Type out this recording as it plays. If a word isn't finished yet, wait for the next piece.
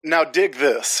Now dig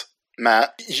this,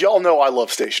 Matt. Y'all know I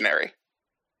love stationery.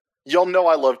 Y'all know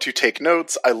I love to take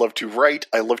notes. I love to write.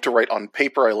 I love to write on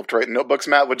paper. I love to write in notebooks.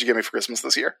 Matt, what'd you get me for Christmas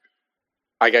this year?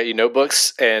 I got you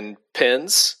notebooks and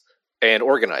pens and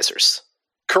organizers.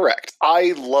 Correct.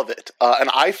 I love it. And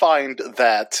I find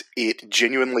that it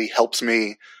genuinely helps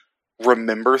me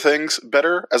remember things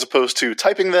better as opposed to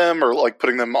typing them or like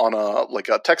putting them on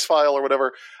a text file or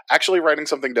whatever. Actually writing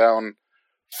something down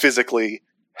physically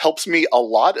helps me a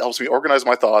lot. It helps me organize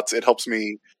my thoughts. It helps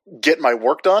me get my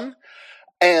work done.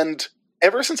 And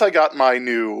ever since I got my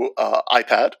new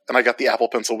iPad and I got the Apple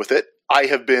Pencil with it, I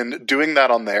have been doing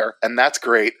that on there, and that's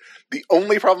great. The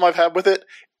only problem I've had with it,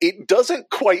 it doesn't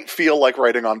quite feel like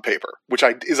writing on paper, which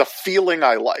is a feeling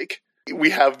I like. We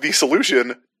have the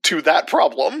solution to that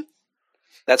problem.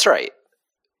 That's right.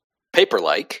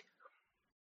 Paperlike,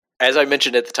 as I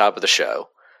mentioned at the top of the show,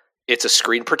 it's a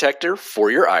screen protector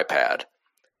for your iPad.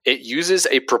 It uses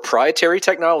a proprietary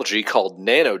technology called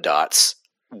nanodots.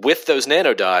 With those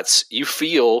nanodots, you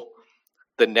feel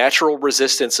the natural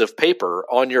resistance of paper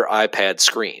on your iPad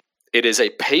screen. It is a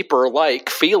paper-like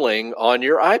feeling on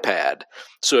your iPad.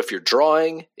 So if you're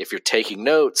drawing, if you're taking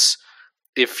notes,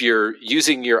 if you're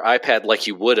using your iPad like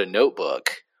you would a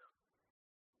notebook,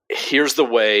 here's the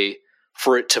way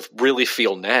for it to really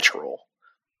feel natural.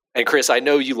 And Chris, I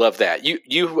know you love that.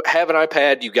 You have an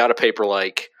iPad, you got a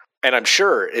Paperlike, and I'm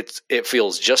sure it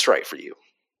feels just right for you.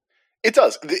 It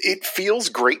does. It feels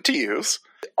great to use.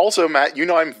 Also, Matt, you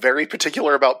know I'm very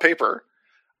particular about paper.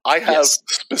 I have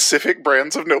specific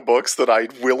brands of notebooks that I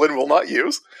will and will not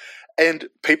use, and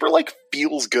Paperlike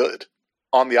feels good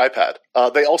on the iPad.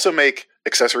 They also make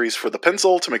accessories for the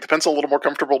pencil to make the pencil a little more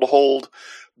comfortable to hold.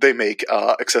 They make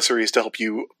accessories to help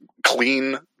you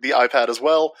clean the iPad as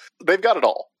well. They've got it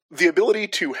all. The ability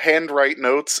to handwrite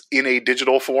notes in a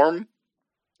digital form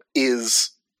is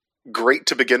great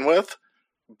to begin with,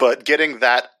 but getting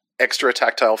that extra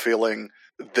tactile feeling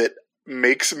that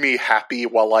makes me happy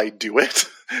while I do it,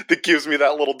 that gives me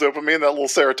that little dopamine, that little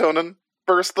serotonin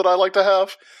burst that I like to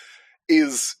have,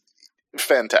 is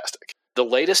fantastic. The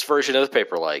latest version of the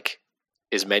Paperlike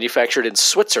is manufactured in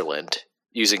Switzerland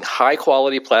using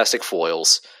high-quality plastic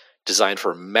foils designed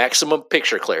for maximum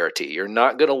picture clarity. You're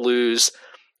not going to lose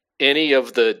any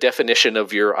of the definition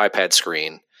of your iPad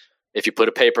screen if you put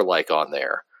a Paperlike on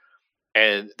there.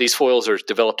 And these foils are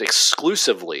developed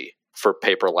exclusively for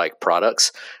Paperlike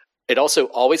products. It also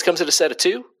always comes in a set of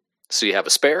 2, so you have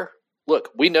a spare. Look,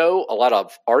 we know a lot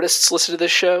of artists listen to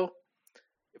this show.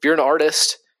 If you're an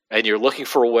artist and you're looking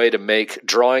for a way to make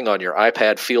drawing on your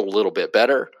iPad feel a little bit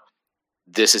better,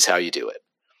 this is how you do it.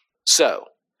 So,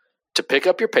 to pick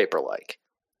up your Paperlike,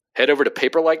 head over to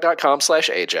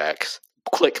paperlike.com/Ajax,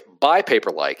 click Buy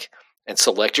Paperlike, and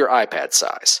select your iPad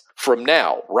size. From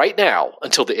now, right now,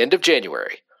 until the end of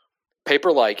January,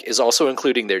 Paperlike is also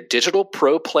including their Digital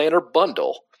Pro Planner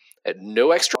bundle at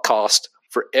no extra cost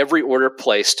for every order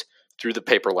placed through the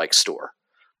Paperlike store.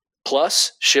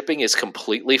 Plus, shipping is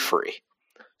completely free.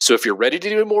 So if you're ready to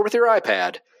do more with your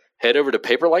iPad, head over to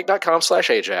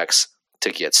paperlike.com/Ajax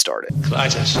to get started. I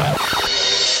just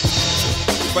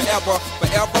forever,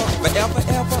 forever, forever,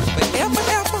 ever, forever,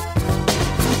 ever.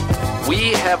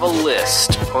 We have a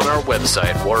list on our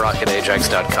website,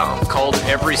 warrockandajax.com, called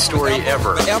Every Story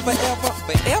Ever. Forever, ever,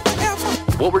 forever, ever.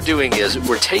 What we're doing is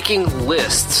we're taking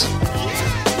lists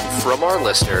from our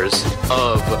listeners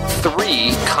of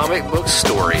 3 comic book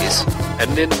stories,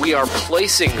 and then we are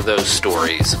placing those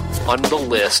stories on the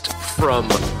list from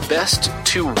best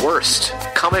to worst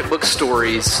comic book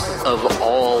stories of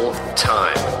all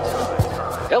time.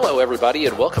 Hello, everybody,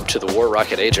 and welcome to the War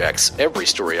Rocket Ajax Every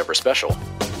Story Ever special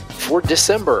for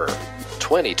December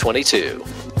 2022.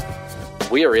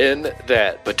 We are in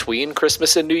that between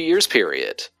Christmas and New Year's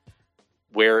period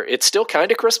where it's still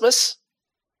kind of Christmas,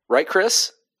 right,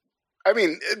 Chris? I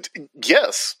mean,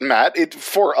 yes, Matt.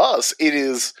 For us, it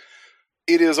is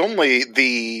only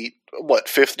the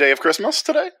 5th day of Christmas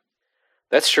today?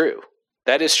 That's true.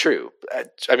 That is true.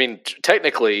 I mean,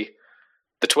 technically,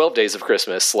 the 12 days of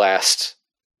Christmas last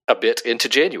a bit into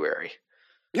January.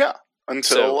 Yeah,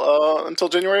 until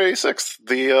January 6th,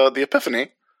 the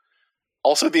Epiphany.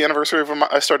 Also, the anniversary of when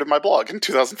I started my blog in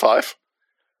 2005,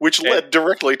 which led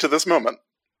directly to this moment.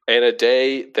 And a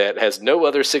day that has no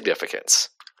other significance.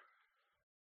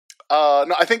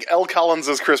 No, I think L.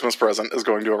 Collins' Christmas present is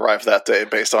going to arrive that day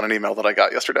based on an email that I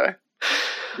got yesterday.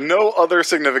 No other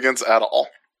significance at all.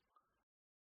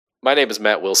 My name is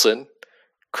Matt Wilson.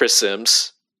 Chris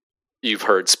Sims, you've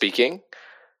heard speaking.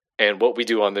 And what we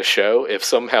do on this show, if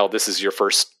somehow this is your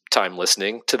first time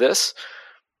listening to this,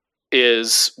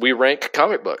 is we rank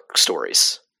comic book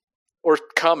stories. or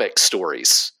comic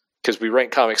stories, because we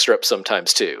rank comic strips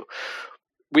sometimes too,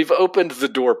 we've opened the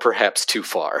door perhaps too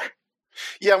far.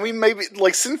 Yeah, we maybe,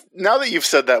 like, since now that you've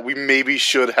said that, we maybe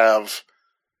should have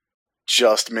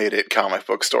just made it comic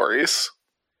book stories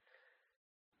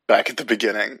back at the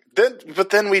beginning. But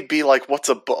then we'd be like, what's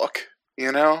a book?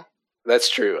 You know?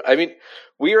 That's true. I mean,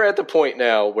 we are at the point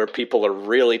now where people are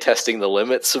really testing the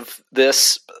limits of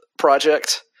this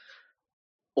project,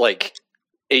 like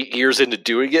 8 years into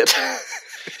doing it.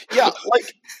 Yeah,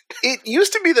 like, it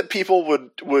used to be that people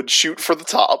would shoot for the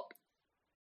top,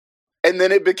 and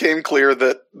then it became clear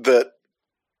that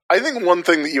I think one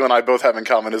thing that you and I both have in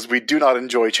common is we do not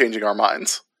enjoy changing our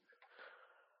minds.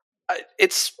 I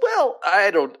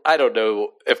don't know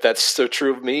if that's so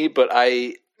true of me, but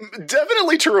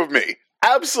definitely true of me.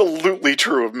 Absolutely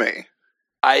true of me.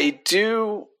 I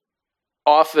do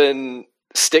often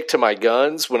stick to my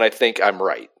guns when I think I'm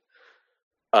right.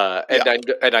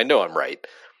 And I know I'm right.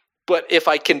 But if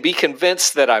I can be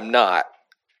convinced that I'm not,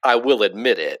 I will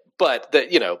admit it. But that,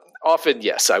 often,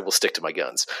 yes, I will stick to my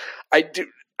guns. I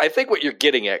think what you're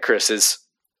getting at, Chris, is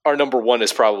our number one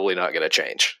is probably not going to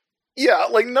change. Yeah,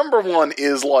 like, number one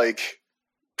is, like,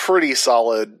 pretty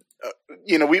solid.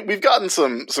 We've gotten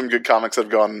some good comics that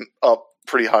have gone up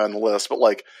pretty high on the list, but,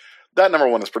 like, that number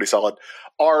one is pretty solid.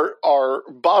 Our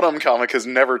bottom comic has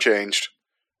never changed.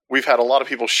 We've had a lot of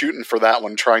people shooting for that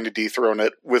one, trying to dethrone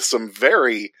it with some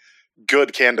very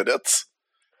good candidates.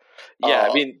 Yeah,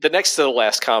 I mean, the next to the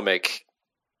last comic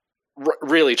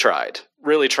really tried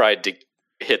to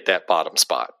hit that bottom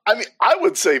spot. I mean, I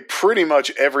would say pretty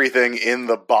much everything in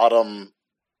the bottom,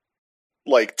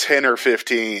 like, 10 or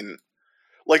 15.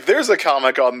 Like, there's a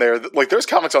comic on there, there's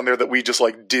comics on there that we just,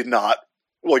 like, did not,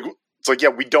 like, it's like, yeah,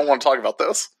 we don't want to talk about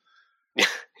this.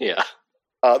 Yeah.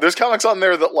 There's comics on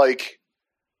there that, like,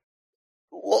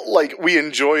 we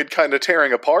enjoyed kind of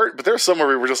tearing apart, but there's some where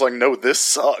we were just like, no, this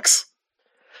sucks.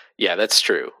 Yeah, that's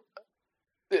true.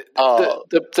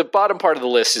 The bottom part of the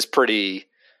list is pretty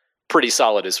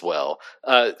solid as well.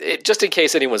 Just in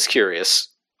case anyone's curious,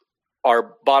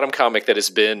 our bottom comic that has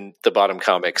been the bottom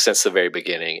comic since the very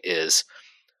beginning is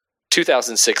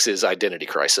 2006's Identity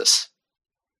Crisis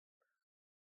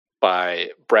by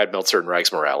Brad Meltzer and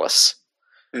Rags Morales.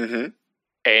 Mm-hmm.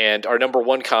 And our number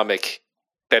one comic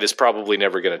that is probably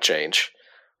never going to change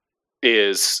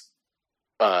is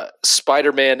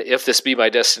Spider-Man If This Be My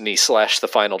Destiny / The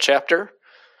Final Chapter,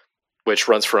 which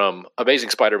runs from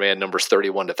Amazing Spider-Man numbers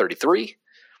 31 to 33,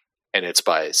 and it's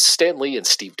by Stan Lee and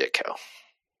Steve Ditko.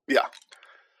 Yeah.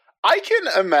 I can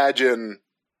imagine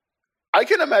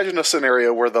a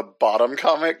scenario where the bottom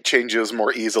comic changes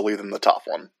more easily than the top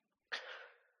one.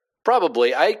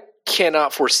 Probably. I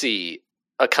cannot foresee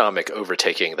a comic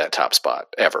overtaking that top spot,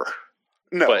 ever.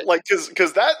 No,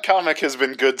 because that comic has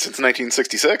been good since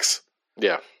 1966.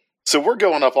 Yeah. So we're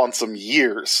going up on some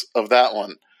years of that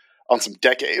one, on some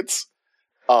decades.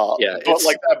 But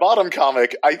like that bottom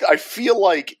comic, I feel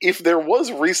like if there was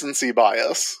recency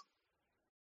bias,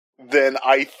 then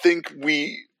I think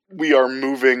we are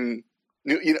moving.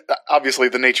 Obviously,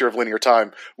 the nature of linear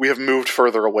time, we have moved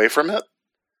further away from it.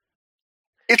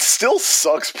 It still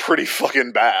sucks pretty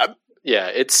fucking bad.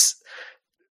 Yeah,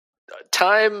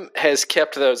 time has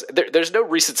kept those. There's no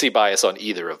recency bias on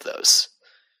either of those,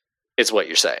 is what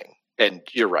you're saying. And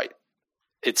you're right.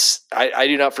 I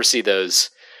do not foresee those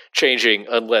changing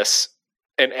unless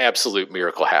an absolute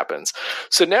miracle happens.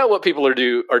 So now what people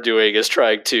are doing is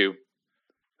trying to,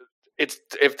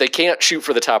 if they can't shoot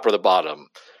for the top or the bottom,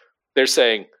 they're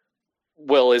saying,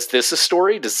 well, is this a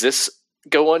story? Does this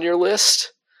go on your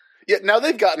list? Yeah, now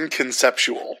they've gotten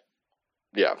conceptual.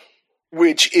 Yeah.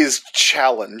 Which is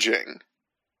challenging.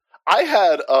 I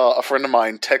had a friend of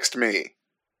mine text me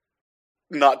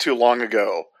not too long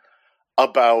ago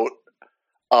about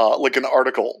like an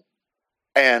article,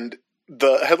 and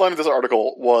the headline of this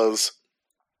article was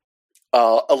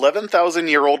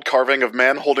 11,000-year-old carving of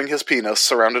man holding his penis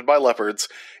surrounded by leopards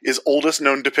is oldest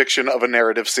known depiction of a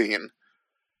narrative scene.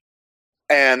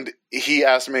 And he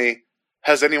asked me,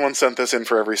 has anyone sent this in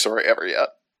for every story ever yet?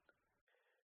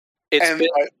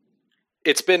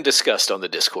 It's been discussed on the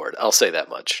Discord. I'll say that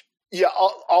much. Yeah,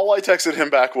 all I texted him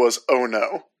back was, oh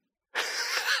no.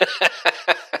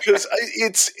 Because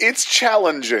it's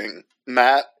challenging,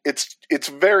 Matt. It's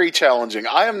very challenging.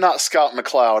 I am not Scott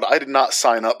McCloud. I did not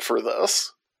sign up for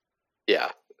this. Yeah.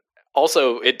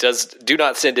 Also, do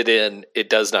not send it in. It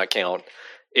does not count.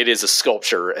 It is a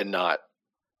sculpture and not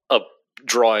a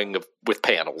drawing with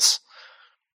panels.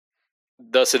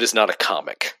 Thus, it is not a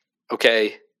comic.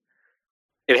 Okay?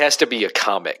 It has to be a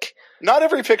comic. Not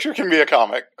every picture can be a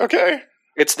comic, okay?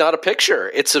 It's not a picture.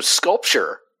 It's a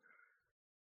sculpture.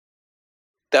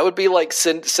 That would be like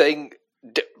saying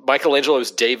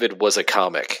Michelangelo's David was a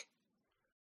comic.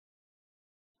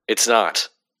 It's not.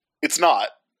 It's not.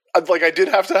 Like, I did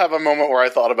have to have a moment where I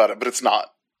thought about it, but it's not.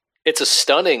 It's a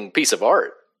stunning piece of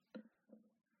art.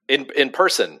 In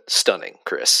person, stunning,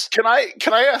 Chris. Can I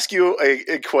ask you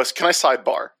a question? Can I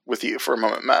sidebar with you for a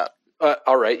moment, Matt?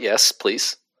 All right, yes,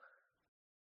 please.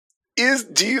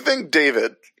 Do you think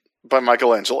David by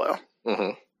Michelangelo,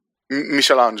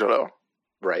 Michelangelo,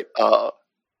 right,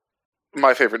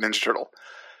 my favorite Ninja Turtle,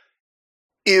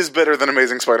 is better than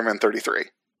Amazing Spider-Man 33?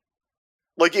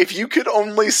 Like, if you could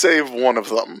only save one of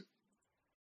them,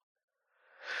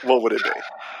 what would it be?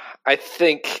 I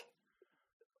think,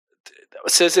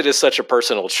 since it is such a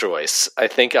personal choice, I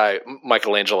think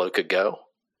Michelangelo could go.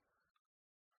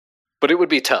 But it would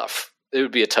be tough. It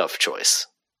would be a tough choice.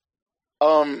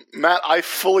 Matt, I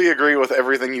fully agree with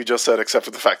everything you just said, except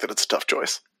for the fact that it's a tough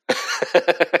choice.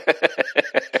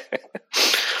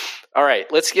 All right,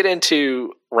 let's get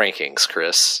into rankings,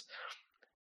 Chris.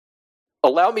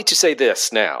 Allow me to say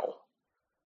this now.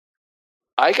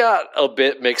 I got a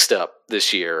bit mixed up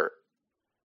this year.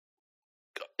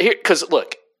 Because,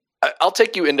 look, I'll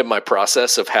take you into my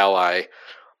process of how I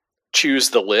choose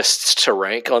the lists to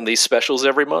rank on these specials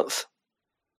every month.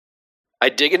 I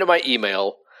dig into my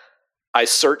email. I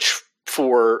search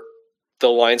for the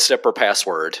Line Stepper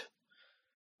password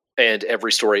and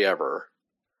every story ever.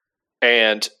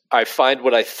 And I find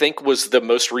what I think was the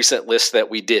most recent list that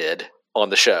we did on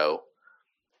the show,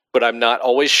 but I'm not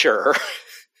always sure.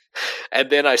 And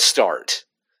then I start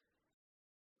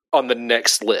on the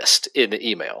next list in the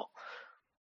email.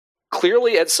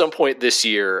 Clearly, at some point this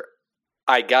year,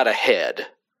 I got ahead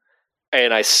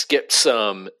and I skipped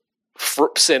some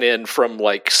sent in from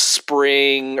like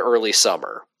spring, early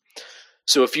summer.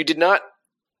 So if you did not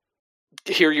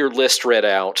hear your list read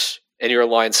out and you're a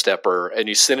Line Stepper and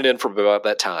you sent it in from about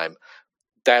that time,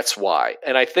 that's why.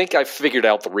 And I think I figured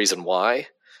out the reason why.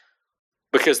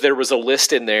 Because there was a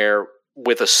list in there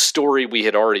with a story we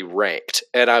had already ranked.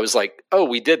 And I was like, oh,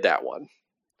 we did that one.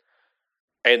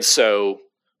 And so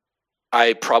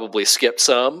I probably skipped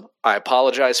some. I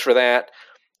apologize for that.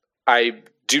 I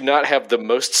do not have the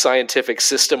most scientific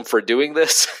system for doing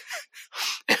this.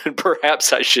 And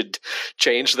perhaps I should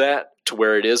change that to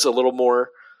where it is a little more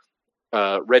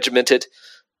regimented.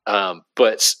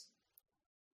 But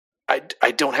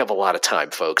I don't have a lot of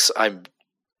time, folks.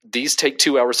 These take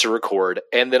 2 hours to record,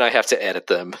 and then I have to edit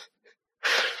them.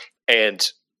 And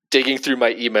digging through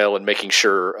my email and making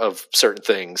sure of certain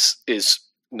things is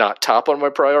not top on my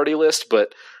priority list,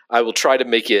 but I will try to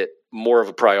make it more of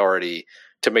a priority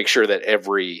to make sure that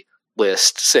every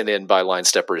list sent in by Line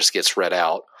Steppers gets read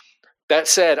out. That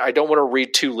said, I don't want to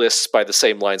read 2 lists by the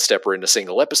same Line Stepper in a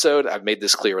single episode. I've made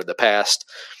this clear in the past.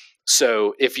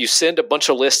 So if you send a bunch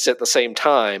of lists at the same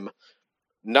time,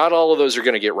 not all of those are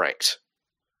going to get ranked.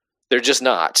 They're just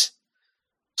not.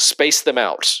 Space them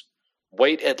out.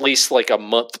 Wait at least like a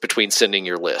month between sending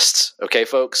your lists. Okay,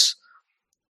 folks?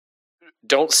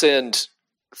 Don't send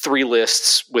 3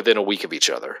 lists within a week of each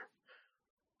other,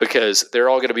 because they're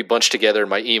all going to be bunched together in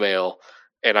my email,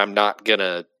 and I'm not going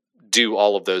to do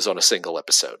all of those on a single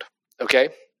episode. Okay?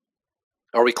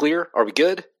 Are we clear? Are we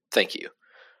good? Thank you.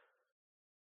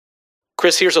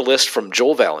 Chris, here's a list from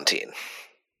Joel Valentine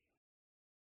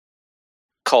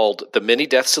called The Many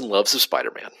Deaths and Loves of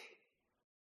Spider-Man.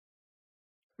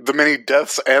 The Many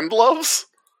Deaths and Loves?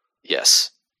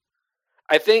 Yes.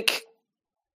 I think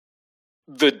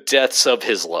the deaths of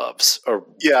his loves are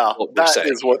what we're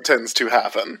saying. Is what tends to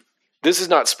happen. This is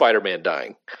not Spider-Man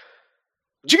dying.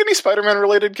 Did you get any Spider-Man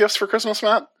related gifts for Christmas,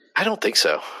 Matt? I don't think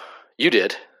so. You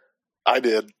did. I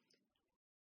did.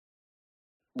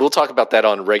 We'll talk about that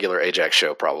on a regular Ajax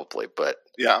show probably, but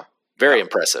yeah. Very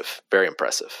impressive. Very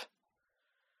impressive.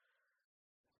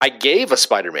 I gave a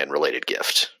Spider-Man related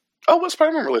gift. Oh, what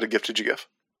Spider-Man related gift did you give?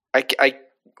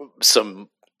 Some,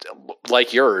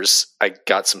 like yours, I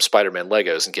got some Spider-Man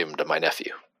Legos and gave them to my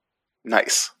nephew.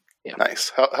 Nice. Yeah.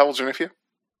 Nice. How old's your nephew?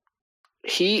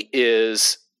 He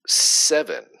is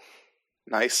 7.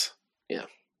 Nice. Yeah.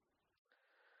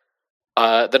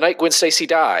 The night Gwen Stacy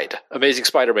died. Amazing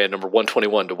Spider-Man number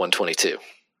 121 to 122.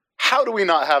 How do we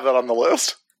not have that on the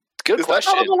list? Good question. Is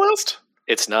that not on the list?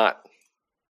 It's not.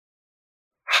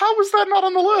 How is that not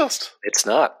on the list? It's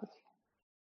not.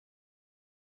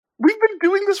 We've been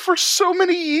doing this for so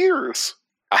many years.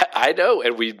 I know,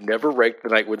 and we never ranked the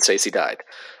night when Stacey died.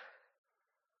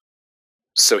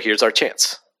 So here's our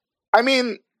chance. I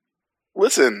mean,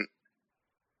 listen,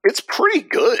 it's pretty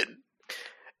good.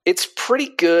 It's pretty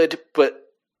good, but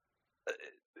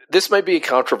this might be a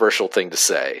controversial thing to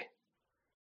say.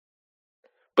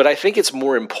 But I think it's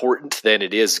more important than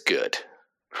it is good.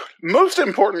 Most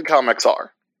important comics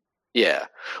are. Yeah.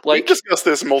 We've discussed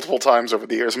this multiple times over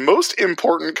the years. Most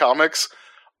important comics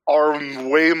are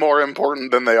way more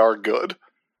important than they are good.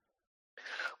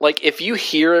 Like, if you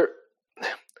hear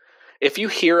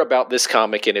about this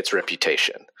comic and its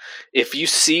reputation, if you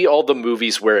see all the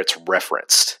movies where it's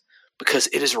referenced, because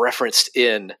it is referenced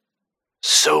in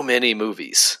so many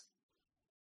movies.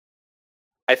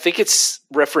 I think it's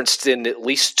referenced in at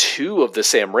least 2 of the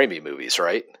Sam Raimi movies,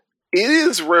 right? It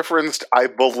is referenced, I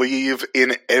believe,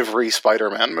 in every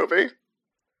Spider-Man movie.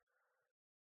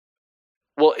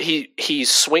 Well, he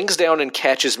swings down and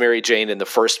catches Mary Jane in the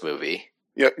first movie.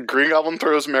 Yeah, Green Goblin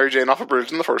throws Mary Jane off a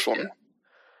bridge in the first one. Yeah.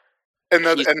 And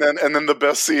then the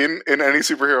best scene in any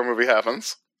superhero movie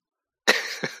happens.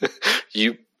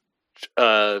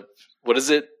 What is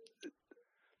it?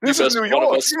 This is New York.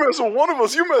 You mess with one of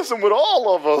us, you messing with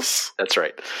all of us. That's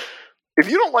right. If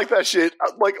you don't like that shit,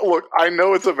 like, look, I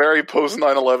know it's a very post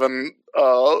 9/11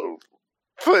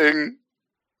 thing,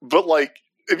 but like,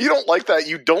 if you don't like that,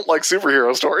 you don't like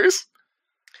superhero stories.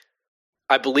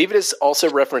 I believe it is also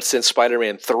referenced in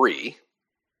Spider-Man 3,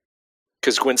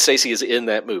 because Gwen Stacy is in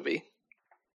that movie.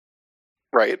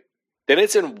 Right. Then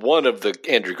it's in one of the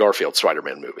Andrew Garfield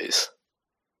Spider-Man movies.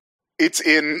 It's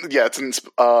in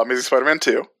Amazing Spider-Man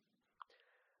 2.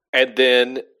 And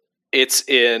then it's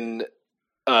in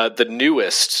the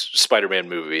newest Spider-Man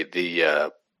movie,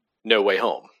 the No Way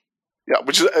Home. Yeah,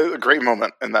 which is a great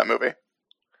moment in that movie.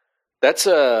 That's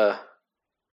a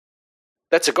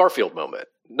Garfield moment,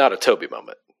 not a Tobey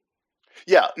moment.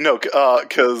 Yeah, no,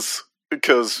 because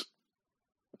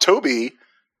Tobey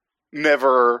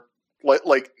never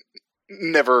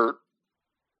never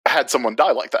had someone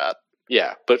die like that.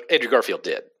 Yeah, but Andrew Garfield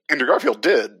did. Andrew Garfield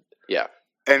did. Yeah.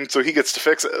 And so he gets to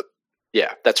fix it.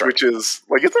 Yeah, that's right. Which is,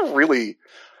 like, it's a really...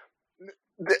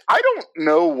 I don't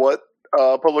know what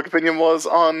public opinion was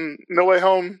on No Way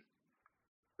Home,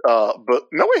 but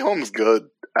No Way Home's good,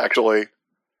 actually.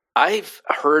 I've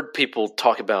heard people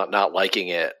talk about not liking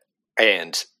it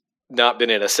and not been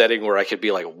in a setting where I could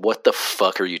be like, what the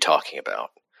fuck are you talking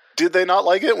about? Did they not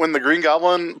like it when the Green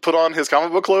Goblin put on his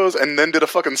comic book clothes and then did a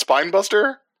fucking spine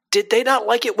buster? Did they not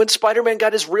like it when Spider-Man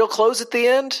got his real clothes at the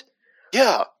end?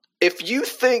 Yeah. If you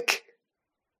think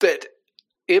that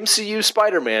MCU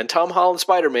Spider-Man, Tom Holland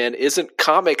Spider-Man, isn't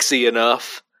comicsy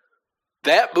enough,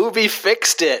 that movie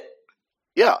fixed it.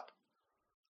 Yeah.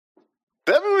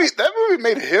 That movie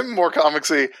made him more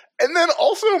comicsy, and then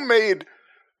also made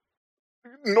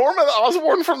Norman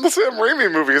Osborn from the Sam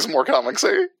Raimi movies more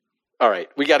comicsy. All right,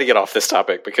 we got to get off this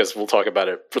topic because we'll talk about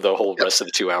it for the whole rest of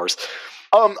the 2 hours.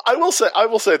 I will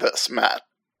say this, Matt.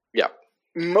 Yeah.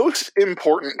 Most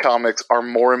important comics are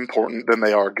more important than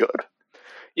they are good.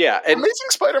 Yeah, and Amazing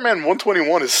Spider-Man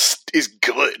 121 is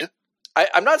good.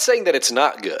 I'm not saying that it's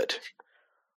not good.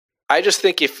 I just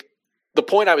think the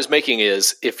point I was making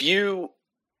is, if you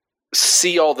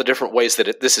see all the different ways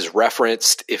that this is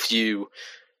referenced, if you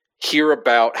hear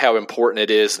about how important it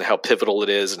is and how pivotal it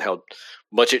is and how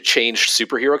much it changed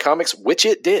superhero comics, which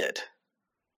it did,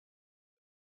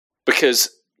 because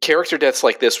character deaths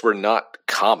like this were not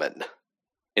common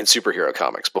in superhero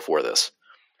comics before this.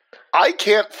 I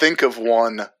can't think of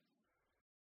one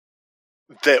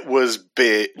that was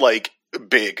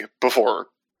big before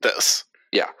this.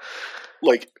 Yeah.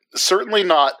 Like, certainly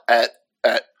not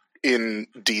in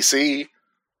DC,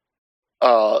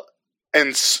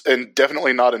 and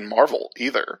definitely not in Marvel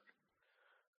either.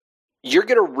 You're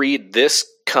going to read this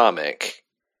comic,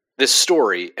 this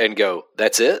story, and go,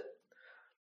 that's it?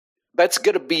 That's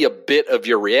going to be a bit of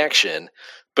your reaction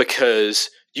because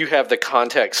you have the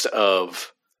context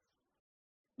of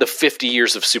the 50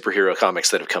 years of superhero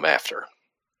comics that have come after.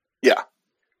 Yeah.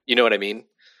 You know what I mean?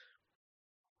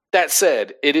 That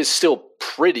said, it is still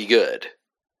pretty good,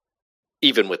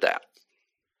 even with that.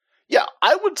 Yeah,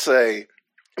 I would say,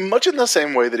 much in the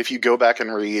same way that if you go back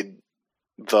and read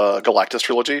the Galactus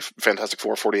trilogy, Fantastic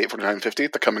Four, 48, 49, 50,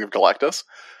 The Coming of Galactus,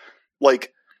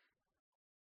 like,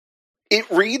 it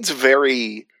reads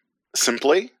very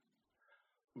simply,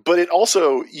 but it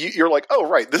also, you're like, oh,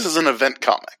 right, this is an event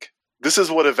comic. This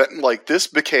is what this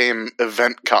became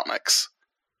event comics.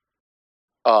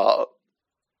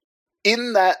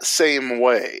 In that same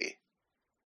way,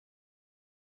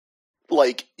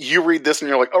 like, you read this and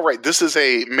you're like, oh, right, this is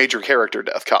a major character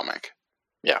death comic.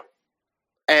 Yeah.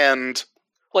 And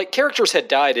like, characters had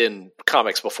died in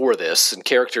comics before this, and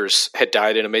characters had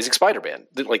died in Amazing Spider-Man.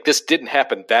 Like, this didn't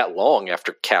happen that long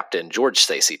after Captain George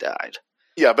Stacy died.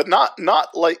 Yeah, but not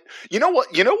like, you know what,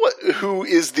 who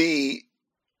is the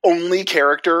only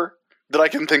character that I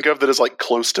can think of that is like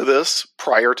close to this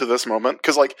prior to this moment.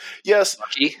 Because like, yes,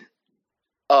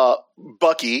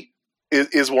 Bucky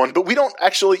is one, but we don't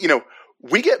actually,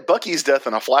 we get Bucky's death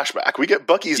in a flashback. We get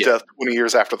Bucky's death 20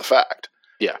 years after the fact.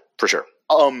 Yeah, for sure.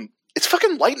 It's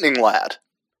fucking Lightning Lad.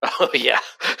 Oh yeah,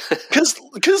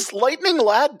 because Lightning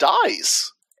Lad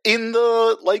dies in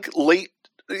the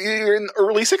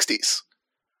early 60s,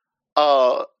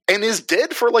 and is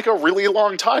dead for like a really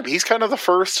long time. He's kind of the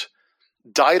first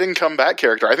died and come back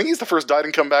character. I think he's the first died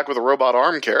and come back with a robot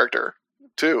arm character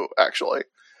too. Actually,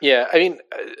 yeah. I mean,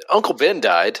 Uncle Ben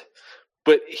died,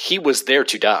 but he was there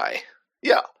to die.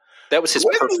 Yeah, that was his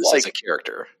purpose as a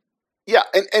character. Yeah,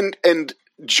 and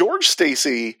George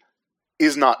Stacy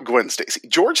is not Gwen Stacy.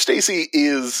 George Stacy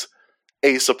is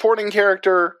a supporting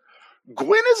character.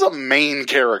 Gwen is a main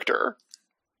character.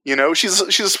 She's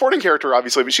a supporting character,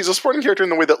 obviously, but she's a supporting character in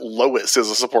the way that Lois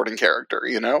is a supporting character,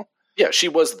 Yeah, she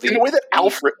was in the way that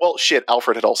Alfred... Well, shit,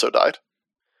 Alfred had also died.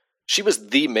 She was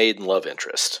the maiden love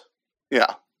interest.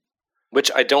 Yeah. Which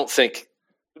I don't think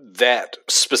that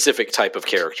specific type of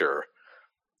character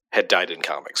had died in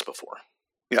comics before.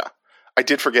 Yeah. I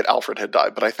did forget Alfred had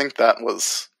died, but I think that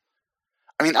was...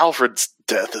 I mean, Alfred's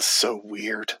death is so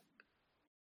weird.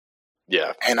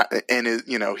 Yeah. And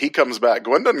he comes back.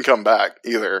 Gwen doesn't come back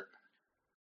either.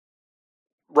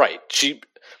 Right.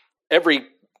 Every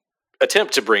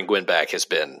attempt to bring Gwen back has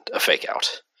been a fake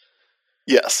out.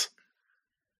 Yes.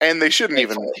 And they shouldn't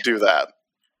even do that.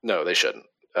 No, they shouldn't.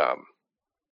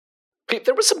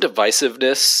 There was some divisive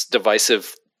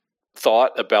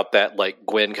thought about that, like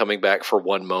Gwen coming back for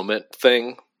one moment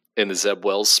thing in the Zeb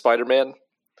Wells Spider-Man,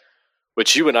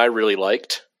 which you and I really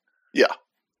liked. Yeah.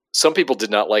 Some people did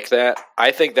not like that.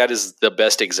 I think that is the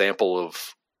best example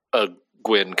of a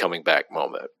Gwen coming back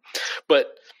moment.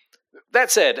 But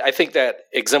that said, I think that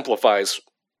exemplifies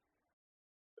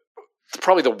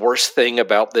probably the worst thing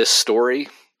about this story,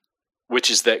 which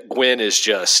is that Gwen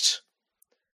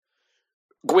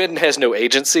has no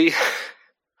agency.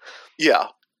 Yeah.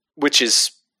 Which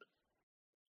is,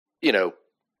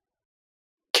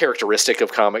 characteristic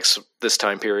of comics this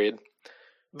time period.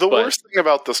 The worst thing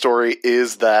about the story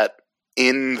is that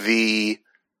it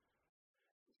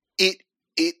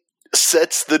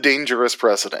sets the dangerous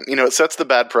precedent. It sets the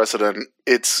bad precedent.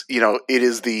 It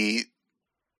is the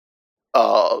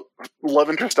love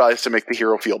interest dies to make the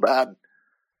hero feel bad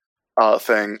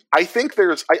thing. I think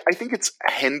it's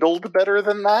handled better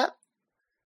than that.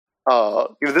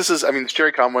 It's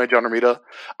Jerry Conway, John Romita.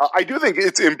 I do think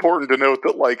it's important to note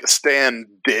that Stan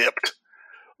dipped.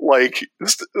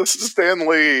 Stan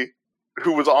Lee,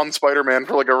 who was on Spider-Man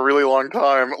for a really long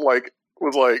time,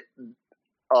 was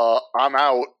I'm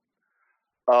out.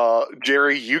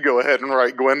 Jerry, you go ahead and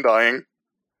write Gwen dying.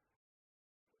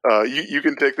 You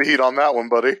can take the heat on that one,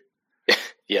 buddy.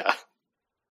 Yeah.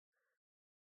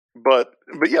 But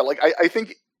yeah, I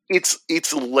think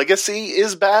its legacy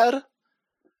is bad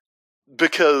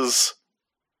because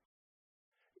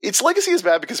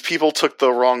people took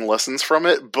the wrong lessons from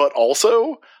it, but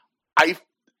also I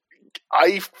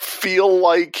feel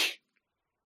like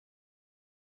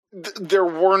there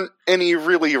weren't any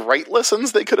really right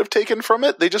lessons they could have taken from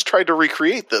it. They just tried to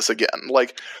recreate this again.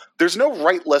 There's no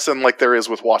right lesson like there is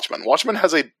with Watchmen. Watchmen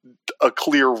has a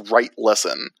clear right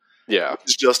lesson. Yeah.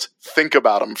 It's just think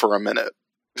about them for a minute.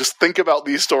 Just think about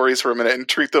these stories for a minute and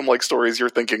treat them like stories you're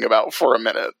thinking about for a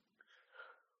minute.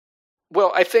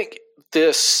 Well, I think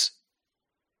this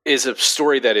is a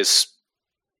story that is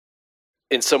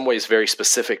in some ways very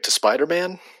specific to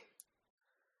Spider-Man.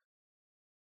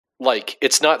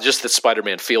 It's not just that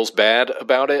Spider-Man feels bad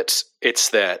about it, it's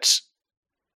that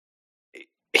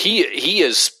he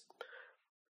is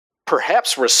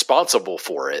perhaps responsible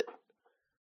for it.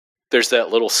 There's that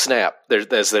little snap. There's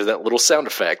that little sound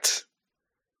effect.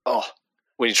 Oh,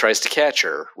 when he tries to catch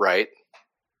her, right?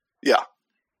 Yeah.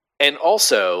 And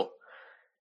also,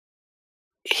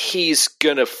 he's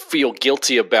gonna feel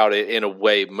guilty about it in a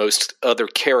way most other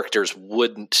characters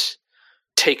wouldn't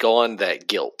take on that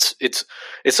guilt. It's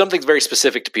something very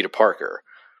specific to Peter Parker.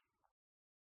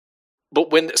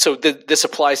 But this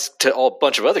applies to a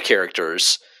bunch of other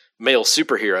characters, male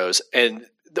superheroes, and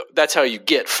that's how you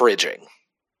get fridging.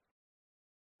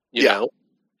 You know?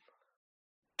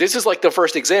 This is the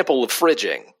first example of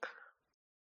fridging.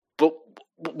 But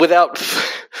without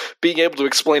being able to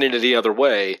explain it any other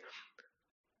way,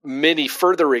 many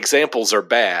further examples are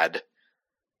bad,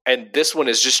 and this one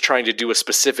is just trying to do a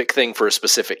specific thing for a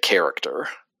specific character.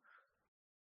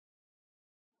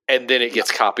 And then it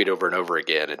gets copied over and over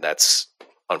again, and that's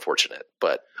unfortunate.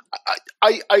 But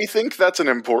I think that's an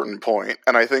important point,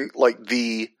 and I think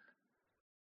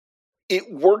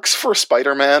it works for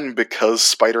Spider-Man because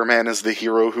Spider-Man is the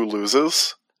hero who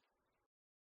loses.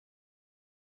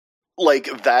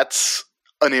 Like, that's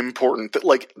an important...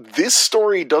 Like, this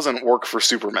story doesn't work for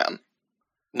Superman.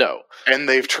 No. And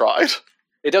they've tried.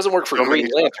 It doesn't work for Green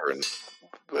Lantern,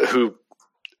 who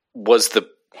was the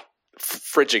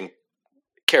fridging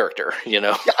character, you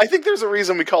know? Yeah, I think there's a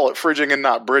reason we call it fridging and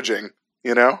not bridging,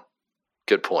 you know?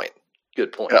 Good point.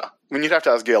 Good point. Yeah. I mean, you'd have to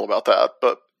ask Gail about that,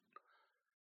 but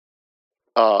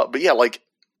yeah, like,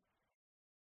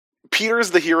 Peter's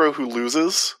the hero who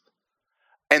loses,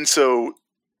 and so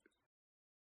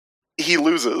he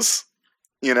loses,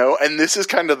 you know, and this is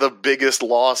kind of the biggest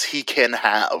loss he can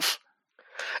have.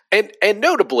 And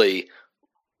notably,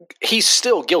 he's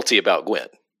still guilty about Gwen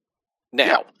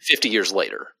now, 50 years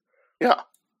later. Yeah.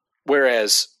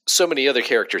 Whereas so many other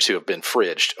characters who have been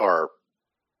fridged are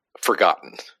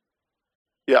forgotten.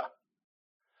 Yeah.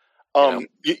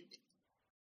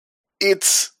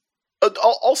 It's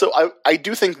also, I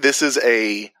do think this is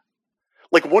a,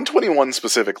 like, 121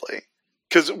 specifically,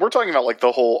 because we're talking about, like,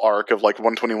 the whole arc of, like,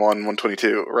 121,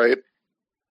 122, right?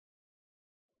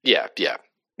 Yeah.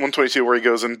 122 where he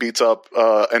goes and beats up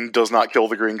and does not kill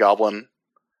the Green Goblin.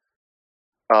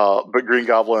 But Green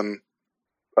Goblin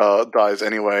dies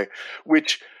anyway.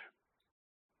 Which,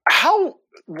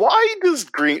 why does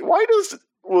Green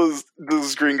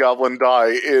Goblin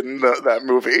die in that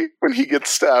movie when he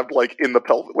gets stabbed, like, in the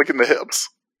pelvic, like in the hips?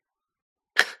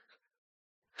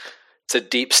 It's a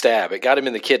deep stab. It got him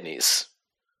in the kidneys.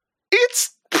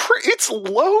 It's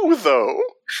low, though.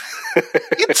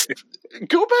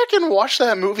 Go back and watch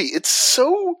that movie. It's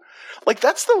so, like,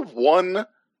 that's the one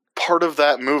part of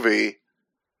that movie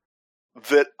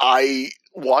that I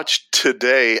watched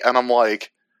today, and I'm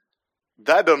like,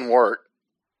 that doesn't work.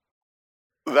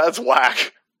 That's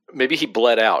whack. Maybe he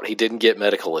bled out. He didn't get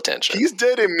medical attention. He's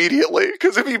dead immediately.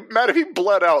 Because if he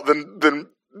bled out, then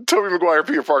Tobey Maguire,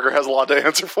 Peter Parker has a lot to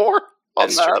answer for on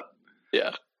That's that. true.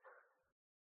 Yeah.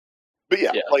 But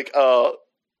yeah, like,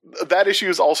 that issue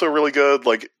is also really good.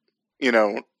 Like, you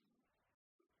know,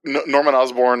 Norman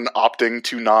Osborn opting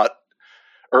to not,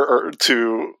 or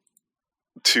to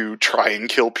try and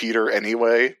kill Peter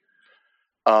anyway,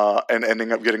 and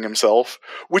ending up getting himself,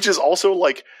 which is also,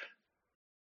 like,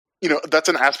 you know, that's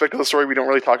an aspect of the story we don't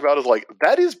really talk about, is, like,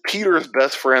 that is Peter's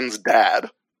best friend's dad.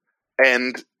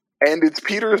 And it's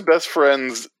Peter's best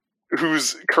friend's,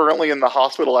 who's currently in the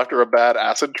hospital after a bad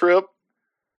acid trip.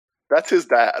 That's his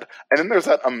dad. And then there's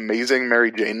that amazing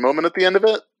Mary Jane moment at the end of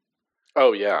it.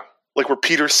 Oh, yeah. Like, where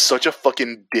Peter's such a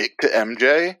fucking dick to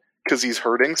MJ because he's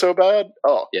hurting so bad.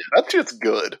 Oh, yeah. That's just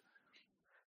good.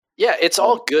 Yeah, it's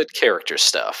all good character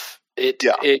stuff.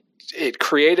 It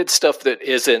created stuff that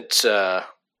isn't...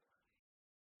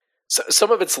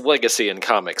 some of its legacy in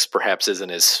comics perhaps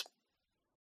isn't as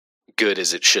good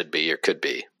as it should be or could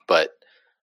be. But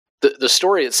the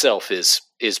story itself is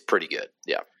pretty good.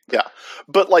 Yeah. Yeah,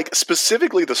 but, like,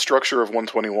 specifically the structure of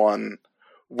 121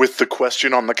 with the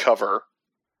question on the cover,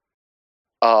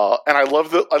 and I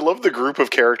love the group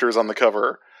of characters on the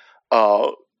cover,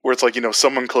 where it's like, you know,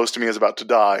 someone close to me is about to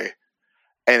die,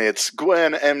 and it's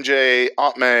Gwen, MJ,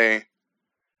 Aunt May,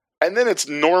 and then it's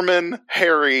Norman,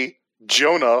 Harry,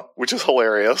 Jonah, which is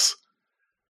hilarious,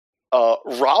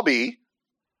 Robbie,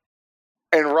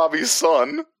 and Robbie's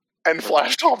son, and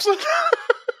Flash Thompson.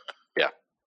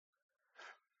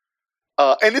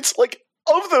 And it's like,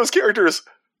 of those characters,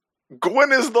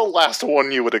 Gwen is the last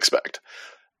one you would expect.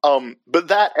 But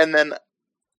that, and then,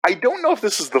 I don't know if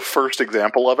this is the first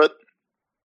example of it.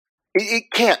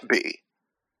 It can't be.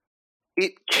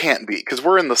 It can't be, because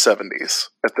we're in the 70s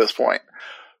at this point.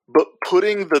 But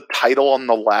putting the title on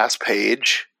the last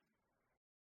page,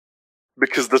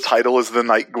 because the title is The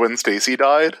Night Gwen Stacy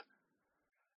Died,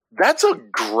 that's a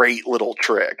great little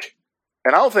trick.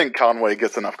 And I don't think Conway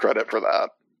gets enough credit for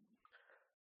that.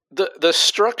 The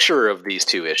structure of these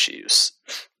two issues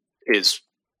is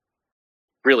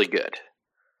really good.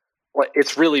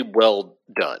 It's really well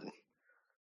done.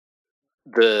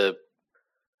 I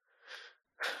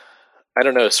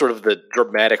don't know, sort of the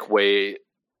dramatic way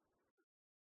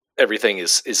everything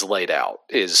is laid out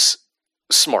is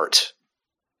smart.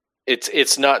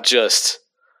 It's not just,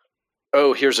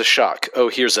 oh, here's a shock, oh,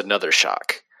 here's another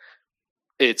shock.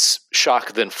 It's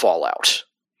shock then fallout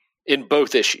in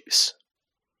both issues.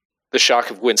 The shock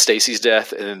of Gwen Stacy's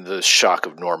death and then the shock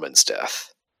of Norman's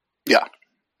death. Yeah.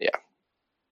 Yeah.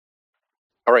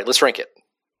 All right, let's rank it.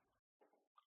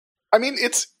 I mean,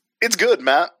 it's good,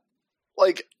 Matt.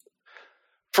 Like,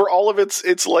 for all of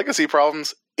its legacy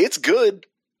problems, it's good.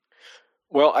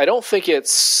 Well, I don't think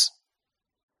it's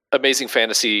Amazing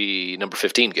Fantasy number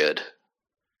 15 good.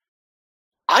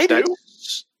 I do.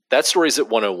 That story's at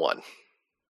 101.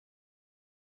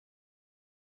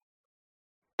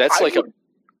 That's like a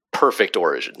perfect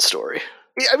origin story.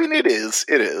 Yeah, I mean, it is.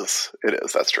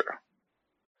 That's true.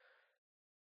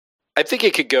 I think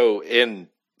it could go in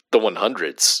the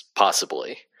 100s,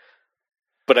 possibly.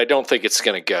 But I don't think it's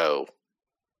going to go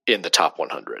in the top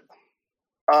 100.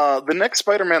 The next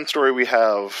Spider-Man story we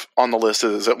have on the list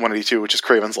is at 182, which is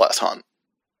Kraven's Last Hunt.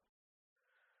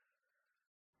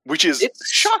 Which is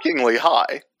shockingly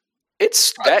high.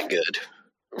 It's that good.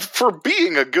 For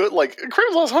being a good, like,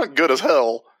 Kraven's Last Hunt, good as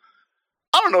hell.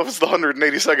 I don't know if it's the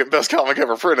 182nd best comic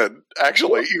ever printed,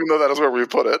 actually, even though that is where we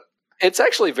put it. It's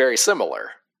actually very similar.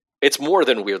 It's more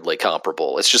than weirdly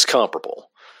comparable. It's just comparable.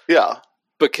 Yeah.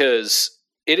 Because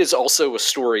it is also a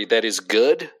story that is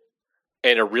good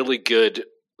and a really good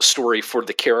story for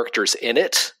the characters in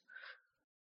it,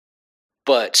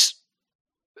 but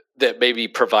that maybe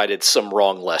provided some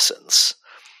wrong lessons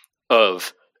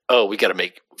of, oh, we got to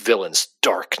make villains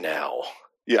dark now.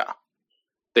 Yeah.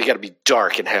 They got to be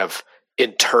dark and have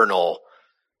internal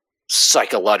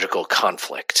psychological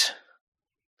conflict.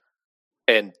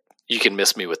 And you can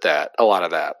miss me with that. A lot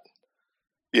of that.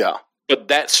 Yeah. But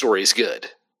that story is good.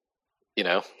 You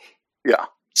know? Yeah.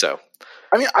 So.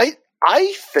 I mean,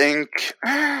 I think...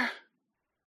 yeah,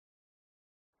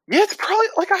 it's probably...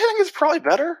 Like, I think it's probably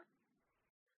better.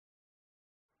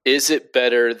 Is it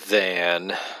better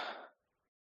than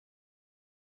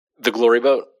the Glory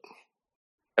Boat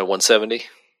at 170?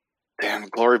 Damn,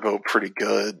 Glory Boat pretty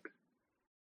good.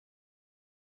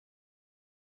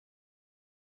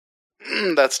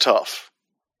 That's tough.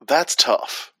 That's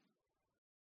tough.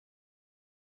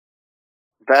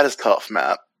 That is tough,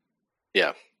 Matt.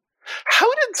 Yeah. How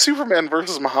did Superman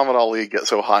versus Muhammad Ali get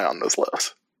so high on this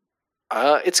list?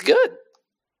 It's good.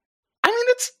 I mean,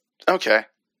 it's... Okay.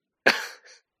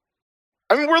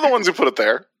 I mean, we're the ones who put it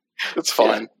there. It's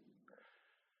fine.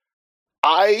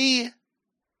 Yeah.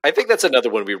 I think that's another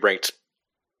one we ranked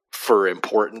for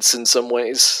importance in some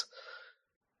ways,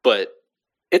 but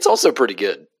it's also pretty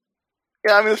good.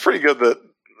 Yeah, I mean, it's pretty good that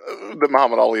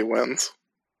Muhammad Ali wins.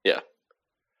 Yeah.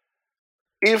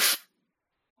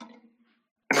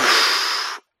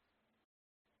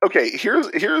 Okay,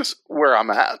 here's where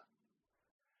I'm at.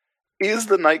 Is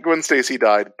The Night Gwen Stacy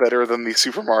Died better than the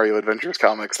Super Mario Adventures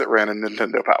comics that ran in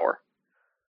Nintendo Power?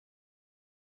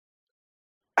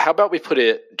 How about we put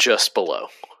it just below?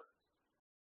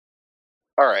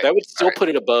 All right. That would still put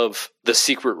it above The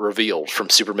Secret Revealed from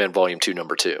Superman Volume 2,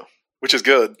 Number 2. Which is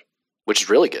good. Which is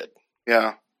really good.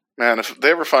 Yeah. Man, if they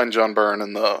ever find John Byrne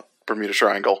in the Bermuda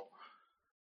Triangle,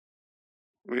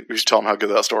 we should tell them how good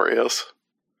that story is.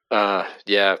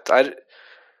 Yeah.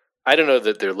 I don't know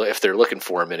that if they're looking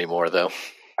for him anymore, though.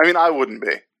 I mean, I wouldn't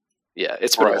be. Yeah,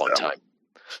 it's been a long time.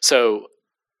 So,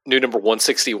 new number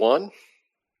 161? Is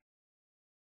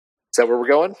that where we're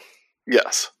going?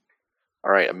 Yes.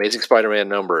 All right, Amazing Spider-Man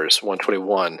numbers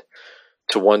 121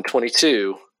 to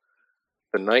 122.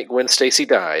 The Night Gwen Stacy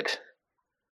Died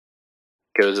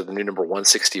goes to the new number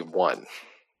 161.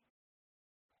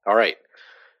 All right.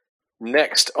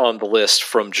 Next on the list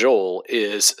from Joel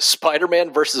is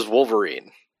Spider-Man versus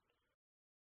Wolverine.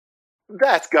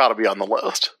 That's got to be on the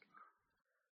list.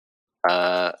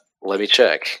 Let me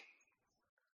check.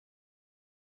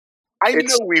 I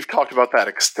know we've talked about that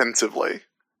extensively.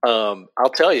 I'll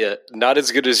tell you, not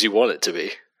as good as you want it to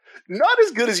be. Not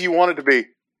as good as you want it to be,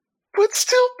 but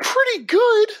still pretty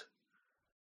good.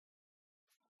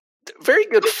 Very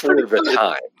good for the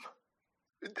time.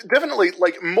 Definitely,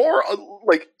 like, more,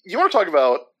 like, you want to talk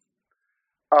about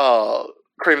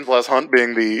Kraven's Last Hunt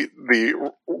being the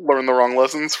learn the wrong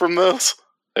lessons from this?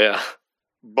 Yeah.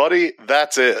 Buddy,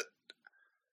 that's it.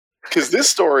 Because this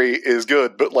story is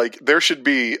good, but, like, there should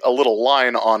be a little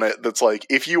line on it that's like,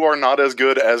 if you are not as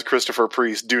good as Christopher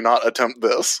Priest, do not attempt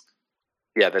this.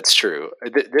 Yeah, that's true.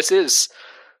 This is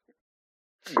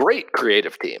great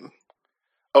creative team.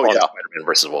 Oh, yeah. Spider-Man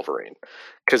versus Wolverine.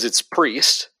 Because it's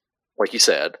Priest, like you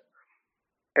said,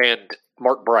 and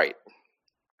Mark Bright.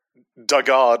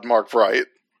 God, Mark Bright.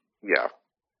 Yeah.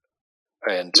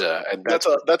 And that's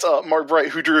Mark Bright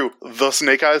who drew the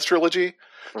Snake Eyes trilogy.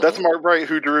 Mm-hmm. That's Mark Bright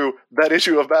who drew that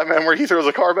issue of Batman where he throws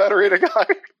a car battery at a guy.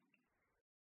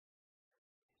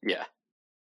 Yeah.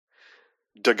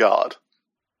 God.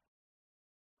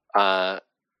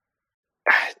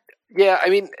 Yeah, I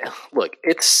mean, look,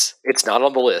 it's not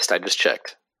on the list. I just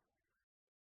checked.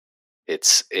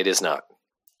 It is not.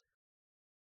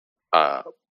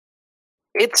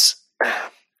 It's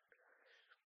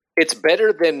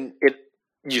better than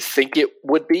you think it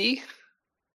would be,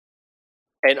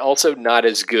 and also not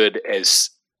as good as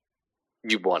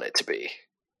you want it to be.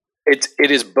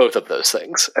 It is both of those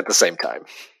things at the same time.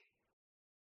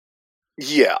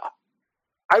 Yeah.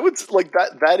 I would like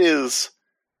that is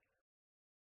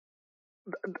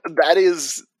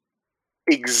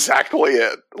exactly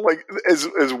it. Like as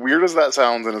weird as that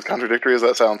sounds and as contradictory as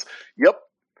that sounds, yep,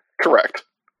 correct.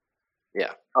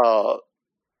 Yeah.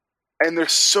 And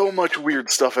there's so much weird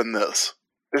stuff in this.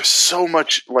 There's so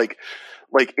much like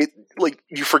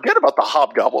you forget about the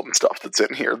Hobgoblin stuff that's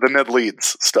in here, the Ned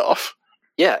Leeds stuff.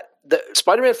 Yeah, the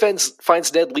Spider-Man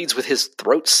finds Ned Leeds with his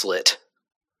throat slit.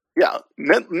 Yeah,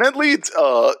 Ned Leeds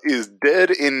is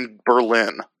dead in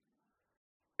Berlin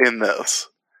in this.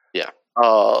 Yeah.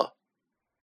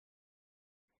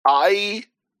 I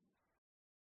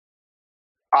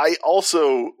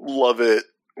also love it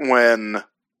when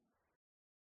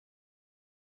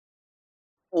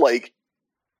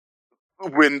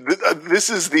this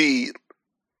is the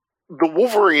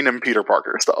Wolverine and Peter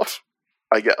Parker stuff,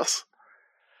 I guess.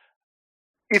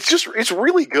 It's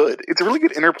really good. It's a really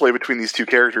good interplay between these two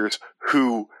characters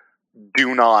who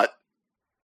do not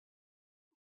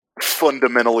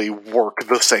fundamentally work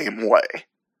the same way.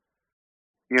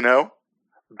 You know?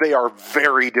 They are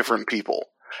very different people.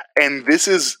 And this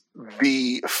is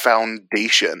the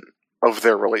foundation of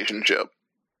their relationship.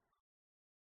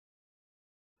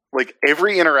 Like,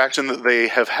 every interaction that they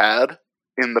have had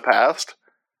in the past,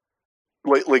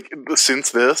 like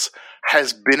since this,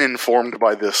 has been informed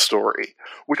by this story,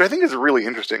 which I think is really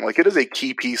interesting. Like, it is a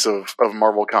key piece of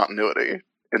Marvel continuity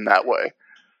in that way.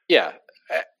 Yeah.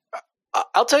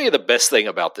 I'll tell you the best thing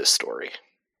about this story.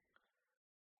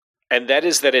 And that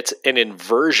is that it's an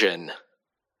inversion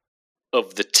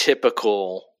of the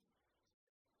typical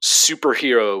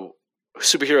superheroes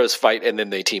fight and then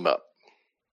they team up.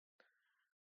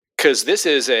 Because this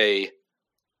is a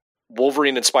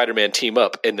Wolverine and Spider-Man team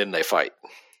up and then they fight.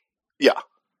 Yeah.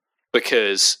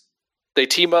 Because they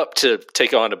team up to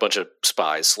take on a bunch of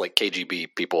spies, like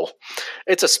KGB people.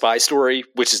 It's a spy story,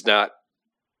 which is not,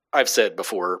 I've said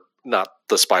before, not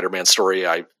the Spider-Man story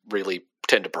I really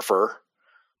tend to prefer.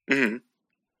 Mm-hmm.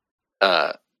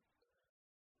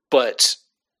 But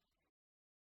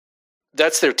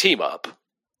that's their team up,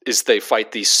 is they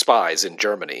fight these spies in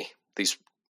Germany, these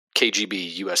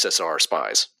KGB USSR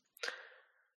spies.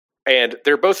 And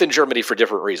they're both in Germany for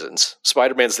different reasons.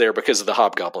 Spider-Man's there because of the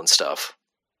Hobgoblin stuff.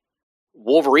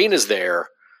 Wolverine is there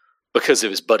because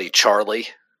of his buddy Charlie.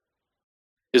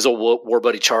 His old war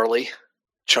buddy Charlie.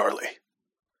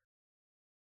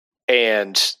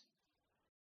 And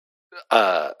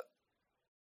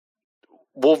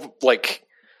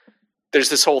there's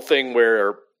this whole thing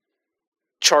where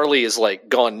Charlie is like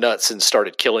gone nuts and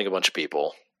started killing a bunch of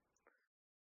people.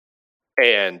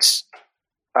 And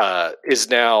is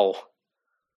now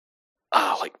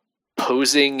like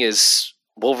posing as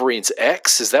Wolverine's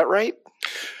ex. Is that right?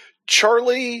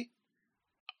 Charlie,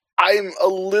 I'm a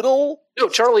little... No,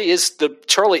 Charlie is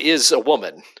a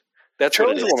woman. That's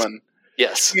Charlie's what it is. a woman.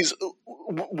 Yes. He's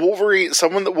Wolverine,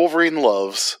 someone that Wolverine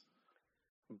loves,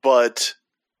 but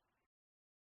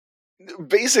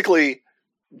basically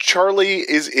Charlie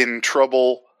is in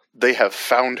trouble. They have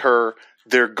found her.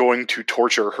 They're going to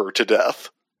torture her to death.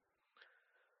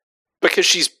 Because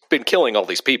she's been killing all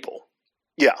these people.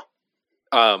 Yeah.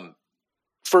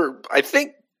 For, I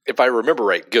think, if I remember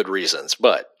right, good reasons.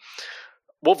 But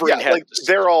Wolverine had...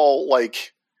 they're all,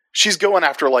 like... She's going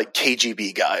after, like,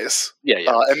 KGB guys. Yeah.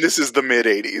 And this is the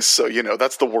mid-'80s, so,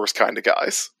 that's the worst kind of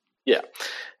guys. Yeah.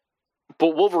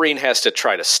 But Wolverine has to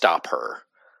try to stop her.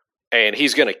 And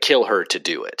he's going to kill her to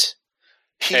do it.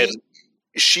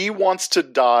 She wants to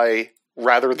die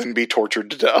rather than be tortured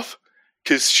to death.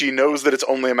 Because she knows that it's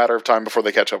only a matter of time before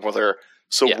they catch up with her.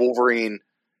 So Wolverine,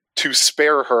 to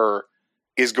spare her,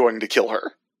 is going to kill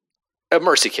her. A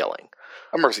mercy killing,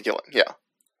 yeah.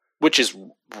 Which is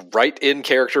right in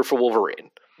character for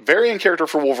Wolverine. Very in character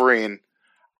for Wolverine.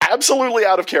 Absolutely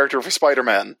out of character for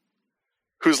Spider-Man.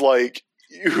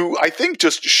 Who I think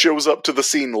just shows up to the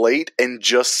scene late and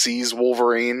just sees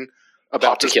Wolverine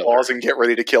about to kill her and get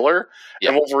ready to kill her. Yep.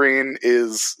 And Wolverine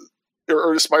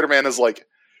or Spider-Man is like,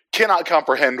 cannot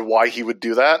comprehend why he would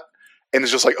do that, and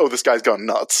it's just like, oh, this guy's gone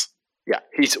nuts. Yeah,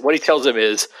 what he tells him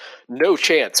is, no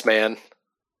chance, man.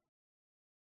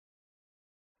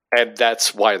 And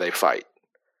that's why they fight.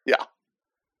 Yeah.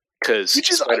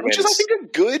 Which is, I think, a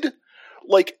good,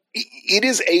 like, it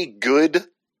is a good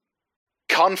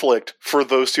conflict for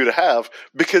those two to have,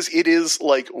 because it is,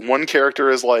 like, one character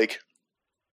is like,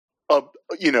 a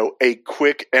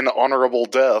quick and honorable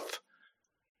death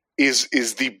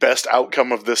is the best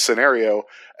outcome of this scenario,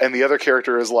 and the other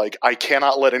character is like, I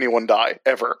cannot let anyone die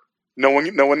ever. No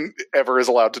one ever is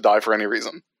allowed to die for any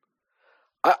reason.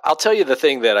 I'll tell you the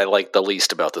thing that I like the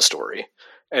least about the story,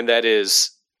 and that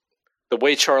is the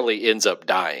way Charlie ends up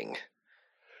dying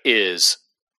is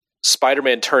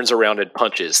Spider-Man turns around and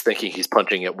punches, thinking he's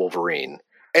punching at Wolverine.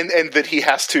 And that he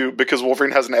has to, because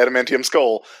Wolverine has an adamantium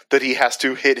skull, that he has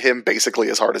to hit him basically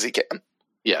as hard as he can.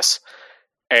 Yes.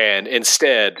 And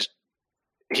instead,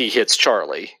 he hits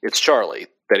Charlie. It's Charlie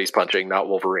that he's punching, not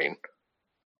Wolverine.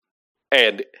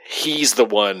 And he's the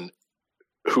one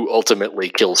who ultimately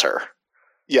kills her.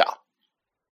 Yeah.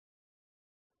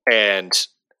 And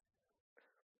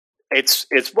it's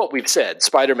what we've said.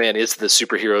 Spider-Man is the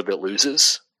superhero that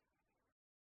loses.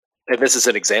 And this is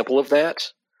an example of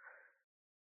that.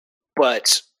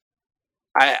 But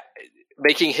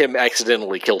making him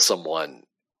accidentally kill someone,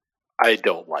 I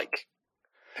don't like.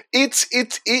 It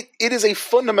is a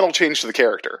fundamental change to the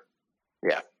character.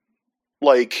 Yeah.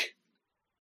 Like,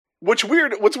 what's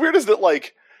weird is that,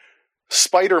 like,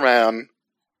 Spider-Man,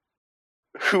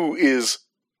 who is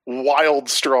wild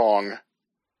strong,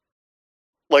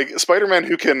 like, Spider-Man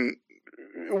who can,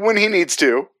 when he needs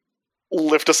to,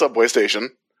 lift a subway station,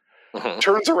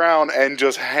 turns around and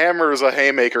just hammers a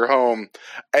haymaker home,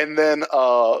 and then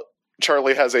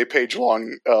Charlie has a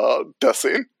page-long death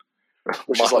scene,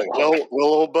 which is like, well,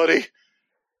 old buddy,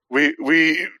 we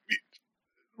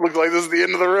look like this is the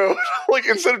end of the road. Like,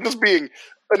 instead of just being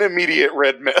an immediate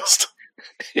red mist.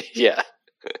 Yeah.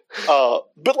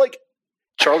 But, like,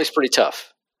 Charlie's pretty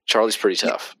tough.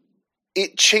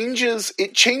 It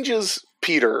changes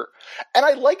Peter, and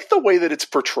I like the way that it's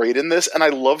portrayed in this, and I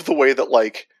love the way that,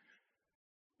 like,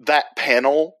 that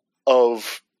panel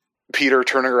of Peter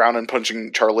turning around and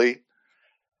punching Charlie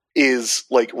is,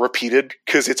 like, repeated,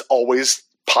 because it's always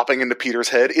popping into Peter's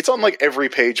head. It's on, like, every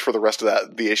page for the rest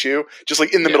of the issue. Just,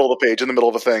 like, in the middle of the page, in the middle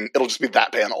of a thing, it'll just be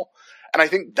that panel. And I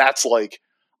think that's, like,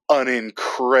 an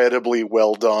incredibly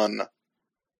well done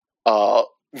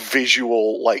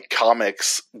visual, like,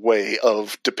 comics way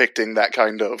of depicting that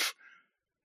kind of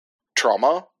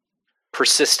trauma.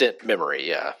 Persistent memory,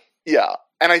 yeah. Yeah.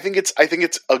 And I think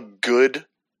it's a good,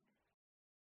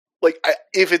 like,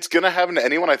 if it's gonna happen to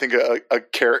anyone, I think a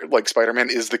character like Spider-Man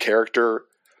is the character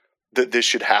that this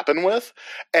should happen with.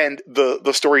 And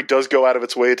the story does go out of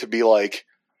its way to be like,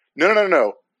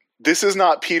 no. This is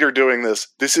not Peter doing this.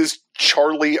 This is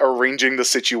Charlie arranging the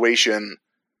situation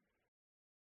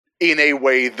in a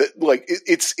way that, like,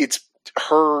 it's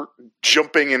her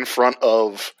jumping in front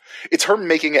of, it's her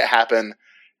making it happen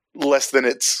less than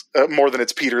it's more than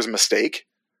it's Peter's mistake.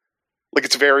 Like,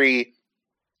 it's very,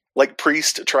 like,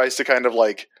 Priest tries to kind of,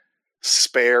 like,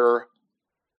 spare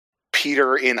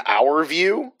Peter in our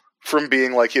view from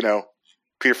being like, you know,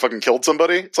 Peter fucking killed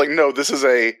somebody. It's like, no, this is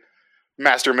a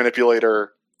master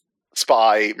manipulator,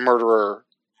 spy, murderer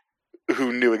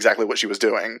who knew exactly what she was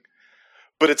doing.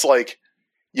 But it's like,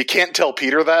 you can't tell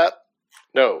Peter that.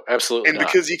 No, absolutely and not.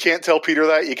 Because you can't tell Peter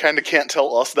that, you kind of can't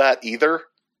tell us that either.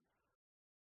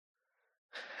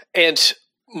 And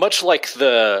much like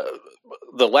the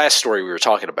last story we were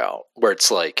talking about, where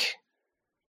it's like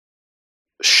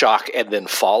shock and then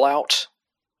fallout,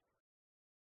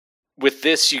 with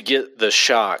this you get the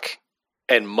shock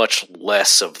and much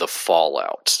less of the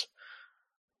fallout.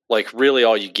 Like, really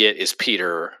all you get is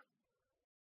Peter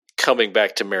coming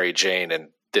back to Mary Jane and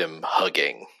them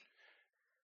hugging.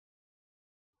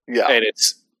 Yeah. And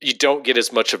you don't get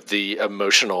as much of the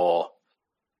emotional,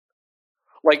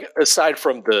 like, aside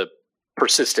from the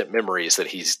persistent memories that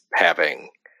he's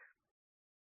having,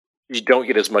 you don't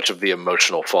get as much of the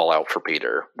emotional fallout for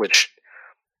Peter, which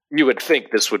you would think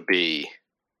this would be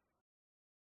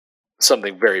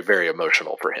something very, very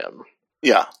emotional for him.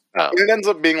 Yeah. And it ends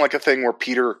up being like a thing where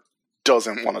Peter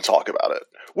doesn't want to talk about it,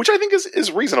 which I think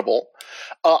is reasonable.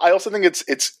 I also think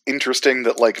it's interesting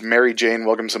that, like, Mary Jane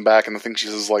welcomes him back, and the thing she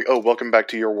says is like, oh, welcome back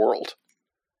to your world.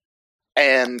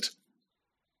 And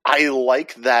I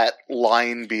like that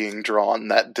line being drawn,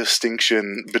 that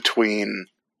distinction between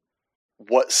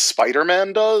what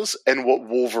Spider-Man does and what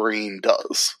Wolverine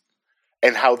does,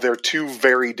 and how they're two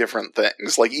very different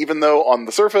things. Like, even though on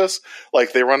the surface,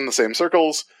 like, they run in the same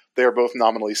circles, they are both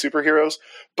nominally superheroes,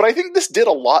 but I think this did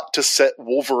a lot to set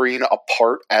Wolverine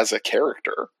apart as a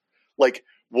character. Like,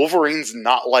 Wolverine's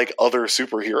not like other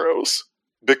superheroes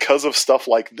because of stuff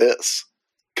like this.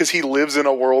 Because he lives in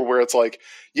a world where it's like,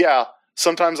 yeah,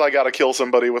 sometimes I gotta kill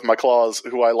somebody with my claws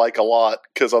who I like a lot,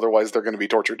 because otherwise they're going to be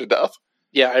tortured to death.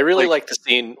 Yeah, I really like the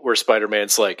scene where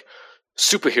Spider-Man's like,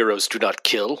 superheroes do not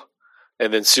kill.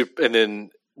 And then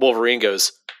Wolverine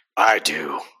goes, I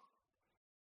do.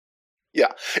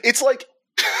 Yeah, it's like,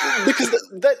 because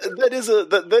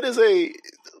that is a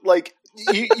like,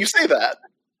 you say that,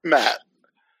 Matt.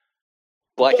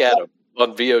 Black Adam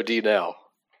on VOD now.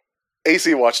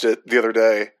 AC watched it the other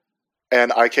day,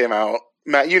 and I came out.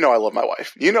 Matt, you know I love my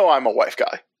wife. You know I'm a wife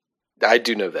guy. I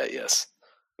do know that, yes.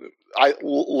 I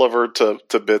love her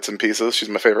to bits and pieces. She's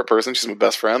my favorite person. She's my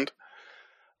best friend.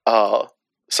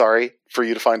 Sorry for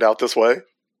you to find out this way,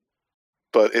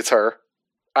 but it's her.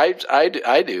 I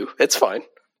do. It's fine.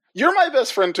 You're my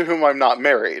best friend to whom I'm not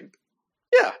married.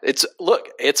 Yeah, it's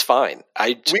fine.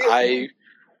 I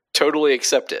totally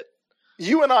accept it.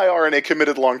 You and I are in a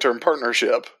committed long-term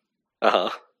partnership.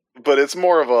 Uh-huh. But it's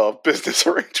more of a business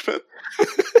arrangement.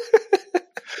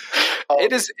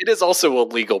 It is also a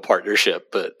legal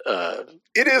partnership, but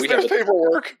it is. There's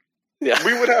paperwork. Yeah,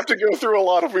 we would have to go through a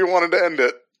lot if we wanted to end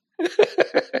it.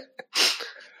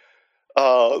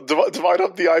 Divide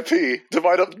up the IP.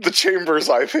 Divide up the Chambers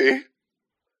IP.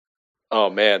 Oh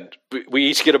man, we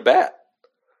each get a bat.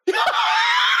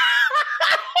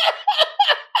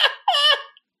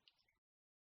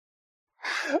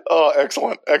 Oh,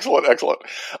 excellent.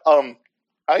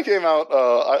 I came out,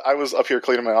 I was up here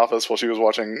cleaning my office while she was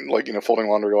watching, folding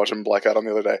laundry, watching Black Adam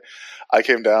the other day. I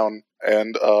came down,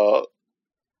 and I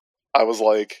was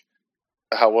like,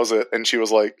 how was it? And she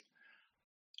was like,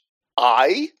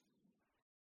 I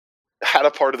had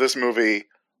a part of this movie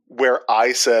where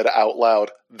I said out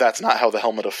loud, that's not how the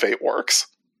Helmet of Fate works.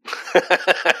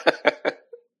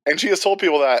 And she has told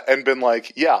people that and been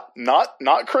like, yeah, not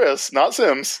Chris, not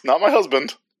Sims, not my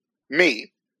husband,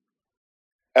 me.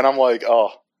 And I'm like, oh,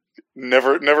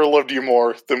 never loved you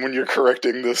more than when you're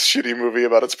correcting this shitty movie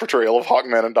about its portrayal of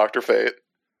Hawkman and Dr. Fate.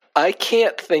 I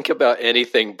can't think about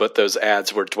anything but those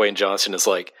ads where Dwayne Johnson is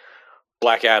like,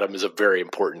 Black Adam is a very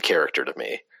important character to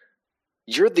me.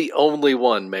 You're the only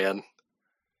one, man.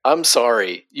 I'm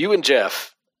sorry. You and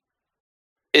Jeff.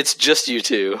 It's just you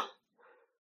two.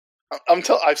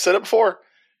 I've said it before.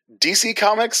 DC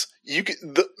Comics,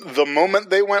 the moment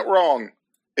they went wrong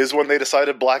is when they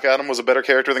decided Black Adam was a better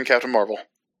character than Captain Marvel.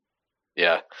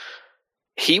 Yeah.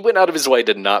 He went out of his way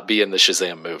to not be in the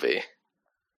Shazam movie.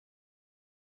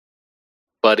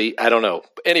 Buddy, I don't know.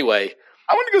 Anyway.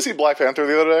 I went to go see Black Panther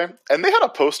the other day, and they had a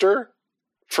poster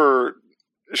for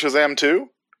Shazam 2.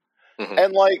 Mm-hmm.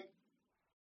 And like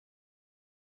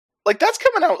that's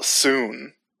coming out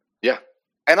soon. Yeah.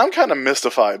 And I'm kind of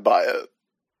mystified by it.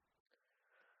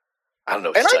 I don't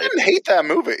know. And I didn't hate that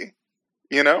movie.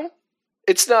 You know?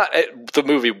 It's not the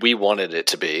movie we wanted it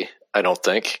to be, I don't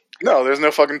think. No, there's no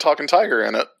fucking talking tiger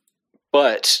in it.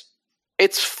 But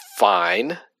it's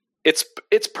fine. It's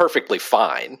perfectly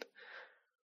fine.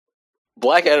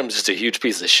 Black Adam's just a huge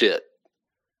piece of shit.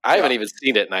 I haven't even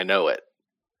seen it, and I know it.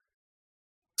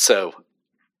 So,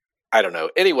 I don't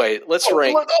know. Anyway, let's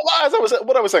rank. What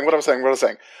I was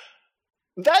saying.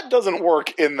 That doesn't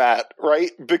work in that,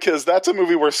 right? Because that's a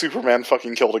movie where Superman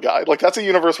fucking killed a guy. Like, that's a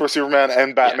universe where Superman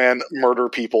and Batman murder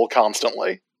people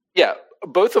constantly. Yeah,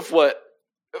 both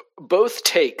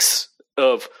takes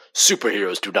of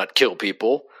superheroes do not kill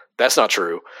people. That's not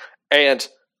true. And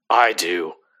I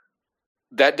do.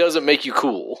 That doesn't make you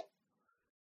cool.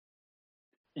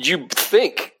 You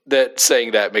think that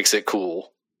saying that makes it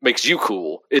cool, makes you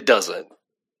cool. It doesn't.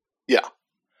 Yeah.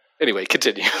 Anyway,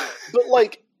 continue.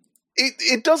 But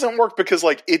it doesn't work because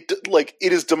it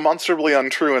is demonstrably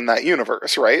untrue in that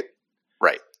universe, right?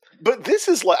 Right. But this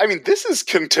is this is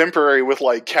contemporary with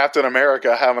Captain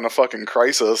America having a fucking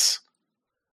crisis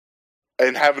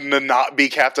and having to not be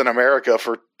Captain America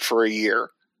for a year.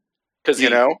 Because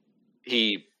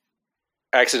he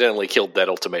accidentally killed that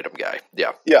ultimatum guy.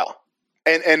 Yeah. Yeah.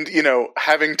 And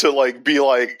having to be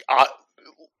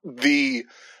the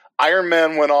Iron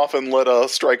Man went off and led a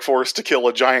strike force to kill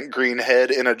a giant green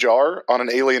head in a jar on an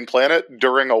alien planet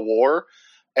during a war,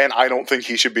 and I don't think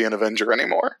he should be an Avenger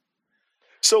anymore.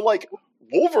 So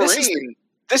Wolverine,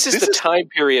 this is the time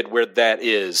period where that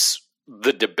is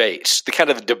the debate, the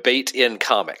kind of debate in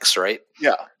comics, right?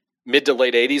 Yeah. Mid to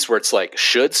late 80s where it's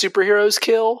should superheroes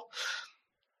kill?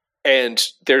 And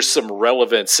there's some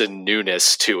relevance and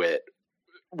newness to it.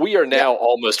 We are now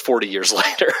almost 40 years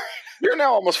later. We're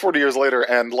now almost 40 years later,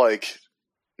 and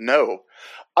no.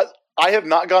 I have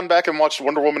not gone back and watched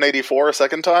Wonder Woman 84 a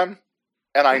second time,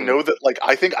 and I know that,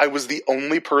 I think I was the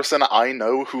only person I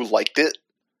know who liked it.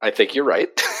 I think you're right.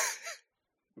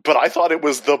 But I thought it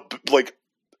was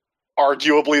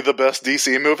arguably the best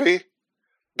DC movie,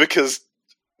 because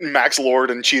Max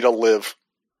Lord and Cheetah live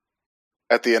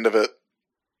at the end of it.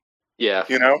 Yeah.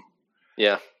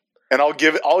 Yeah. And I'll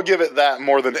give it that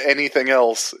more than anything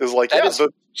else is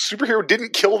the superhero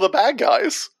didn't kill the bad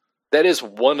guys. That is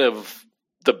one of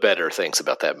the better things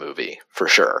about that movie, for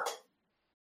sure.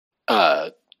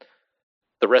 The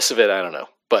rest of it, I don't know.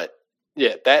 But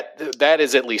yeah, that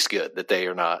is at least good that they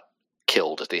are not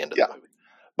killed at the end of the movie.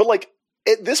 But like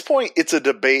at this point, it's a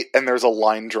debate, and there's a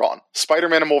line drawn.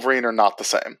 Spider-Man and Wolverine are not the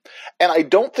same, and I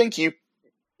don't think you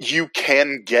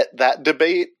can get that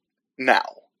debate now,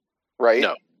 right?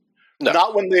 No.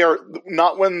 Not when they are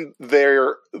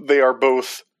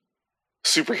both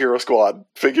superhero squad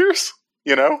figures.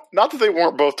 You know, not that they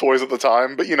weren't both toys at the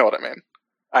time, but you know what I mean.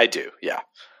 I do, yeah.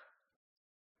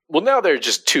 Well, now they're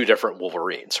just two different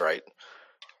Wolverines, right?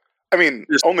 I mean,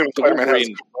 only when Spider-Man has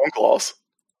bone claws.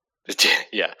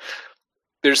 Yeah.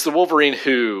 There's the Wolverine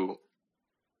who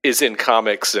is in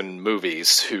comics and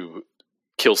movies who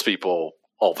kills people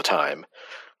all the time.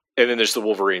 And then there's the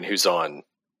Wolverine who's on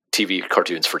TV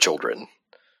cartoons for children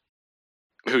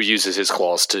who uses his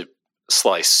claws to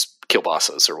slice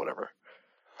kielbasa's or whatever.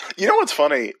 You know what's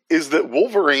funny is that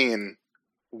Wolverine,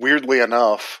 weirdly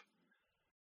enough,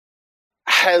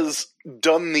 has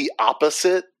done the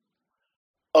opposite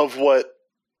of what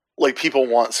like people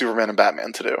want Superman and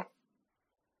Batman to do.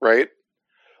 Right?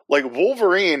 Like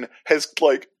Wolverine has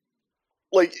look,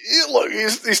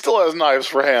 he still has knives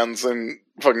for hands and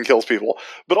fucking kills people.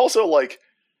 But also like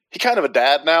he kind of a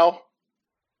dad now.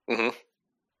 Mm-hmm.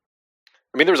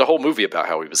 I mean, there was a whole movie about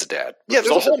how he was a dad. Yeah,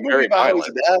 there's a whole movie about how he's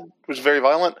a dad, which is very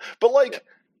violent. But like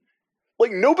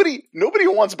nobody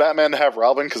wants Batman to have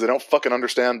Robin because they don't fucking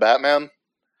understand Batman.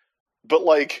 But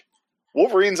like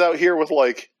Wolverine's out here with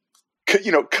like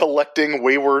collecting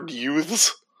wayward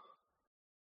youths.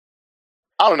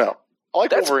 I don't know. I like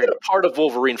That's Wolverine. been a part of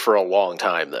Wolverine for a long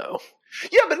time, though.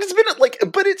 Yeah, but it's been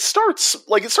but it starts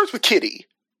with Kitty,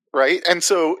 right? And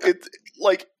so it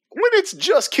like when it's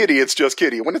just Kitty, it's just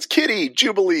Kitty. When it's Kitty,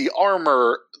 Jubilee,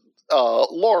 Armor,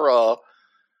 Laura,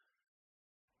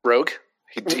 Rogue.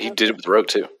 He did it with Rogue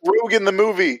too. Rogue in the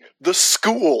movie, the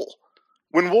school.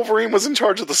 When Wolverine was in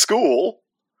charge of the school,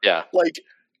 yeah, like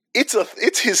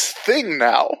it's his thing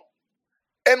now,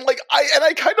 and like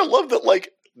I kind of love that like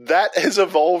that has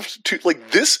evolved to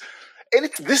like this, and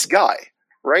it's this guy,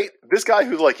 right? This guy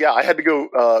who's like, yeah, I had to go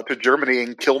to Germany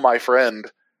and kill my friend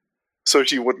so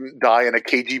she wouldn't die in a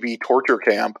KGB torture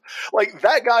camp. Like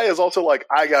that guy is also like,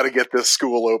 I got to get this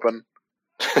school open.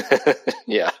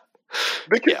 Yeah,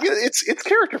 because it's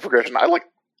character progression. I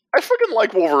fucking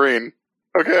like Wolverine.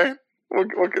 Okay,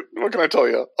 what can I tell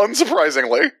you?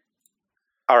 Unsurprisingly.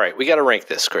 All right, we got to rank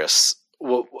this, Chris.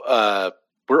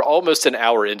 We're almost an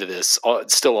hour into this,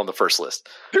 still on the first list.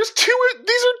 These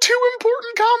are two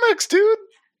important comics, dude.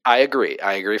 I agree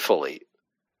fully.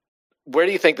 Where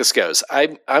do you think this goes?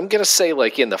 I'm going to say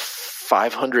like in the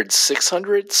 500,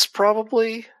 600s,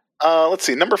 probably. Let's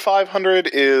see. Number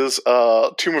 500 is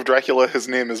Tomb of Dracula. His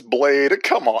name is Blade.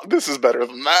 Come on, this is better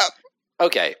than that.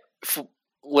 Okay,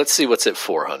 let's see what's at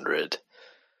 400.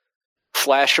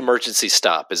 Flash Emergency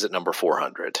Stop is at number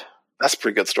 400. That's a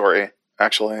pretty good story,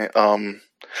 actually.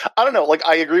 I don't know. Like,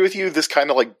 I agree with you. This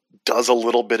kind of like does a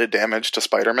little bit of damage to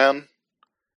Spider-Man.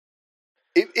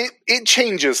 It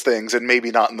changes things, and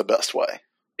maybe not in the best way.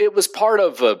 It was part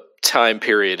of a time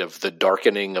period of the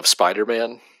darkening of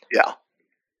Spider-Man. Yeah.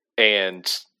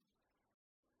 And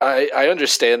I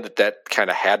understand that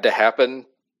kind of had to happen,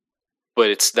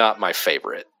 but it's not my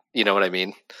favorite. You know what I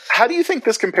mean? How do you think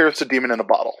this compares to Demon in a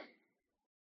Bottle?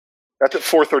 That's at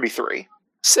 433.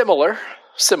 Similar.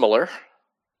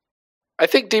 I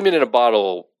think Demon in a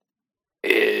Bottle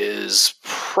is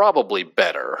probably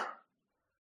better.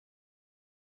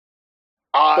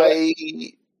 Go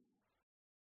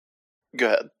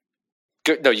ahead.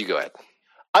 No, you go ahead.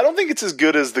 I don't think it's as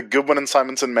good as the Goodwin and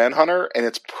Simonson Manhunter, and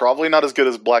it's probably not as good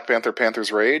as Black Panther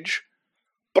Panther's Rage.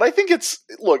 But I think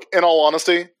in all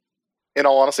honesty,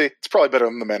 it's probably better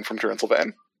than The Man from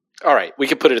Transylvania. All right, we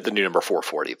can put it at the new number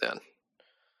 440 then.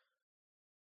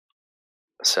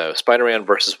 So, Spider-Man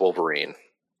versus Wolverine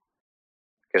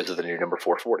goes to the new number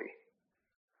 440.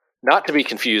 Not to be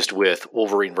confused with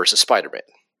Wolverine versus Spider-Man.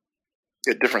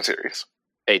 A different series.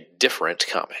 A different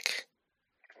comic.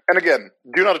 And again,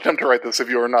 do not attempt to write this if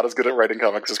you are not as good at writing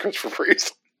comics as Christopher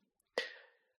Priest.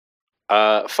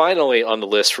 Finally on the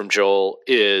list from Joel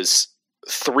is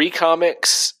 3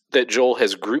 comics that Joel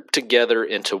has grouped together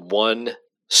into one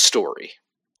story.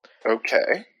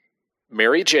 Okay.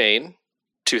 Mary Jane,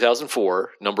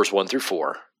 2004, numbers 1 through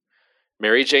 4.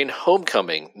 Mary Jane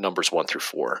Homecoming, numbers 1 through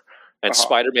 4. And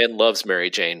Spider-Man Loves Mary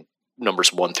Jane,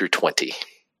 numbers 1 through 20.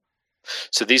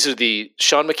 So these are the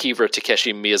Sean McKeever,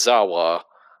 Takeshi Miyazawa,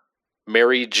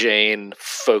 Mary Jane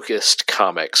focused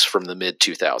comics from the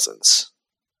mid-2000s.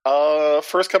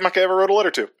 First comic I ever wrote a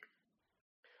letter to.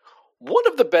 One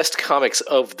of the best comics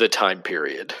of the time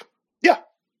period. Yeah.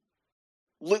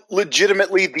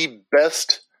 Legitimately the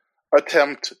best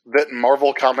attempt that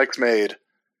Marvel Comics made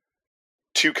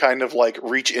to kind of like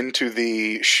reach into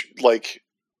the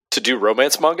To do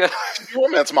romance manga?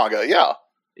 Romance manga, yeah.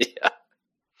 Yeah.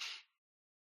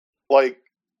 Like,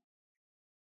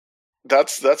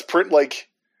 that's pretty, like,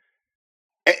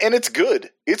 and it's good.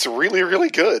 It's really, really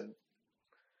good.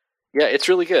 Yeah, it's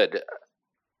really good.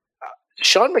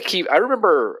 Sean McKeever, I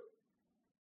remember,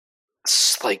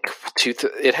 like,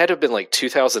 it had to have been like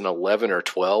 2011 or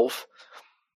 12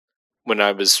 when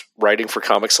I was writing for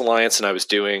Comics Alliance, and I was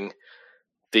doing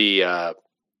the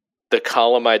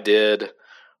column I did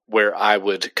where I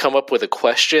would come up with a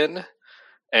question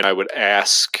and I would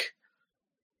ask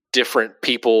different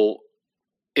people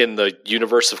in the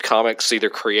universe of comics, either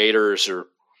creators or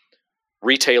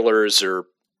retailers or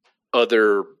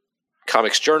other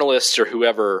comics journalists or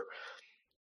whoever,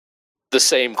 the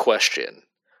same question.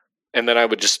 And then I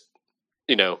would just,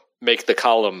 make the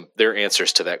column their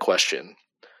answers to that question.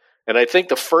 And I think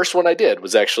the first one I did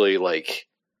was actually like,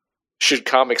 should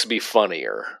comics be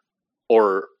funnier?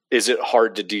 Or is it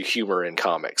hard to do humor in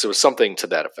comics? It was something to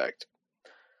that effect.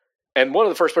 And one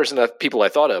of the first people I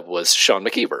thought of was Sean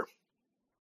McKeever.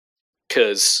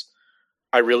 Because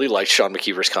I really liked Sean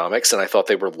McKeever's comics, and I thought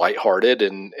they were lighthearted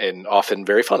and often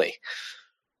very funny.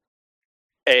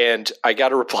 And I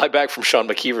got a reply back from Sean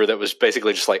McKeever that was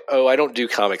basically just like, "Oh, I don't do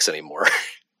comics anymore."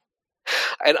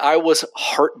 And I was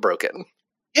heartbroken.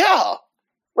 Yeah.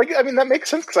 Like, I mean, that makes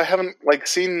sense because I haven't, like,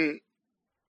 seen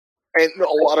a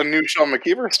lot of new Sean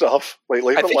McKeever stuff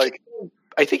lately.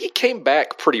 I think he came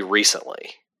back pretty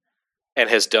recently and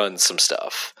has done some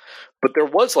stuff. But there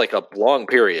was like a long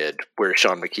period where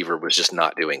Sean McKeever was just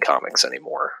not doing comics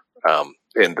anymore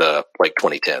in the like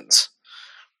 2010s.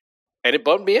 And it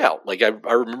bummed me out. Like I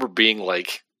remember being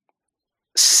like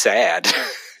sad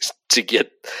to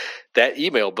get that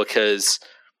email because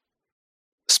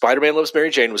Spider-Man Loves Mary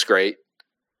Jane was great.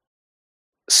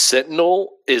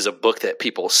 Sentinel is a book that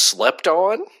people slept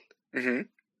on, mm-hmm.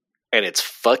 and it's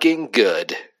fucking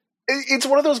good. It's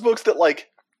one of those books that, like,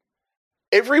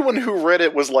 everyone who read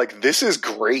it was like, this is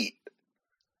great.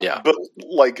 Yeah. But,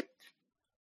 like,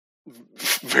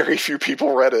 very few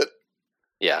people read it.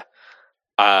 Yeah.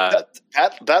 That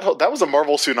was a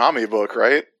Marvel Tsunami book,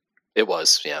 right? It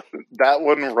was, yeah. That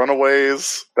one,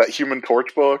 Runaways, that Human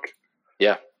Torch book.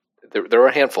 Yeah. There were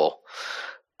a handful.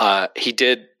 He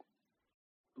did,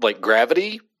 like,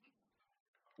 Gravity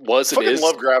was and is.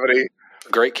 Love Gravity.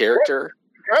 Great character.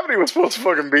 Gravity was supposed to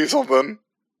fucking be something.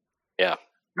 Yeah.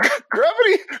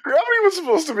 Gravity was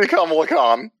supposed to be Kamala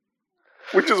Khan,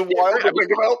 which is wild to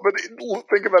think about, but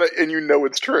think about it and you know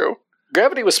it's true.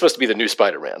 Gravity was supposed to be the new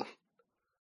Spider-Man.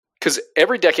 Because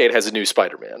every decade has a new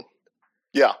Spider-Man.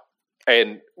 Yeah.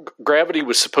 And Gravity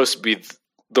was supposed to be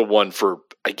the one for,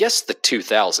 I guess, the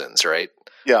 2000s, right?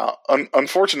 Yeah.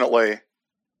 Unfortunately,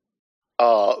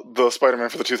 the Spider-Man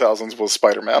for the 2000s was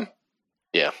Spider-Man.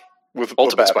 Yeah. With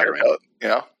Ultimate Spider-Man.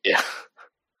 Yeah. Yeah.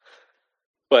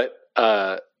 But,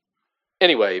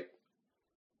 anyway,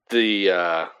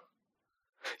 I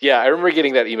remember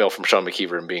getting that email from Sean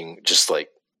McKeever and being just, like,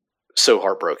 so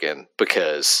heartbroken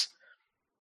because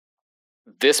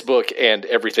this book and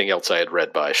everything else I had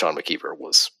read by Sean McKeever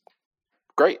was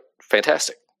great.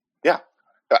 Fantastic. Yeah.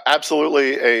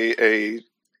 Absolutely a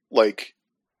like,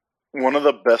 one of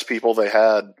the best people they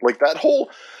had. Like, that whole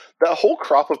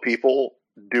crop of people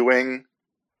doing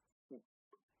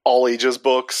all ages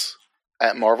books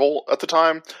at Marvel at the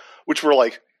time, which were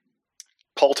like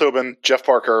Paul Tobin, Jeff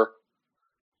Parker,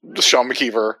 Sean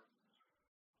McKeever,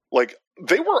 like,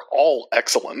 they were all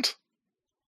excellent.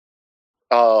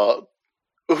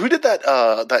 Who did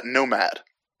that Nomad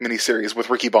miniseries with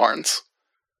Ricky Barnes?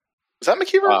 Is that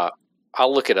McKeever?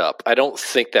 I'll look it up. I don't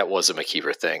think that was a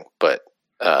McKeever thing, but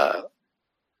I'll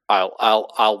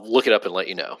look it up and let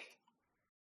you know.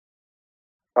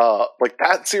 Like,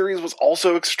 that series was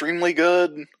also extremely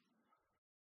good.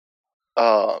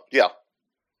 Yeah.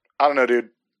 I don't know, dude.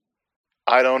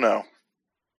 I don't know.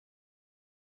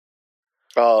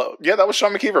 Yeah, that was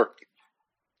Sean McKeever.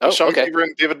 Sean McKeever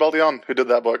and David Baldeón who did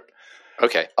that book.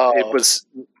 Okay. It was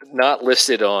not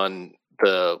listed on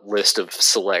the list of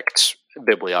select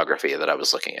bibliography that I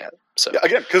was looking at. So, yeah,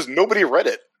 again, because nobody read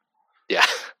it. Yeah.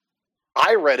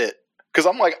 I read it because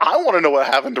I'm like, I want to know what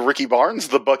happened to Ricky Barnes,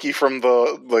 the Bucky from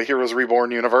the Heroes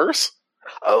Reborn universe.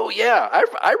 Oh, yeah.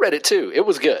 I read it too. It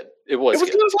was good. It was good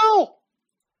as well.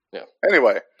 Yeah.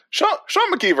 Anyway, Sean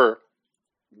McKeever,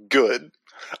 good.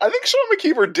 I think Sean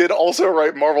McKeever did also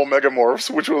write Marvel Megamorphs,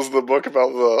 which was the book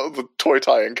about the toy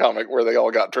tie-in comic where they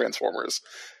all got Transformers.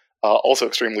 Also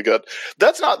extremely good.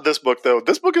 That's not this book, though.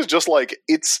 This book is just like,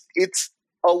 it's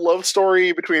a love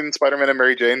story between Spider-Man and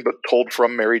Mary Jane, but told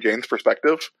from Mary Jane's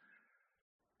perspective,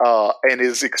 and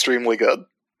is extremely good.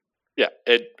 Yeah,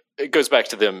 it goes back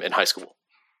to them in high school.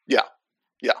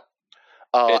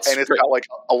 And it's got like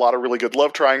a lot of really good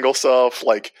love triangle stuff.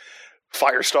 Like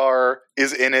Firestar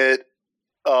is in it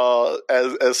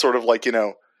as sort of like, you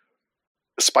know,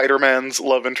 Spider-Man's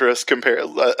love interest compared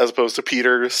as opposed to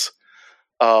Peter's.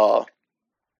 Like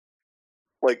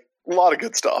a lot of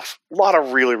good stuff. A lot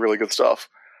of really, really good stuff.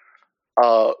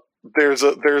 There's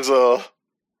a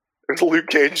Luke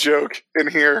Cage joke in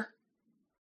here.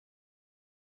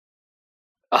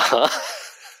 Uh-huh.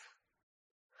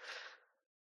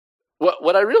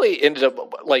 What I really ended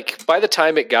up, like, by the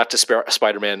time it got to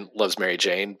Spider-Man Loves Mary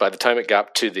Jane, by the time it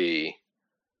got to the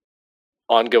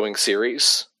ongoing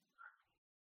series,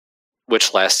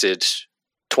 which lasted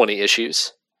 20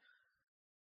 issues,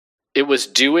 it was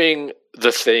doing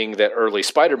the thing that early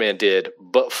Spider-Man did,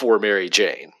 but for Mary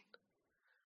Jane,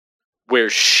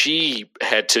 where she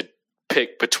had to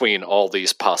pick between all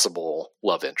these possible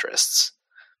love interests.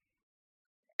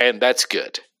 And that's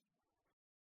good.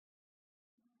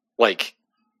 Like,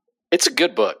 it's a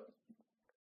good book.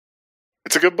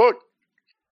 It's a good book.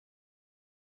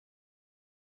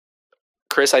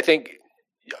 Chris, I think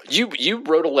you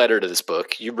wrote a letter to this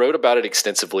book. You wrote about it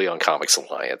extensively on Comics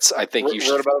Alliance. I think you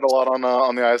wrote about it a lot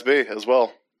on the ISB as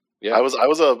well. Yeah, I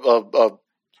was a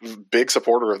big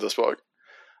supporter of this book.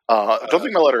 I don't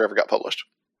think my letter ever got published.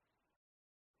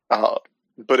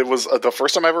 But it was the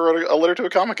first time I ever wrote a letter to a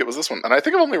comic. It was this one, and I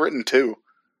think I've only written 2.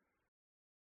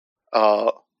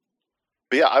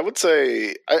 But yeah, I would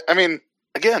say, I mean,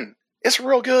 again, it's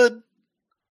real good.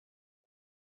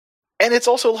 And it's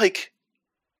also, like,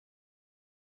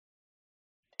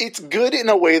 it's good in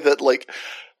a way that, like,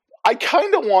 I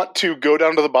kind of want to go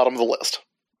down to the bottom of the list.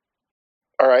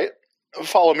 All right?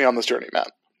 Follow me on this journey,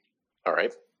 Matt. All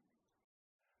right.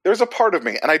 There's a part of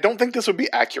me, and I don't think this would be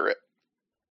accurate,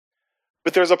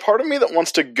 but there's a part of me that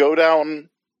wants to go down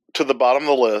to the bottom of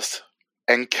the list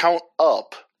and count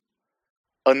up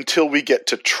until we get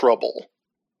to Trouble.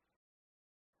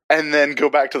 And then go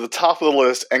back to the top of the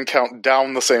list and count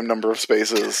down the same number of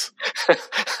spaces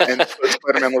and put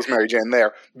Spider-Man Loves Mary Jane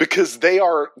there. Because they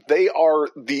are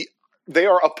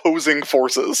opposing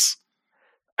forces.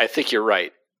 I think you're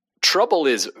right. Trouble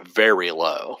is very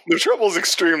low. The Trouble is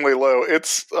extremely low.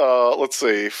 It's, let's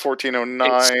see,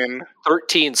 1409. It's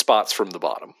 13 spots from the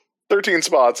bottom. 13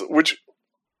 spots, which...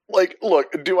 Like,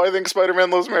 look, do I think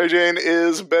Spider-Man Loves Mary Jane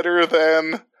is better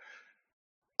than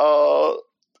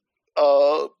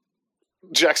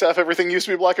Jack Staff Everything Used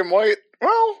to Be Black and White?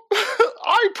 Well,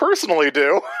 I personally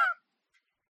do.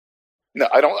 No,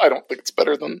 I don't think it's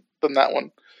better than that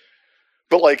one.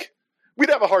 But, like, we'd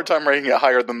have a hard time ranking it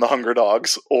higher than The Hunger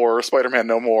Dogs, or Spider-Man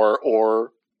No More,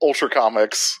 or Ultra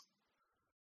Comics.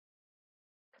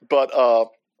 But,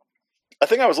 I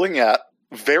think I was looking at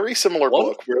very similar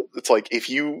book where it's like if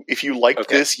you like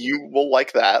this, you will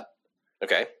like that.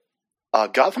 Okay.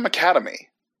 Gotham Academy,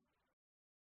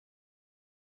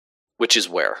 which is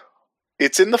where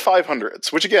it's in the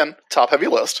 500s, which again, top heavy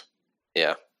list.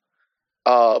 Yeah.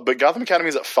 But Gotham Academy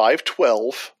is at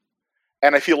 512,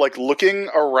 and I feel like looking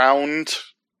around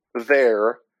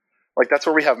there, like that's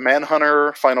where we have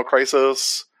Manhunter, Final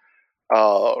Crisis,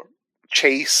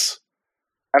 Chase.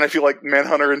 And I feel like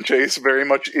Manhunter and Chase very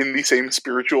much in the same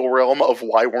spiritual realm of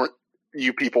why weren't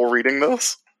you people reading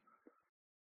this?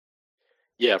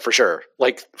 Yeah, for sure.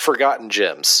 Like Forgotten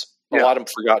Gems. A lot of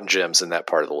Forgotten Gems in that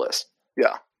part of the list.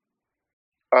 Yeah.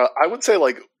 I would say,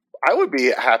 like, I would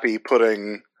be happy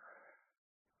putting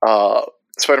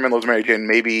Spider-Man Loves Mary Jane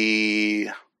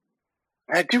maybe...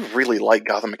 I do really like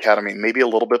Gotham Academy. Maybe a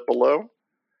little bit below.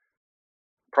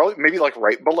 Probably, maybe like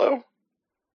right below.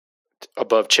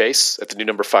 Above Chase at the new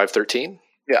number 513?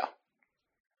 Yeah.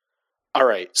 All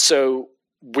right. So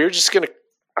I'm just going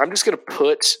to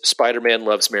put Spider-Man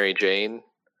Loves Mary Jane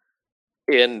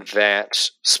in that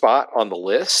spot on the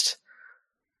list.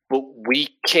 But we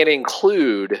can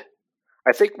include,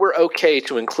 I think we're okay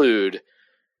to include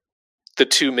the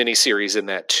 2 miniseries in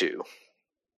that too.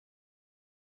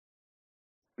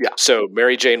 Yeah. So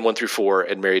Mary Jane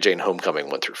 1-4 and Mary Jane Homecoming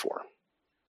 1-4.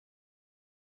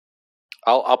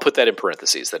 I'll put that in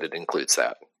parentheses that it includes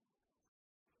that.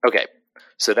 Okay,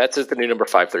 so that's the new number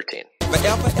 513.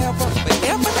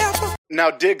 Now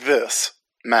dig this,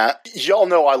 Matt. Y'all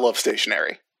know I love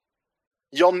stationery.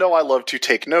 Y'all know I love to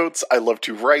take notes. I love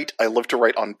to write. I love to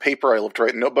write on paper. I love to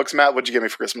write in notebooks. Matt, what'd you get me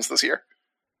for Christmas this year?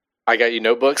 I got you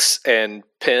notebooks and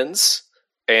pens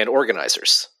and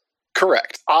organizers.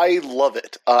 Correct. I love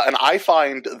it. And I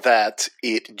find that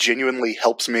it genuinely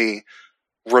helps me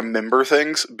remember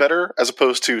things better as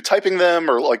opposed to typing them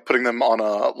or like putting them on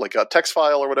a text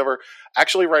file or whatever.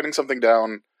 Actually writing something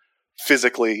down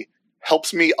physically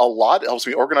helps me a lot. It helps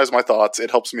me organize my thoughts.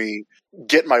 It helps me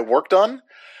get my work done.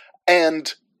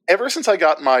 And ever since I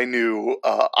got my new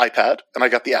iPad and I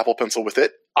got the Apple Pencil with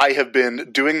it, I have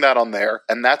been doing that on there,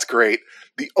 and that's great.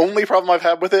 The only problem I've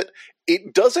had with it,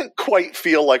 it doesn't quite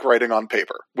feel like writing on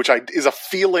paper, which is a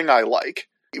feeling I like.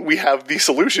 We have the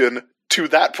solution to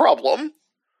that problem.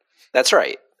 That's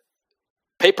right.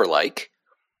 Paperlike,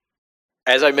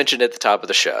 as I mentioned at the top of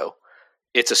the show,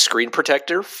 it's a screen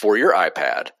protector for your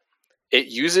iPad. It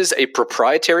uses a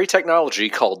proprietary technology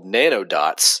called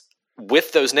nanodots.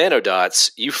 With those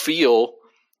nanodots, you feel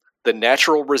the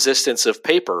natural resistance of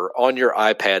paper on your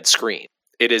iPad screen.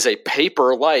 It is a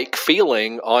paper-like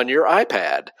feeling on your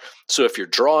iPad. So if you're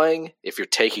drawing, if you're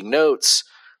taking notes,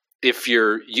 if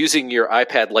you're using your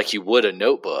iPad like you would a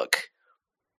notebook,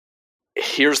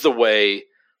 here's the way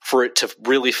for it to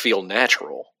really feel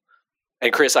natural.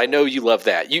 And Chris, I know you love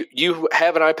that. You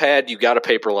have an iPad, you got a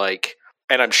Paperlike,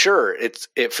 and I'm sure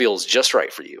it feels just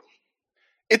right for you.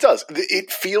 It does.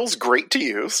 It feels great to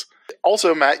use.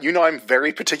 Also, Matt, you know I'm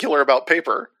very particular about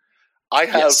paper. I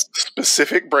have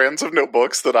specific brands of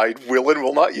notebooks that I will and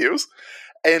will not use,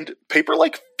 and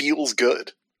Paperlike feels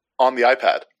good on the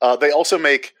iPad. They also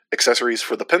make accessories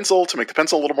for the pencil to make the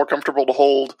pencil a little more comfortable to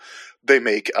hold. They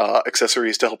make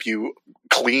accessories to help you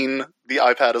clean the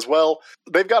iPad as well.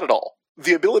 They've got it all.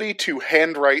 The ability to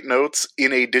handwrite notes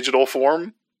in a digital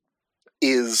form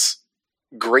is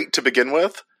great to begin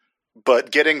with,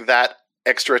 but getting that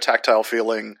extra tactile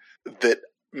feeling that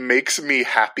makes me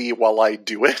happy while I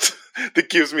do it, that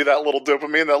gives me that little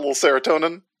dopamine, that little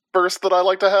serotonin burst that I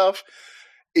like to have,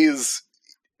 is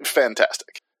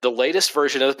fantastic. The latest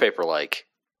version of the Paperlike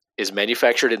is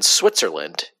manufactured in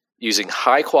Switzerland using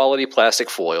high-quality plastic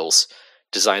foils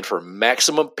designed for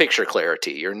maximum picture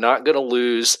clarity. You're not going to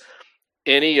lose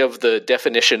any of the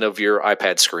definition of your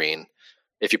iPad screen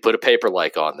if you put a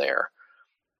Paperlike on there.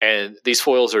 And these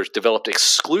foils are developed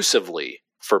exclusively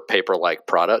for Paperlike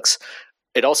products.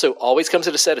 It also always comes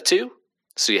in a set of 2,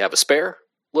 so you have a spare.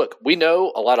 Look, we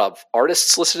know a lot of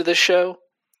artists listen to this show.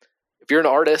 If you're an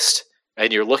artist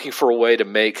and you're looking for a way to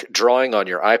make drawing on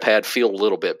your iPad feel a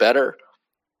little bit better,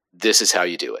 this is how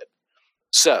you do it.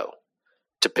 So,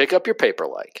 to pick up your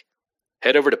Paperlike,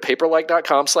 head over to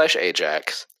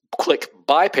paperlike.com/Ajax, click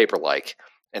Buy Paperlike,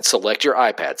 and select your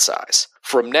iPad size.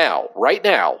 From now, right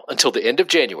now, until the end of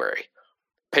January,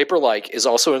 Paperlike is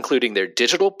also including their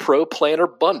Digital Pro Planner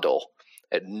bundle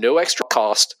at no extra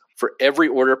cost for every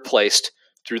order placed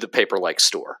through the Paperlike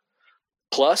store.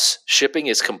 Plus, shipping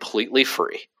is completely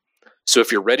free. So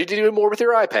if you're ready to do more with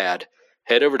your iPad,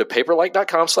 head over to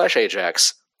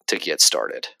paperlike.com/Ajax to get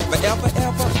started. Forever,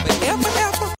 ever, forever,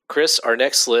 ever. Chris, our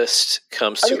next list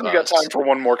comes to us. I think we got time for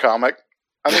one more comic.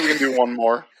 I think we can do one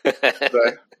more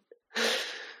today.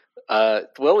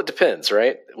 Well, it depends,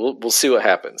 right? We'll see what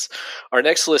happens. Our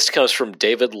next list comes from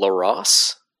David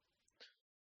LaRosse.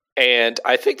 And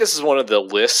I think this is one of the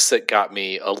lists that got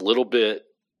me a little bit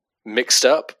mixed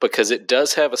up because it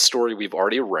does have a story we've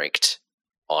already ranked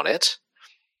on it,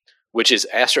 which is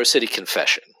Astro City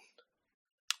Confession.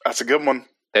 That's a good one.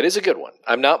 That is a good one.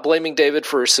 I'm not blaming David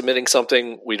for submitting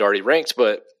something we'd already ranked,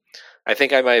 but I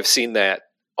think I might have seen that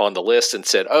on the list and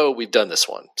said, oh, we've done this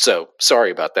one. So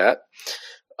sorry about that.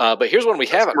 But here's one we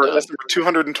haven't done. That's number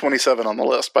 227 on the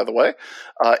list, by the way.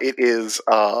 It is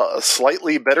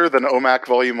slightly better than OMAC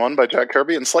Volume 1 by Jack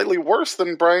Kirby and slightly worse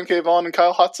than Brian K. Vaughan and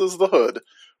Kyle Hotz's The Hood,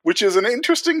 which is an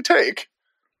interesting take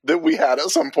that we had at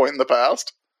some point in the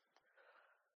past.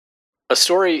 A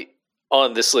story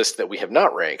on this list that we have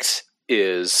not ranked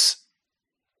is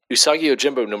Usagi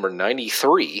Yojimbo number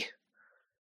 93,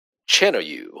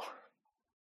 Chanoyu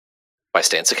by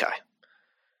Stan Sakai.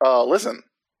 Listen,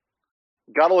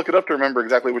 gotta look it up to remember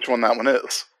exactly which one that one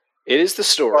is. It is the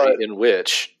story in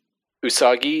which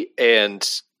Usagi and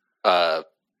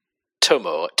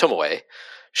Tomoe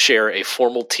share a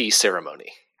formal tea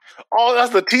ceremony. Oh,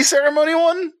 that's the tea ceremony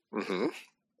one? Mm-hmm.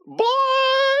 Boy!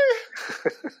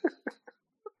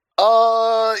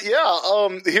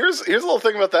 Here's a little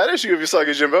thing about that issue of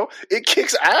Usagi Jimbo. It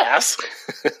kicks ass.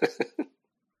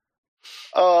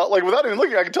 Without even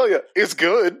looking, I can tell you, it's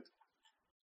good.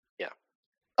 Yeah.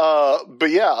 But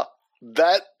yeah,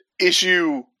 that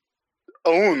issue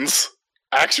owns,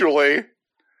 actually.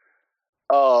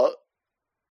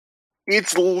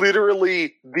 It's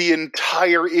literally the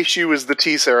entire issue is the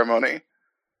tea ceremony.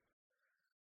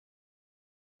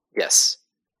 Yes.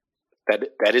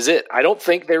 That is it. I don't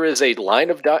think there is a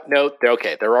line of no.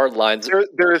 Okay, there are lines.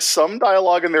 There is some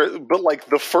dialogue in there, but like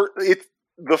the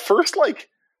first like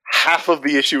half of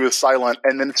the issue is silent,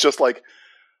 and then it's just like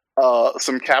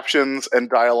some captions and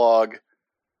dialogue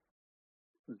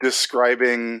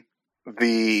describing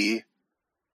the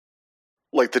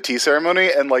tea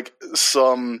ceremony and like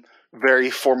some very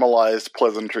formalized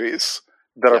pleasantries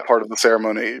that are part of the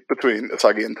ceremony between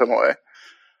Usagi and Tomoe.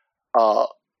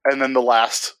 And then the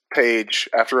last page,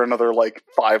 after another like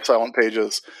 5 silent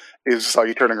pages, is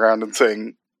Usagi turning around and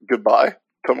saying goodbye,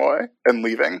 Tomoe, and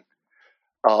leaving.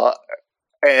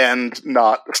 And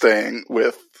not staying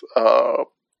with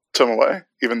Tomoe,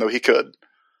 even though he could,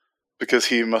 because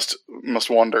he must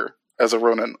wander as a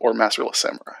Ronin or masterless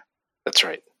samurai. That's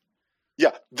right.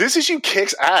 Yeah, this issue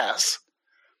kicks ass.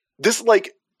 This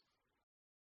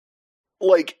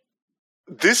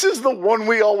this is the one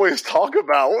we always talk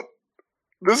about.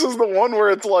 This is the one where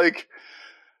it's like,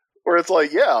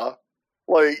 yeah,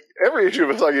 like every issue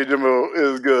of Usagi Yojimbo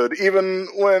is good, even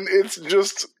when it's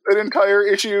just an entire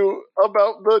issue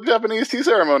about the Japanese tea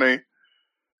ceremony.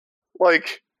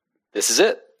 Like, this is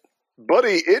it,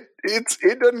 buddy. It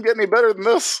doesn't get any better than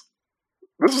this.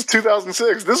 This was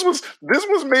 2006. This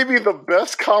was maybe the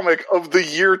best comic of the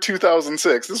year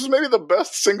 2006. This was maybe the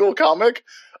best single comic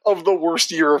of the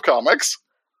worst year of comics.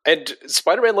 And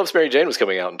Spider-Man Loves Mary Jane was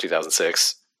coming out in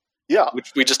 2006. Yeah.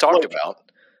 Which we just talked about.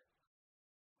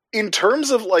 In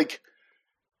terms of, like,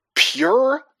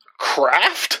 pure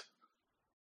craft,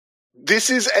 this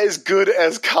is as good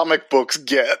as comic books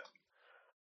get.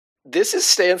 This is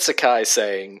Stan Sakai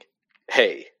saying,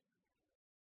 hey,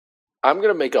 I'm going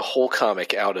to make a whole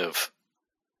comic out of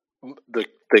the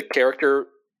character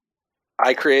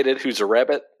I created, who's a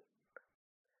rabbit,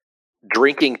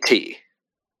 drinking tea.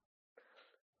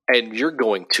 And you're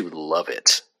going to love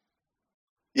it.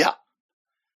 Yeah.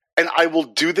 And I will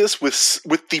do this with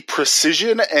the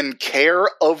precision and care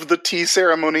of the tea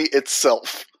ceremony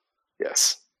itself.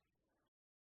 Yes.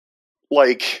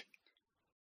 Like,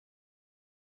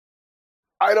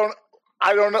 I don't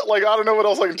know what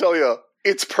else I can tell you.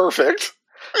 It's perfect.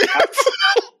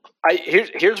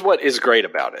 Here's what is great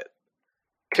about it.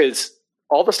 Because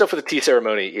all the stuff with the tea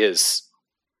ceremony is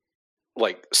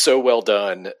like so well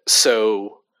done,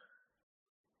 so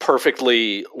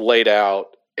perfectly laid out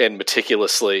and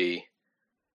meticulously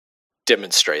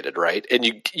demonstrated, right?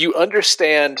 And you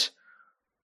understand,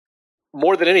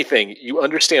 more than anything, you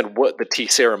understand what the tea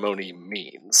ceremony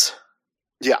means.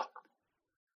 Yeah.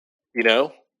 You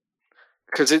know?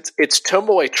 Because it's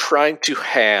Tomoe trying to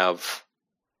have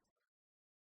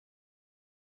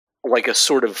like a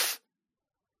sort of,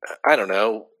 I don't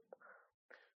know,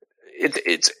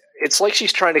 it's like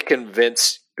she's trying to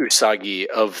convince Usagi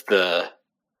of the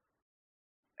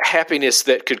happiness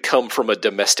that could come from a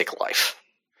domestic life.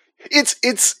 It's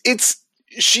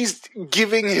she's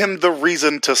giving him the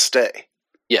reason to stay.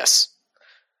 Yes.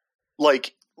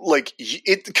 Like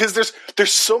it, because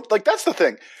there's so, like, that's the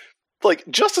thing. Like,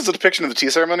 just as a depiction of the tea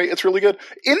ceremony, it's really good.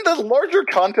 In the larger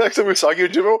context of Usagi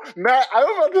Yojimbo, Matt,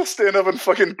 I'm about to stand up and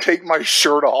fucking take my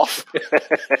shirt off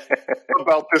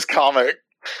about this comic.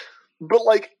 But,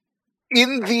 like,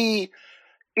 in the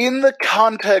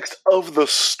context of the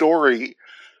story,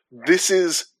 this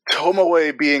is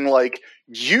Tomoe being like,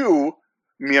 you,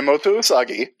 Miyamoto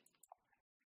Usagi,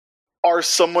 are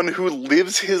someone who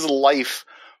lives his life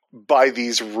by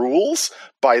these rules,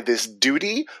 by this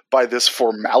duty, by this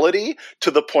formality, to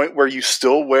the point where you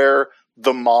still wear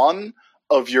the mon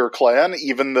of your clan,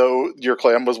 even though your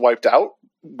clan was wiped out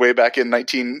way back in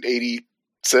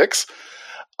 1986.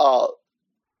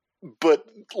 But,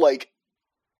 like,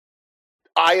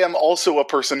 I am also a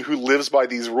person who lives by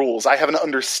these rules. I have an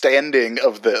understanding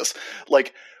of this.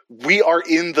 Like, we are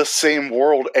in the same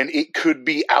world, and it could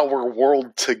be our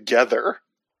world together.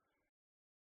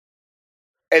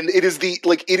 And it is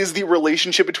the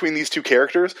relationship between these two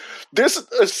characters. There's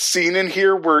a scene in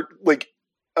here where, like,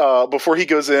 before he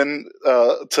goes in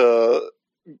to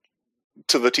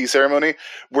the tea ceremony,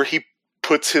 where he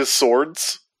puts his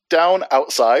swords down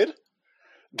outside,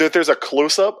 that there's a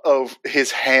close-up of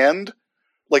his hand,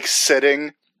 like,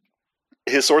 setting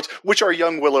his swords, which are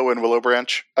young Willow and Willow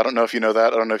Branch. I don't know if you know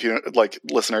that. I don't know if you, like,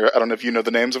 listener, I don't know if you know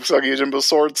the names of Usagi Yojimbo's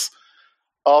swords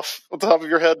off the top of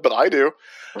your head, but I do.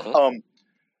 Mm-hmm.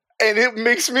 And it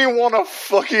makes me want to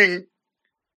fucking,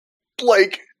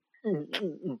 like,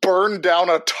 burn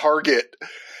down a Target.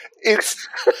 It's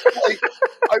like,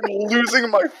 I'm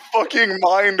losing my fucking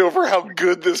mind over how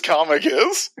good this comic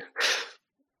is.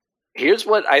 Here's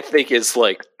what I think is,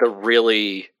 like, the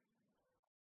really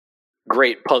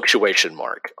great punctuation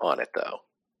mark on it, though.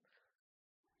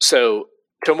 So,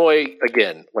 Tomoe,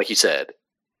 again, like you said,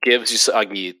 gives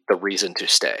Usagi the reason to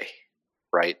stay,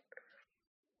 right?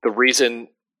 The reason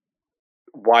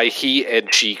why he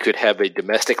and she could have a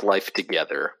domestic life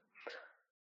together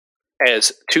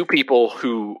as two people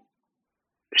who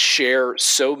share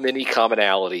so many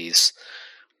commonalities.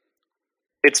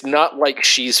 It's not like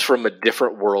she's from a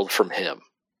different world from him,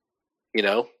 you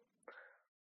know?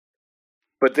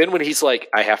 But then when he's like,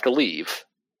 I have to leave,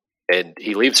 and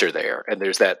he leaves her there, and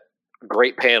there's that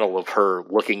great panel of her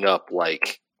looking up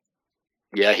like,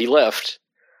 yeah, he left.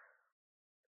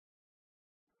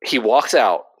 He walks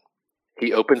out,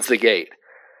 he opens the gate,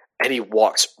 and he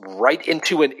walks right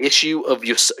into an issue of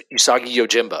Usagi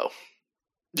Yojimbo.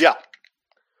 Yeah.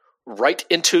 Right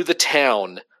into the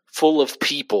town full of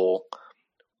people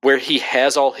where he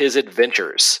has all his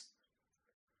adventures.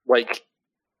 Like,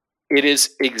 it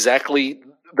is exactly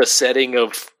the setting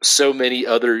of so many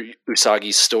other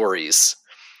Usagi stories.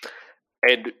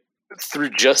 And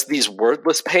through just these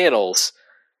wordless panels,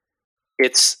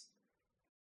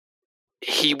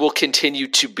 he will continue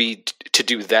to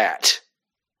do that.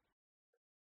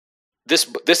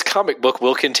 This comic book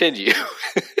will continue.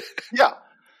 Yeah.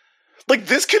 Like,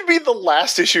 this could be the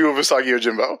last issue of Usagi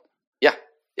Yojimbo. Yeah,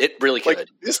 it really could. Like,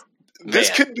 this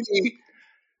could be,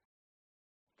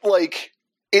 like,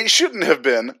 it shouldn't have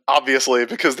been, obviously,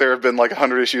 because there have been, like,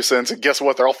 100 issues since, and guess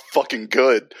what? They're all fucking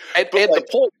good. And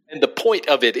the point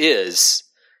of it is,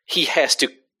 he has to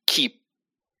keep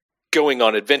going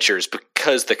on adventures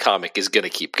because the comic is going to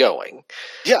keep going.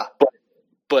 Yeah.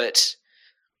 But,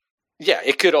 yeah,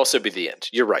 it could also be the end.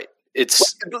 You're right.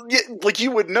 It's like,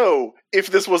 you would know if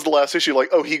this was the last issue, like,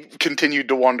 oh, he continued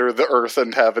to wander the earth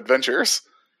and have adventures.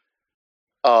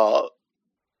 But,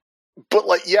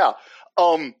 like, yeah.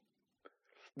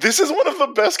 This is one of the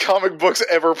best comic books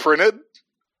ever printed.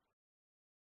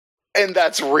 And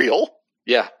that's real.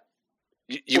 Yeah.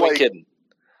 You ain't kidding.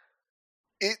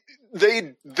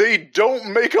 They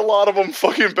don't make a lot of them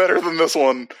fucking better than this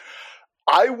one.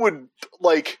 I would,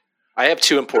 like... I have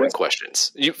two important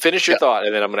questions. You finish your thought,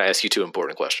 and then I'm going to ask you two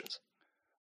important questions.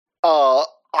 I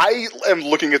am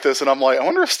looking at this, and I'm like, I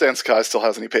wonder if Stan Sakai still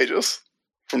has any pages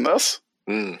from this.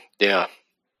 Yeah.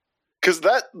 Because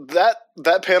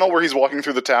that panel where he's walking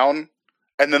through the town,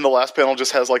 and then the last panel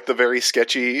just has, like, the very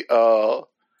sketchy,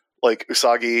 like,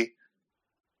 Usagi,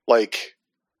 like,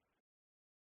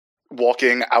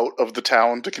 walking out of the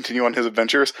town to continue on his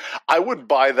adventures. I would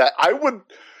buy that.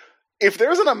 If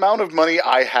there's an amount of money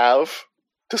I have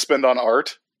to spend on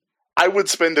art, I would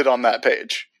spend it on that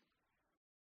page.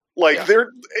 Like,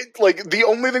 the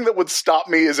only thing that would stop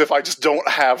me is if I just don't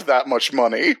have that much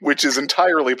money, which is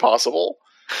entirely possible.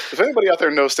 If anybody out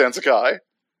there knows Stan Sakai,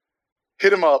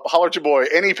 hit him up, holler at your boy.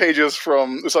 Any pages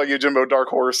from Usagi Yojimbo Dark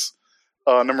Horse,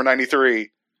 number 93,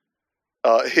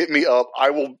 hit me up. I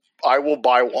will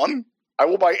buy one. I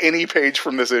will buy any page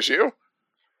from this issue.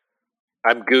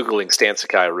 I'm Googling Stan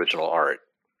Sakai original art.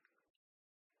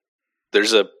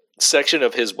 There's a section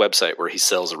of his website where he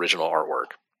sells original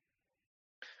artwork.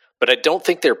 But I don't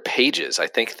think they're pages. I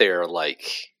think they're like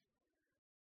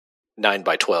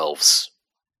 9x12s.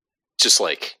 Just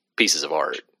like pieces of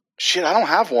art. Shit, I don't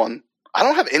have one. I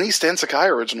don't have any Stan Sakai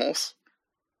originals.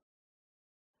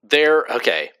 They're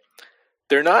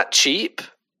not cheap,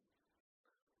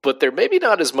 but they're maybe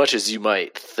not as much as you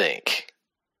might think.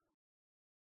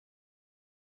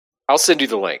 I'll send you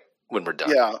the link when we're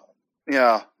done.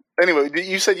 Yeah. Anyway,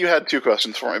 you said you had two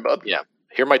questions for me, bud. Yeah.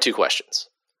 Here are my two questions.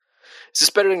 Is this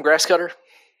better than Grass Cutter?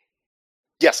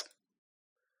 Yes.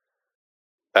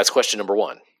 That's question number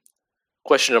one.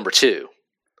 Question number two.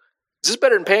 Is this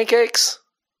better than Pancakes?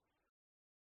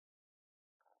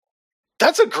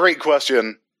 That's a great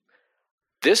question.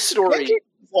 This story...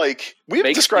 Like, we've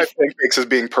described Pancakes as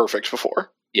being perfect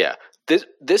before. Yeah.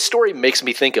 This story makes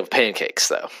me think of Pancakes,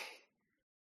 though.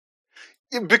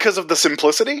 Because of the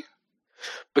simplicity?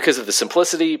 Because of the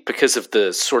simplicity, because of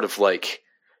the sort of, like,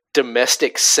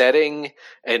 domestic setting,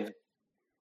 and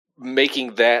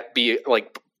making that be,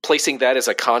 like, placing that as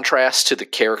a contrast to the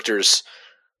character's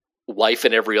life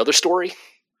in every other story.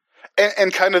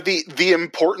 And kind of the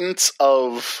importance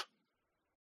of...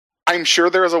 I'm sure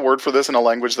there is a word for this in a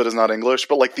language that is not English,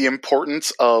 but, like, the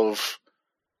importance of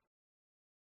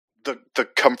the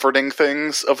comforting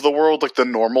things of the world, like the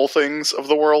normal things of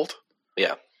the world.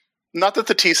 Yeah. Not that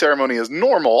the tea ceremony is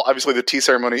normal. Obviously, the tea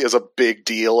ceremony is a big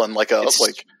deal, and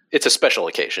it's a special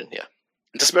occasion. Yeah,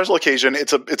 it's a special occasion.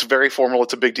 It's very formal.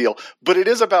 It's a big deal, but it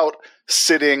is about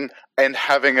sitting and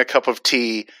having a cup of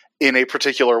tea in a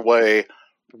particular way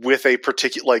with a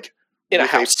particular, like, in a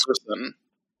with house person.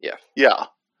 Yeah.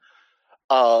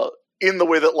 In the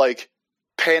way that, like,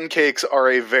 pancakes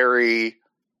are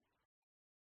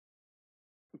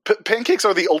pancakes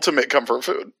are the ultimate comfort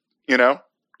food, you know?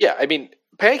 Yeah, I mean,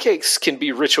 pancakes can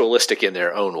be ritualistic in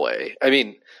their own way. I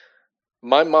mean,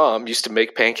 My mom used to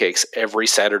make pancakes every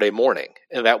Saturday morning,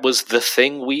 and that was the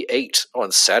thing we ate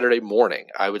on Saturday morning.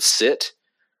 I would sit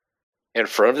in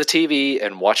front of the TV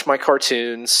and watch my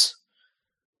cartoons,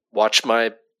 watch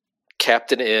my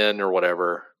Captain N or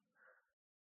whatever,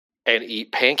 and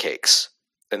eat pancakes.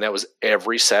 And that was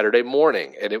every Saturday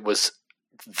morning, and it was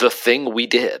the thing we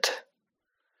did.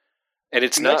 And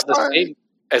it's not the same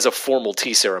as a formal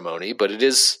tea ceremony, but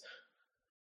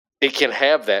it can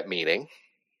have that meaning.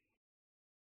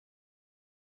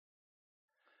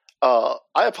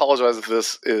 I apologize if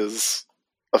this is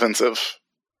offensive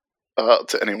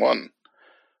to anyone,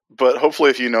 but hopefully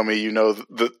if you know me, you know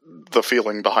the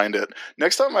feeling behind it.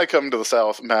 Next time I come to the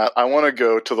South, Matt, I want to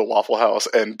go to the Waffle House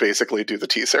and basically do the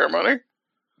tea ceremony.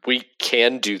 We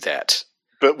can do that.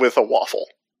 But with a waffle.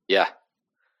 Yeah.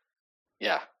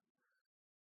 Yeah.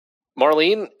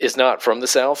 Marlene is not from the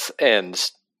South and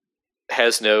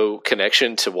has no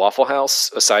connection to Waffle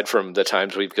House aside from the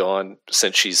times we've gone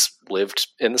since she's lived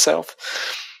in the South.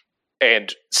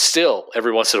 And still,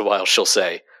 every once in a while, she'll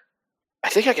say, I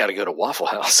think I got to go to Waffle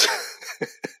House.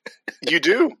 You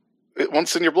do. It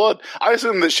once in your blood. I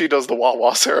assume that she does the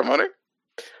Wawa ceremony.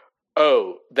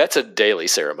 Oh, that's a daily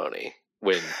ceremony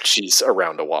when she's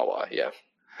around a Wawa, yeah.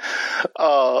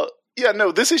 Yeah,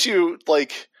 no, this issue,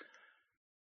 like,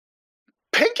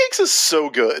 pancakes is so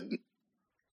good.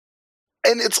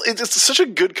 And it's such a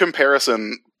good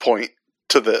comparison point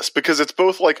to this, because it's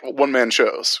both, like, one-man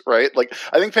shows, right? Like,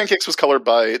 I think Pancakes was colored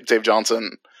by Dave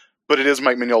Johnson, but it is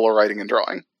Mike Mignola writing and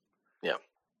drawing. Yeah.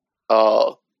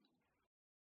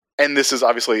 And this is,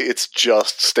 obviously, it's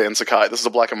just Stan Sakai. This is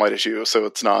a black and white issue, so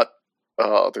it's not,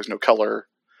 there's no color,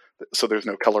 so there's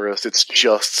no colorist. It's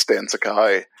just Stan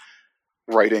Sakai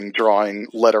writing, drawing,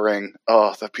 lettering.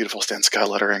 Oh, that beautiful Stan Sakai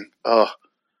lettering. Oh,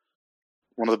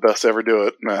 one of the best to ever do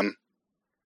it, man.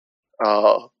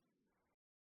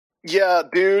 Yeah,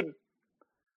 dude.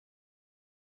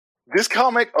 This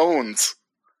comic owns.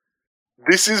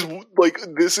 This is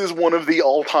one of the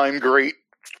all-time great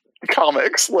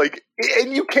comics. Like,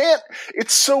 and you can't.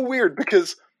 It's so weird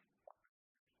because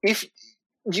if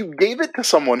you gave it to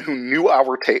someone who knew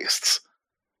our tastes,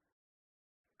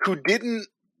 who didn't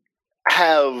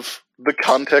have the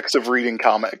context of reading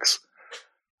comics,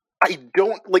 I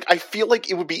feel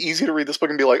like it would be easy to read this book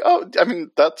and be like, oh, I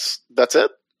mean, that's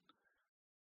it.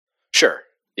 Sure.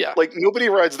 Yeah. Like, nobody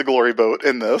rides the glory boat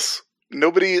in this.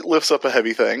 Nobody lifts up a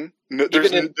heavy thing.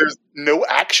 There's no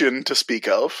action to speak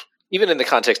of. Even in the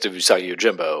context of Usagi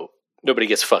Yojimbo, nobody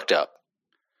gets fucked up.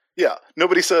 Yeah.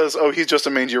 Nobody says, oh, he's just a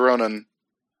mangy Ronin.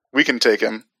 We can take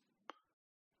him.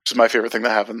 Which is my favorite thing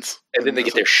that happens. And then they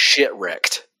get their shit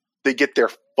wrecked. They get their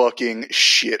fucking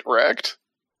shit wrecked.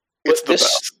 It's the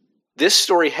best. This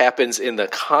story happens in the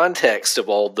context of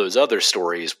all those other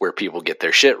stories where people get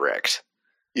their shit wrecked.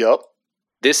 Yep.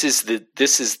 This is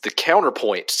the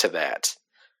counterpoint to that.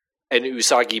 And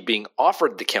Usagi being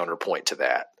offered the counterpoint to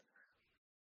that.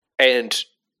 And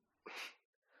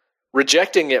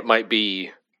rejecting it might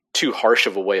be too harsh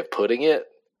of a way of putting it.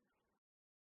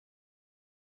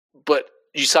 But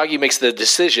Usagi makes the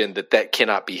decision that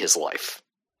cannot be his life.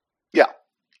 Yeah.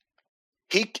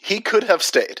 He could have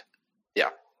stayed.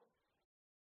 Yeah.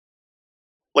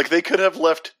 Like, they could have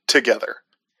left together.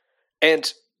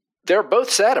 And they're both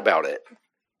sad about it.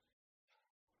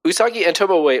 Usagi and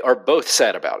Tomoe are both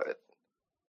sad about it.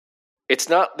 It's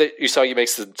not that Usagi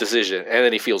makes the decision and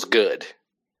then he feels good.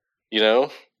 You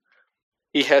know?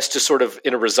 He has to sort of,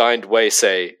 in a resigned way,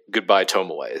 say, goodbye,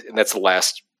 Tomoe. And that's the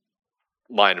last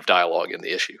line of dialogue in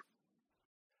the issue.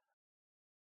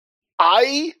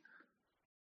 I,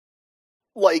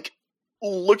 like,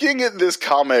 looking at this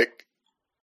comic,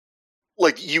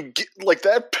 like, you get, like,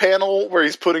 that panel where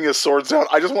he's putting his swords down,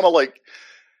 I just want to, like,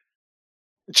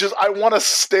 I want to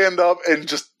stand up and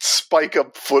just spike a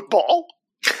football.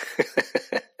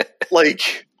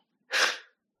 Like,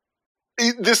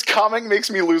 this comic makes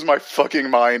me lose my fucking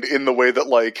mind in the way that,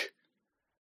 like,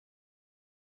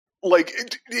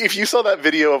 if you saw that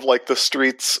video of, like, the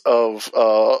streets of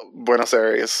Buenos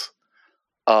Aires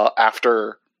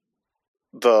after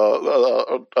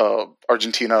the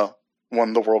Argentina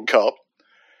won the World Cup,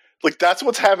 like, that's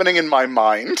what's happening in my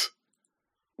mind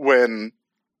when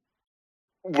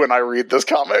I read this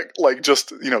comic. Like,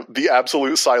 just, you know, the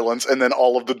absolute silence and then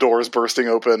all of the doors bursting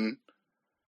open.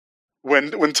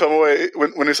 When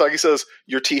Usagi says,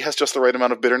 your tea has just the right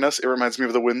amount of bitterness, it reminds me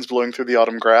of the winds blowing through the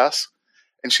autumn grass.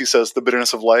 And she says, the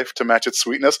bitterness of life to match its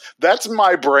sweetness. That's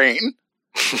my brain.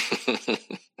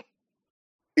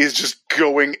 Is just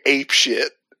going ape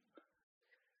shit.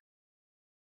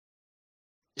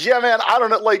 Yeah, man, I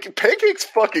don't know. Like, Pancake's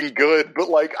fucking good, but,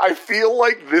 like, I feel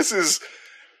like this is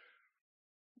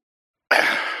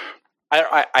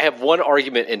I have one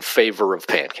argument in favor of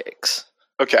Pancakes,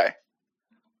 Okay.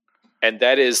 and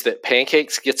that is that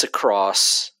Pancakes gets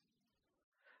across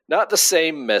not the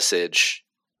same message,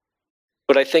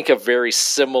 but I think a very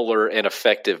similar and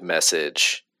effective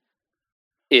message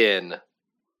in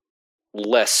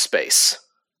less space.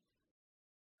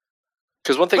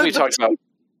 Because one thing we talked about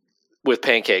with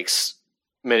Pancakes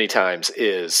many times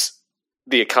is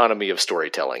the economy of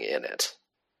storytelling in it.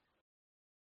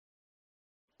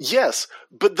 Yes,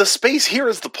 but the space here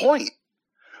is the point.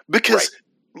 Because,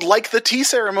 like the tea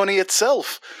ceremony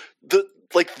itself, the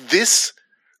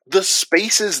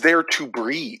space is there to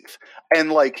breathe.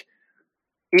 And, like,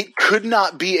 it could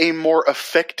not be a more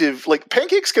effective... Like,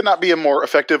 Pancakes could not be a more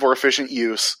effective or efficient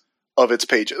use of its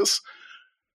pages.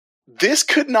 This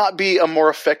could not be a more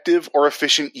effective or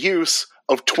efficient use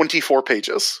of 24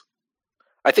 pages.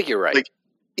 I think you're right. Like,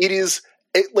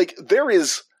 there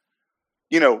is,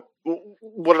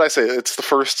 what did I say? It's the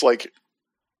first,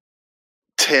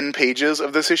 10 pages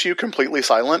of this issue completely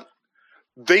silent.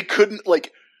 They couldn't,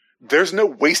 there's no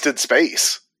wasted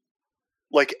space.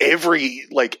 Every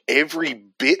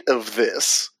bit of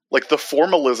this, the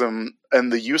formalism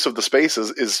and the use of the space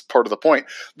is part of the point.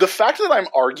 The fact that I'm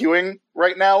arguing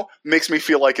right now makes me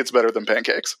feel like it's better than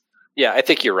Pancakes. Yeah, I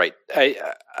think you're right. I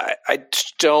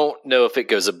don't know if it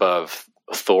goes above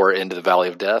Thor Into the Valley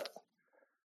of Death.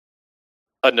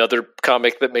 Another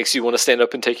comic that makes you want to stand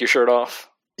up and take your shirt off.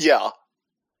 Yeah.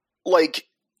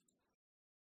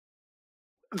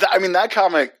 That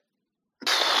comic...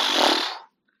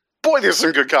 Boy, there's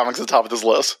some good comics at the top of this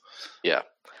list. Yeah.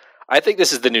 I think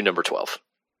this is the new number 12.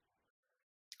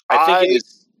 I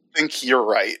think you're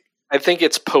right. I think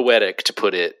it's poetic to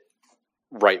put it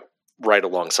right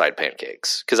alongside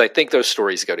Pancakes, because I think those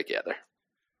stories go together.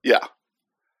 Yeah.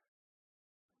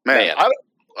 Man.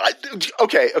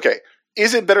 Okay.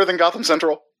 Is it better than Gotham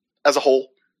Central as a whole?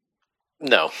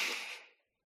 No.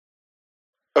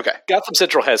 Okay. Gotham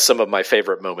Central has some of my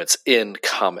favorite moments in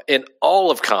all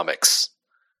of comics.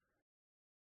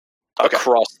 Okay.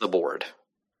 Across the board.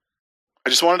 I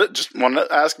just wanted to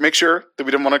ask, make sure that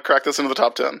we didn't want to crack this into the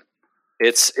top 10.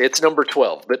 It's number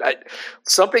 12, but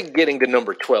something getting to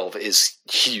number 12 is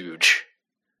huge.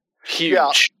 Huge.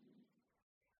 Yeah.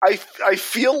 I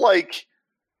feel like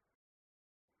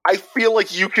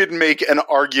you could make an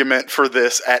argument for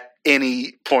this at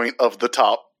any point of the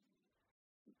top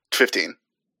 15.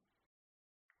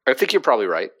 I think you're probably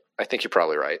right.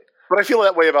 But I feel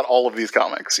that way about all of these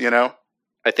comics,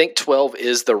 I think 12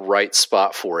 is the right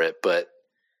spot for it, but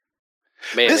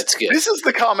man, it's good. This is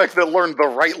the comic that learned the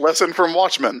right lesson from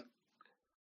Watchmen.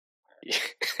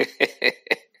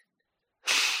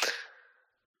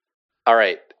 All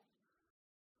right.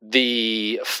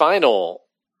 The final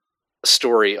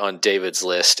story on David's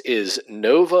list is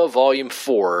Nova Volume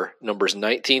 4, numbers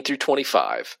 19 through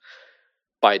 25,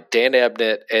 by Dan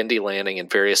Abnett, Andy Lanning, and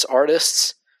various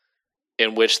artists,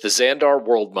 in which the Xandar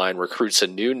World Mine recruits a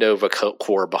new Nova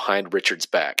Corps behind Richard's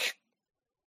back.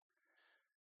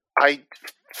 I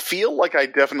feel like I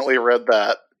definitely read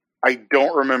that. I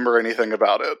don't remember anything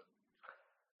about it.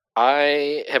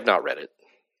 I have not read it,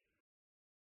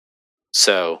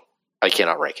 so I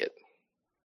cannot rank it.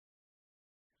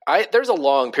 There's a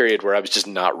long period where I was just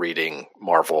not reading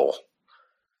Marvel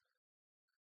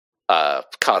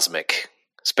cosmic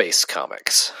space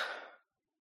comics.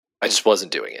 I just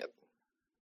wasn't doing it.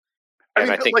 And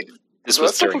I think this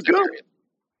was during the period.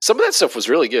 Some of that stuff was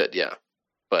really good, yeah.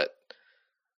 But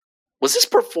was this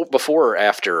before or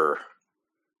after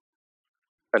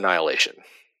Annihilation?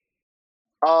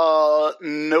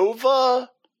 Nova,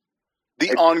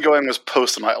 the ongoing was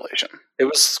post-Annihilation. It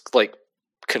was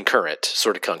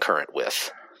sort of concurrent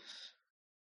with.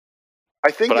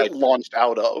 I think it launched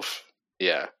out of.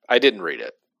 Yeah, I didn't read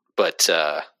it. But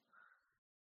I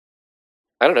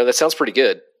don't know, that sounds pretty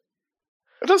good.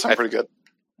 It does sound pretty good.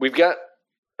 We've got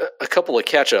a couple of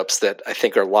catch-ups that I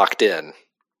think are locked in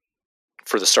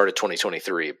for the start of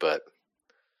 2023, but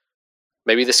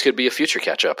maybe this could be a future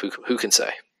catch-up. Who can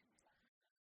say?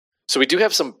 So we do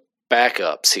have some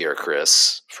backups here,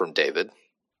 Chris, from David.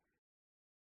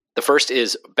 The first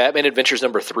is Batman Adventures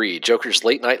number 3, Joker's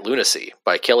Late Night Lunacy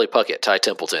by Kelly Puckett, Ty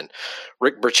Templeton,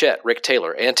 Rick Burchett, Rick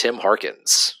Taylor, and Tim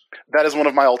Harkins. That is one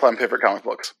of my all-time favorite comic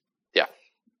books. Yeah,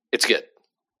 it's good.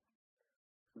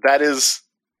 That is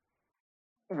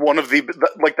one of the,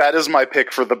 that is my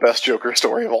pick for the best Joker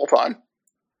story of all time.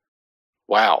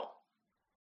 Wow.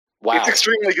 It's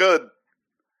extremely good.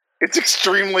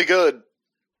 The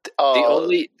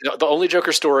only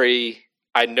Joker story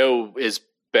I know is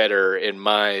better in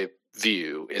my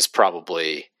view is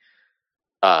probably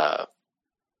the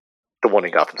one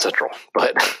in Gotham Central,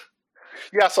 but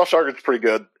Yeah, Soft Target's pretty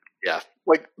good. Yeah.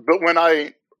 But when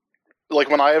I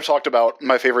have talked about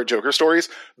my favorite Joker stories,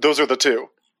 those are the two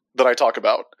that I talk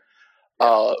about.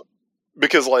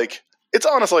 Because it's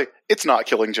honestly, it's not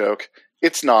Killing Joke.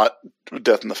 It's not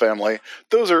Death in the Family.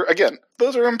 Those are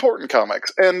important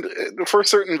comics. And for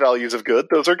certain values of good,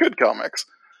 those are good comics.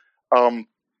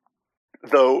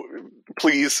 Though,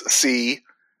 please see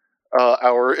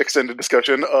our extended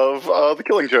discussion of The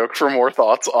Killing Joke for more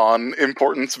thoughts on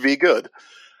importance v. good.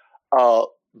 But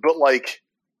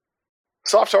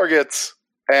Soft Targets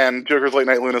and Joker's Late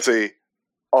Night Lunacy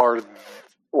are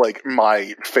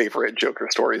my favorite Joker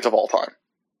stories of all time.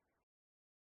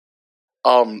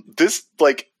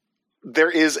 There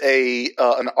is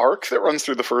an arc that runs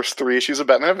through the first 3 issues of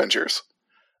Batman Adventures,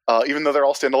 even though they're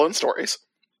all standalone stories.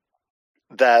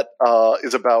 That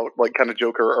is about kind of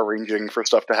Joker arranging for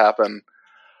stuff to happen,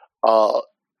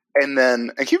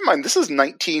 and keep in mind this is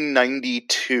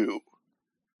 1992.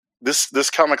 This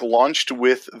comic launched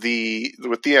with the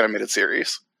animated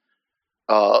series,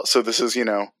 so this is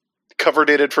cover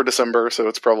dated for December, so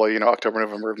it's probably October,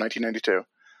 November of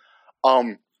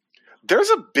 1992. There's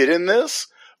a bit in this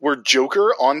where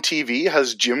Joker on TV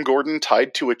has Jim Gordon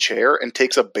tied to a chair and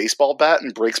takes a baseball bat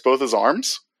and breaks both his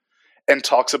arms. And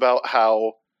talks about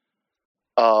how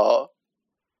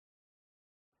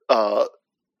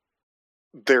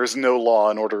there's no law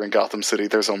and order in Gotham City,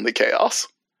 there's only chaos.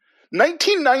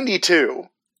 1992.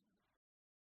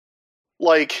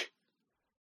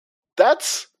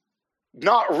 That's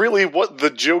not really what the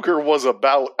Joker was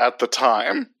about at the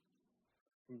time.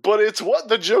 But it's what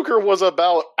the Joker was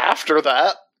about after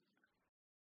that.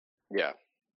 Yeah.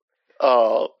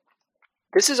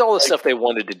 This is all the stuff they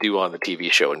wanted to do on the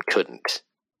TV show and couldn't.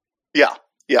 Yeah.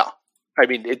 I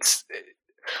mean, it's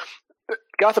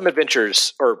Gotham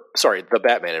Adventures, the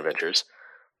Batman Adventures,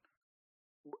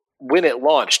 when it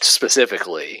launched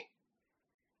specifically,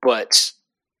 but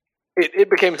it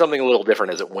became something a little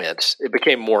different as it went. It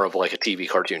became more of a TV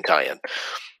cartoon tie-in.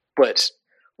 But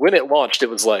when it launched, it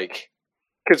was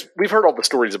because we've heard all the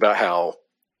stories about how,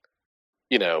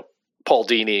 Paul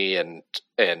Dini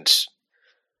and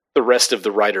the rest of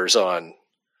the writers on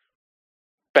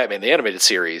Batman the Animated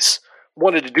Series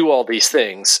wanted to do all these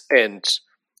things and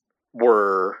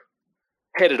were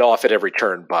headed off at every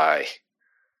turn by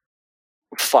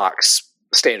Fox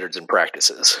standards and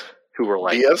practices, who were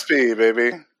DSP,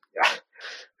 baby. Yeah,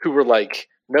 who were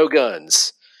no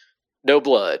guns, no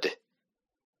blood,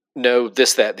 no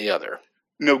this, that, and the other.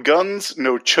 No guns,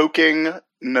 no choking,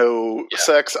 no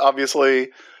sex,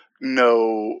 obviously,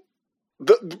 no...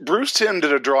 Bruce Timm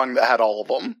did a drawing that had all of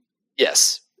them.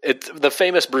 Yes. The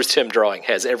famous Bruce Timm drawing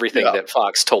has everything that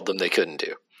Fox told them they couldn't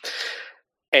do.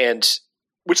 And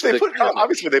which they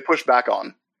obviously they pushed back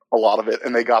on a lot of it,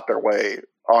 and they got their way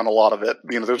on a lot of it.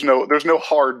 There's no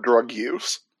hard drug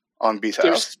use on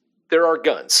BTAS. There are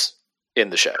guns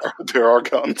in the show. There are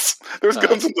guns. There's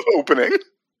guns in the opening.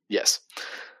 Yes.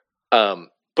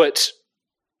 But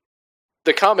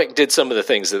the comic did some of the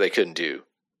things that they couldn't do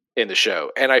in the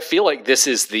show. And I feel like this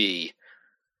is the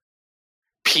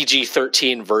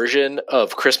PG-13 version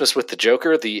of Christmas with the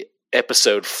Joker, the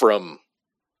episode from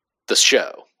the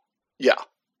show. Yeah.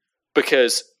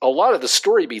 Because a lot of the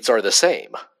story beats are the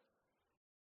same.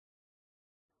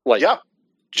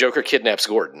 Joker kidnaps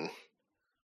Gordon.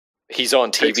 He's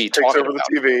on TV talking about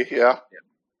the TV, yeah.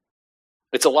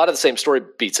 It's a lot of the same story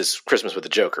beats as Christmas with the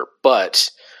Joker,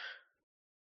 but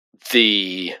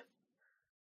the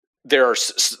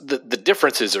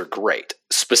differences are great.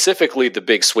 Specifically, the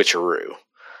big switcheroo,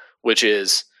 which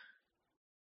is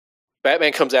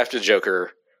Batman comes after the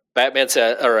Joker.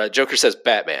 Joker says,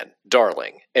 "Batman,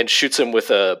 darling," and shoots him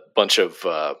with a bunch of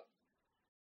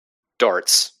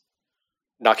darts,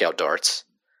 knockout darts,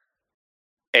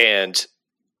 and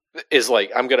is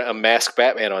 "I'm going to unmask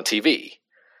Batman on TV."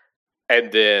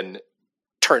 And then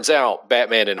turns out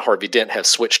Batman and Harvey Dent have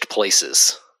switched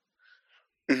places.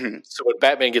 Mm-hmm. So when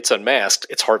Batman gets unmasked,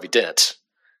 it's Harvey Dent.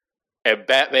 And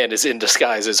Batman is in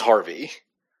disguise as Harvey.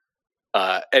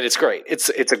 And it's great. It's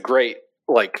a great,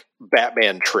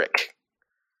 Batman trick.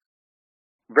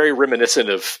 Very reminiscent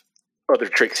of other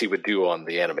tricks he would do on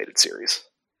the animated series.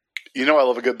 I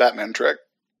love a good Batman trick.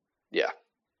 Yeah.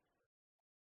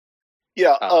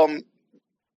 Yeah,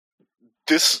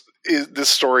 this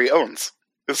story owns.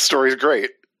 This story is great.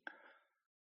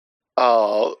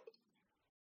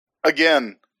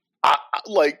 Again, I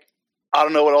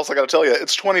don't know what else I got to tell you.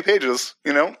 It's 20 pages.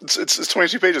 It's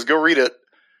 22 pages. Go read it.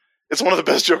 It's one of the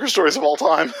best Joker stories of all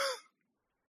time.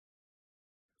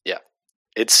 Yeah,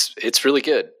 it's really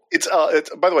good. It's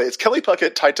by the way, it's Kelly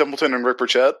Puckett, Ty Templeton, and Rick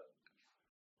Burchett,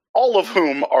 all of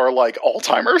whom are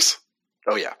all-timers.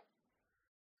 Oh, yeah.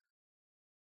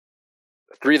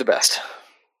 3 of the best.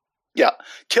 Yeah.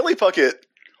 Kelly Puckett,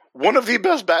 one of the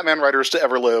best Batman writers to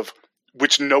ever live,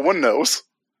 which no one knows,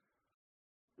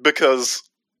 because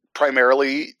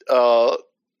primarily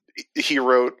he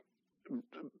wrote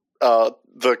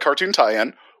the cartoon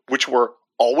tie-in, which were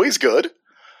always good,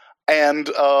 and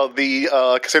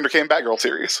the Cassandra Cain Batgirl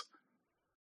series.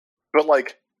 But,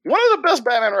 like, one of the best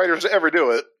Batman writers to ever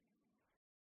do it.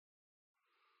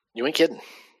 You ain't kidding.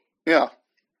 Yeah.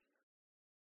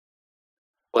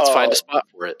 Let's find a spot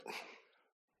for it.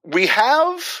 We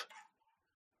have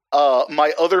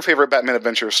my other favorite Batman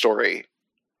Adventure story,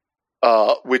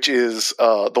 which is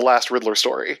the Last Riddler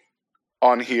story,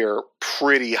 on here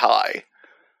pretty high.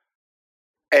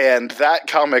 And that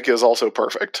comic is also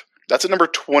perfect. That's at number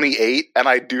 28, and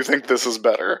I do think this is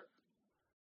better.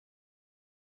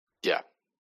 Yeah.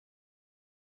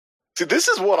 See, this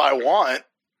is what I want.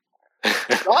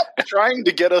 Stop trying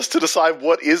to get us to decide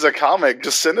what is a comic.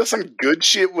 Just send us some good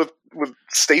shit with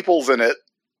staples in it.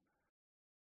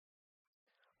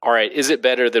 All right, is it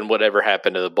better than whatever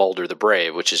happened to the Baldur the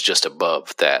Brave, which is just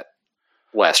above that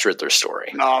Last Riddler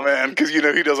story? Nah, man, because he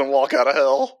doesn't walk out of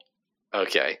hell.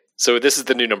 Okay, so this is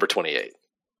the new number 28.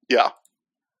 Yeah,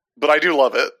 but I do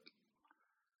love it.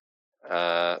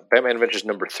 Batman Adventures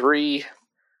number 3.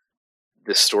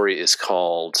 This story is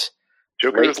called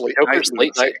Joker's Late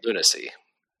Night Lunacy.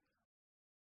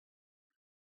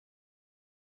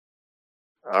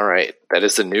 All right, that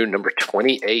is the new number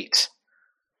 28.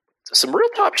 Some real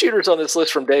top shooters on this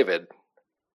list from David.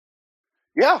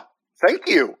 Yeah, thank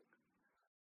you.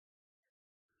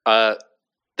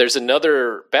 There's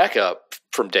another backup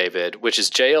from David, which is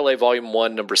JLA Volume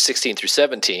 1, number 16 through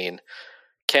 17,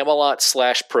 Camelot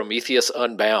 / Prometheus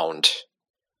Unbound,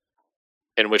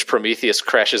 in which Prometheus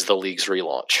crashes the League's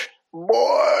relaunch.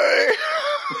 Boy!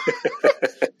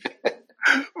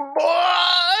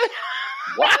 Boy!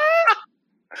 What?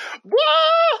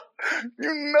 What?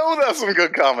 You know that's some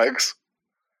good comics.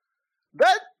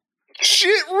 That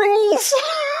shit rules.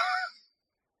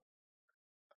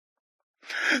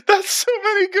 That's so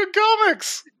many good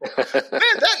comics. Man,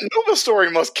 that Nova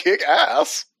story must kick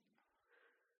ass.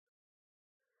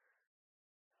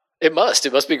 It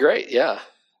must be great, yeah.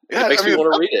 Yeah, it makes me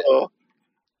want to read it.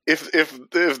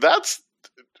 If that's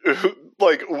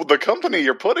like the company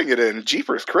you're putting it in,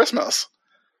 Jeepers Christmas.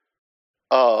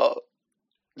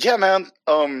 Yeah, man.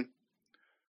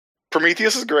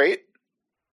 Prometheus is great.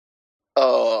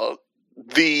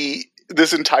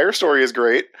 This entire story is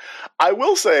great. I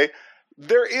will say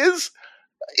there is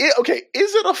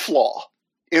is it a flaw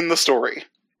in the story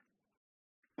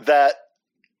that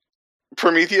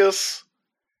Prometheus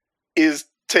is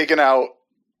taken out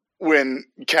when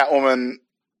Catwoman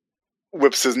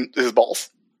whips his balls?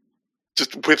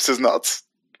 Just whips his nuts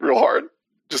real hard.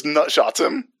 Just nut shots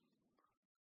him.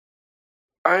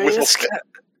 I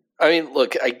mean,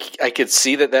 look, I could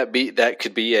see that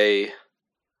could be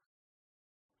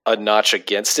a notch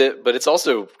against it, but it's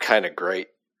also kind of great.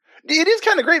 It is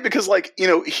kind of great because, like,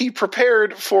 he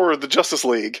prepared for the Justice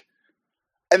League,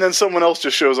 and then someone else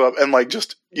just shows up and, like,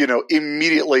 just,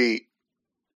 immediately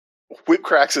whip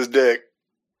cracks his dick,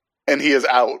 and he is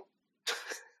out.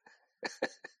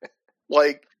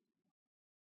 Like,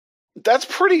 that's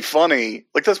pretty funny.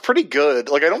 Like, that's pretty good.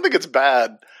 Like, I don't think it's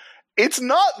bad. It's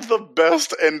not the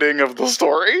best ending of the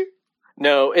story.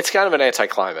 No, it's kind of an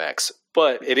anticlimax,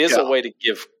 but it is a way to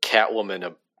give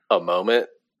Catwoman a moment,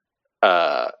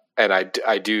 and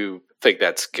I do think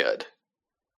that's good.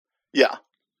 Yeah.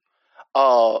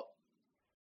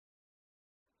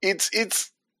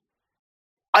 It's.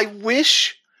 I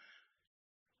wish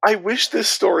this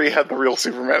story had the real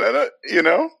Superman in it.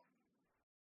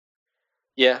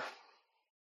 Yeah.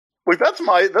 Like that's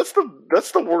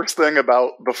the worst thing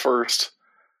about the first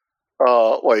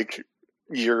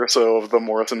year or so of the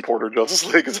Morrison Porter Justice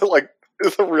League is that, like,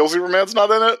 the real Superman's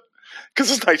not in it because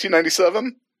it's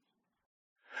 1997,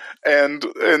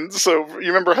 and so you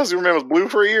remember how Superman was blue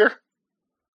for a year?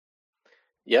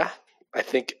 Yeah, I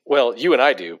think. Well, you and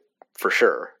I do for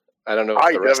sure. I don't know.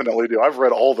 I definitely do. I've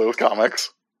read all those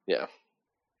comics. Yeah.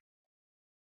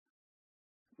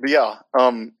 But yeah,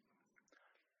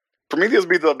 Prometheus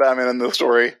beats up Batman in this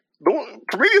story.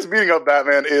 Prometheus beating up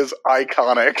Batman is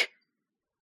iconic.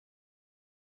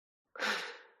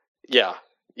 Yeah.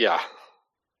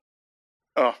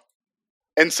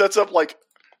 And sets up, like,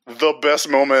 the best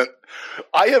moment.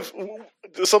 I have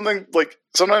something, like,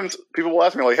 sometimes people will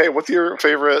ask me, like, hey, what's your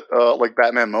favorite,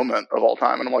 Batman moment of all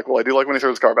time? And I'm like, well, I do like when he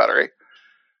throws his car battery.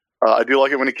 I do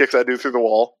like it when he kicks that dude through the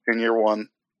wall in year one.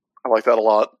 I like that a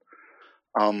lot.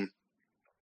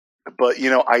 But,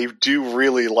 I do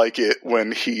really like it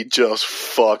when he just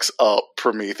fucks up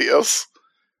Prometheus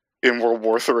in World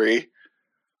War III.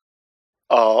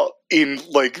 In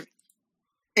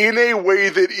a way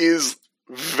that is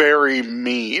very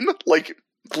mean. Like,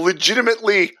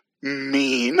 legitimately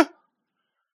mean.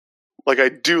 Like, I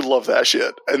do love that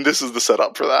shit. And this is the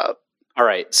setup for that. All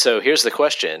right, so here's the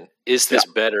question. Is this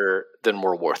better than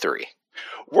World War III?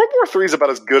 World War III is about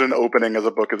as good an opening as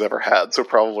a book has ever had, so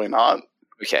probably not.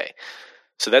 Okay,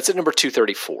 so that's at number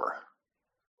 234.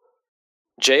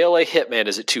 JLA Hitman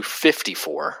is at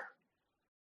 254.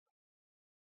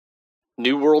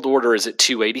 New World Order is at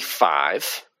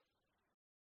 285.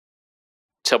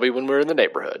 Tell me when we're in the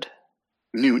neighborhood.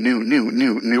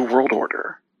 New World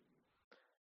Order.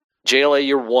 JLA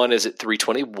Year 1 is at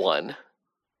 321.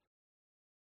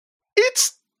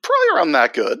 It's probably around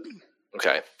that good.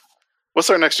 Okay.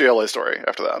 What's our next JLA story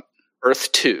after that?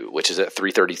 Earth 2, which is at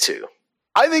 332.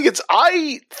 I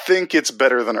think it's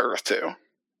better than Earth 2.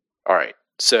 All right.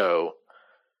 So,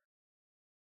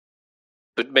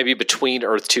 but maybe between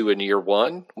Earth 2 and Year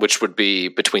 1, which would be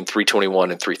between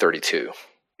 321 and 332.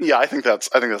 Yeah, I think that's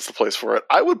the place for it.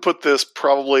 I would put this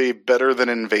probably better than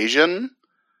Invasion.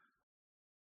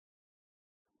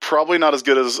 Probably not as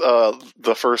good as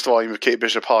the first volume of Kate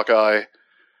Bishop Hawkeye.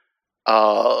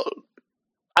 I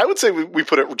would say we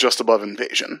put it just above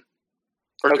Invasion.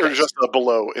 Or just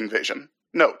below Invasion.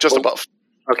 No, just above.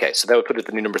 Okay, so that would put it at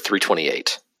the new number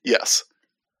 328. Yes.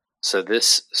 So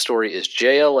this story is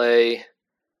JLA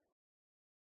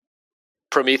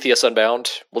Prometheus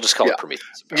Unbound. We'll just call it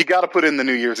Prometheus Unbound. You got to put in the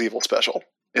New Year's Evil special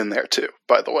in there too,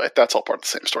 by the way. That's all part of the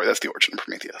same story. That's the origin of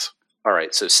Prometheus. All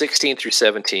right, so 16 through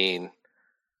 17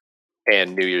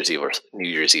 and New Year's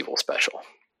Evil special.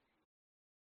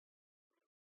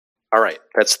 All right,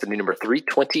 that's the new number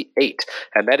 328.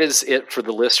 And that is it for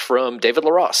the list from David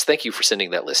LaRosse. Thank you for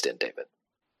sending that list in, David.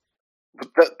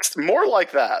 That's more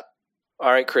like that.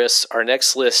 All right, Chris, our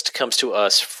next list comes to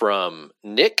us from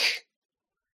Nick.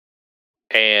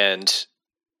 And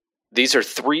these are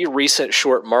 3 recent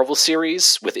short Marvel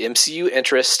series with MCU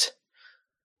interest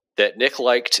that Nick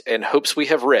liked and hopes we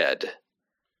have read.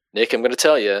 Nick, I'm going to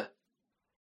tell you,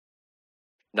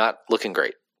 not looking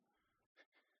great.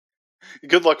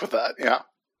 Good luck with that, yeah.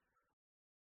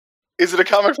 Is it a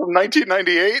comic from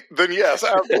 1998? Then yes,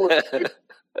 absolutely.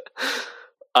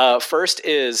 First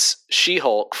is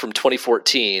She-Hulk from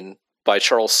 2014 by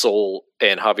Charles Soule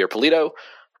and Javier Pulido.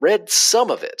 Read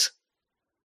some of it,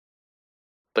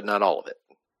 but not all of it.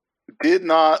 Did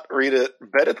not read it.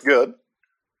 Bet it's good.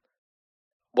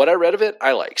 What I read of it,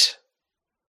 I liked.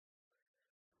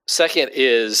 Second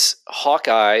is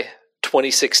Hawkeye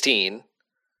 2016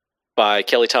 by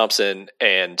Kelly Thompson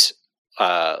and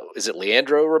is it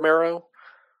Leandro Romero?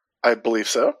 I believe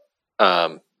so.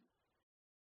 I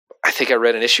think I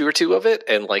read an issue or 2 of it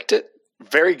and liked it.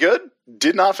 Very good.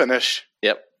 Did not finish.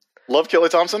 Yep. Love Kelly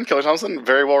Thompson. Kelly Thompson,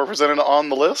 very well represented on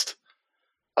the list.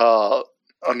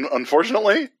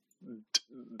 Unfortunately,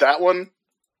 that one,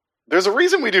 there's a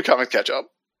reason we do comic catch-up.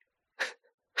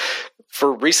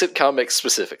 For recent comics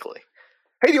specifically.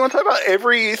 Hey, do you want to talk about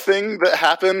everything that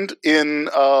happened in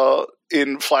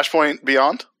Flashpoint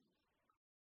Beyond?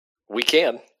 We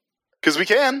can. Because we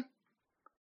can.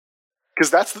 Because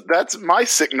that's my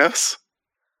sickness.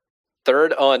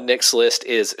 Third on Nick's list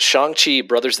is Shang-Chi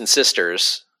Brothers and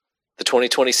Sisters, the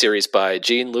 2020 series by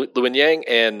Jean Luen Yang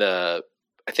and I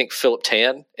think Philip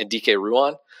Tan and DK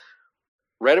Ruan.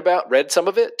 Read some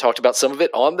of it, talked about some of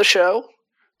it on the show.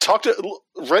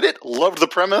 Read it, loved the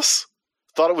premise,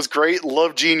 thought it was great,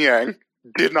 loved Jean Yang,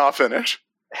 did not finish.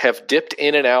 Have dipped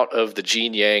in and out of the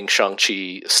Jean Yang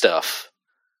Shang-Chi stuff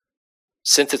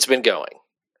since it's been going.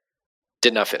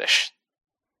 Did not finish.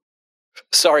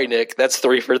 Sorry, Nick, that's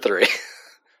 3 for 3.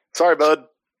 Sorry, bud.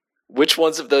 Which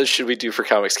ones of those should we do for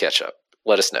Comics Catch-Up?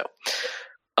 Let us know.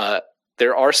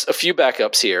 There are a few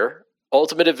backups here.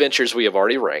 Ultimate Adventures we have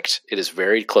already ranked. It is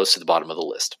very close to the bottom of the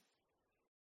list.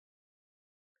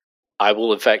 I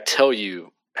will, in fact, tell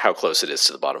you how close it is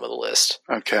to the bottom of the list.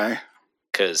 Okay.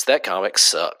 Because that comic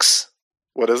sucks.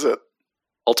 What is it?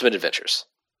 Ultimate Adventures.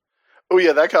 Oh,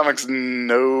 yeah, that comic's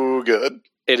no good.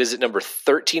 It is at number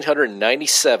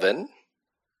 1,397,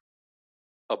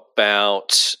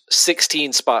 about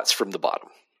 16 spots from the bottom.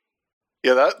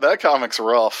 Yeah, that comic's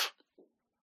rough.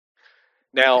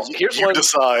 Now, you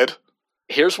decide.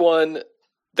 Here's one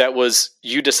that was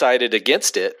you decided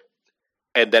against it,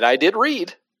 and that I did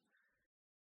read.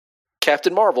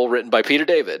 Captain Marvel, written by Peter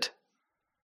David,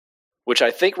 which I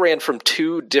think ran from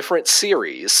 2 different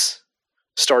series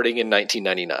starting in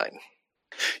 1999.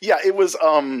 Yeah, it was,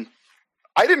 I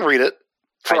didn't read it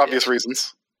for obvious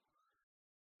reasons.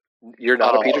 You're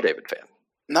not a Peter David fan.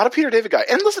 Not a Peter David guy.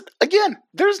 And listen, again,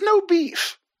 there's no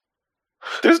beef.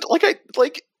 There's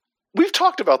we've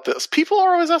talked about this. People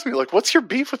are always asking me, like, what's your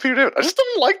beef with Peter David? I just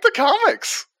don't like the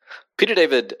comics. Peter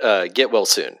David, get well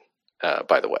soon,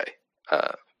 by the way.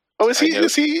 Is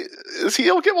he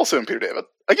he'll get well soon, Peter David.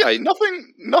 Again,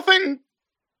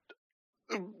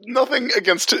 nothing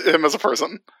against him as a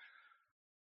person.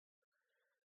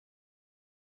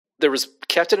 There was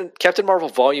Captain Marvel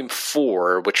Volume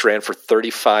 4, which ran for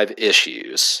 35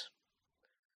 issues.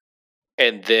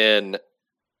 And then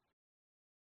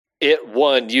it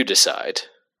won You Decide.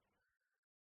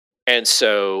 And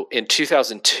so in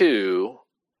 2002,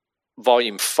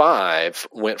 Volume 5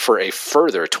 went for a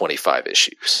further 25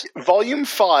 issues. Volume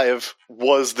 5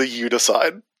 was the You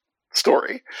Decide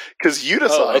story. Because You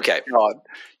Decide, okay. God,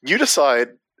 You Decide,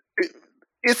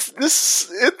 this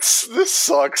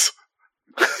sucks.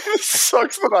 It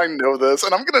sucks that I know this,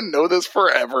 and I'm going to know this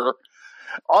forever.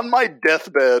 On my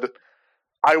deathbed,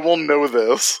 I will know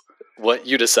this. What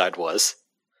You Decide was?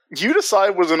 You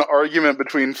Decide was an argument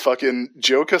between fucking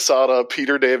Joe Quesada,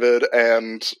 Peter David,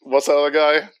 and what's that other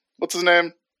guy? What's his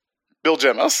name? Bill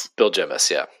Jemas. Bill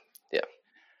Jemas, yeah. Yeah.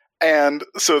 And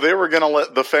so they were going to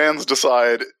let the fans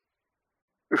decide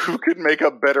who could make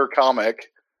a better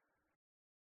comic.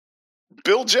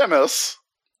 Bill Jemas,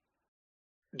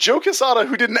 Joe Quesada,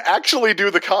 who didn't actually do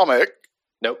the comic.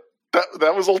 Nope.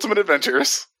 That was Ultimate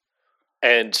Adventures.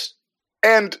 And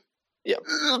yeah,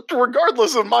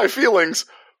 regardless of my feelings,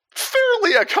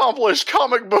 fairly accomplished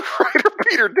comic book writer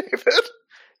Peter David.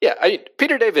 Yeah,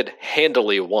 Peter David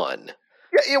handily won.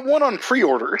 Yeah, it won on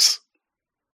pre-orders.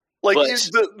 Like,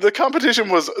 the competition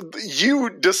was, You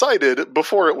decided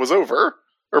before it was over,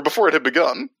 or before it had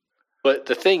begun. But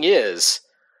the thing is,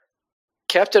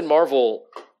 Captain Marvel,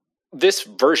 this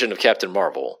version of Captain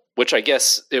Marvel, which I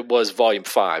guess it was Volume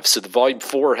 5, so the Volume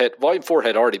 4 had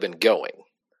already been going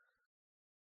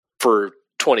for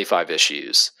 25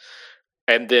 issues.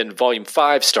 And then Volume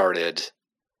 5 started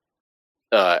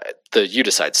the You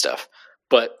Decide stuff.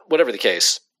 But whatever the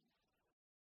case,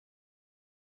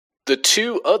 the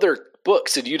two other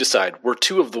books in You Decide were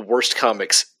two of the worst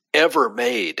comics ever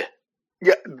made.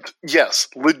 Yeah, yes,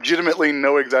 legitimately,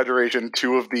 no exaggeration,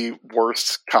 two of the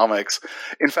worst comics.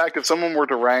 In fact, if someone were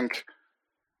to rank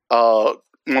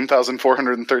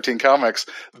 1,413 comics,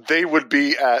 they would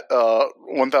be at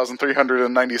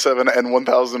 1,397 and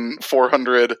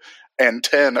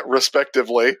 1,410,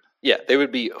 respectively. Yeah, they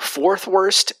would be 4th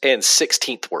worst and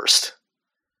 16th worst.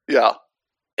 Yeah.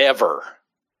 Ever.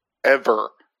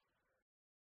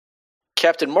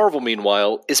 Captain Marvel,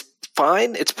 meanwhile, is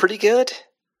fine. It's pretty good.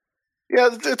 Yeah,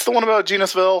 it's the one about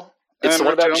Genus Vell. It's the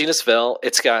one about Genus Vell.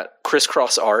 It's got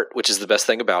crisscross art, which is the best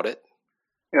thing about it.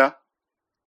 Yeah.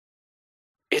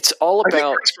 It's all about... I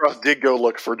think crisscross did go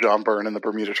look for John Byrne in the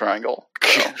Bermuda Triangle.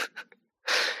 So.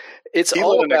 It's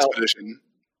all about... Expedition.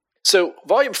 So,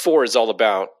 Volume 4 is all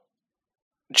about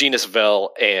Genus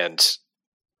Vell and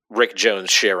Rick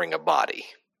Jones sharing a body.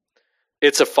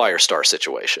 It's a Firestar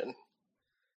situation.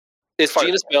 It's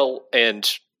Genus Vell and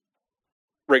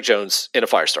Rick Jones in a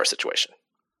Firestar situation.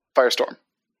 Firestorm.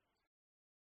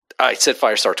 I said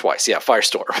Firestar twice. Yeah,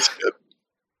 Firestorm.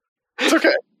 It's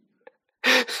okay.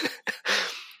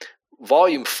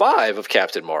 Volume 5 of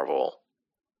Captain Marvel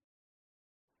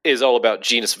is all about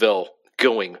Genus Vell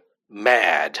going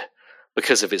mad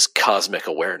because of his cosmic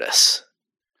awareness.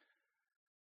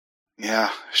 Yeah,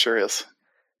 sure is.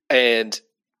 And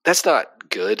that's not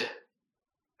good.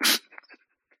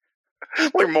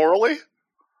 Like, morally?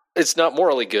 It's not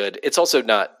morally good. It's also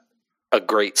not a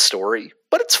great story,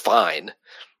 but it's fine.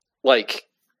 Like,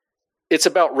 it's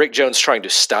about Rick Jones trying to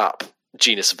stop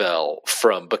Genus Vell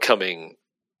from becoming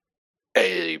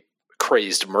a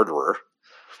crazed murderer.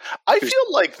 I feel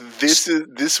like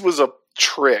this was a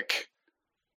trick.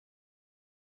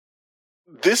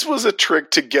 This was a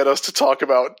trick to get us to talk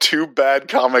about two bad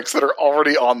comics that are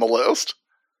already on the list.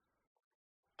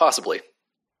 Possibly.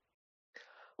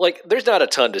 Like, there's not a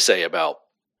ton to say about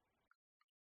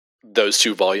those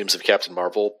two volumes of Captain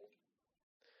Marvel.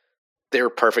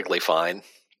 They're perfectly fine.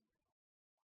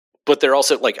 But they're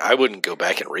also, like, I wouldn't go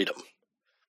back and read them.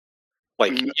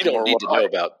 Like, you don't need to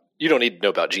know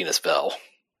about Genus Vell.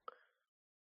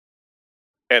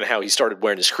 And how he started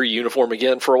wearing his Kree uniform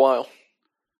again for a while.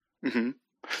 Mm-hmm.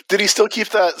 Did he still keep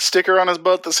that sticker on his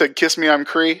butt that said, "Kiss me, I'm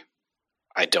Kree"?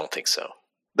 I don't think so.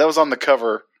 That was on the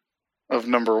cover of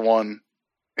number 1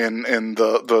 in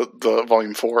the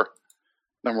volume 4.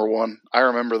 Number 1. I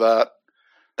remember that.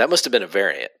 That must have been a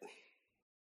variant.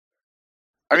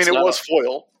 I mean, it was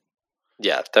foil.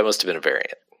 Yeah, that must have been a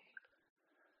variant.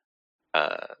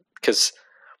 Because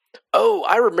Oh,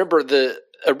 I remember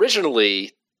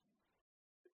originally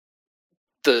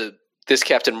this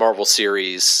Captain Marvel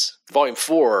series, Volume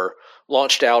 4,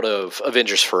 launched out of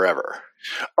Avengers Forever.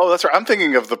 Oh, that's right. I'm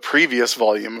thinking of the previous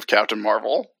volume of Captain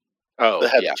Marvel. Oh,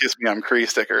 that had yeah. the Kiss Me I'm Kree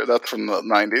sticker. That's from the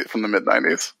mid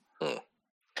 90s.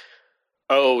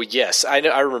 Oh, yes. I know.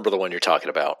 I remember the one you're talking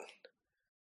about.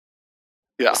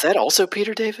 Yeah. Was that also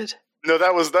Peter David? No,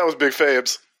 that was Big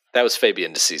Fabes. That was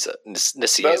Fabian Nicieza.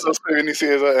 That was Fabian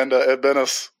Nicieza and Ed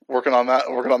Benes working on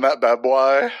that bad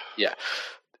boy. Yeah.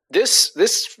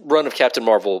 This run of Captain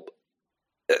Marvel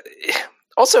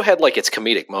also had like its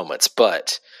comedic moments,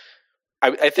 but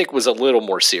I think was a little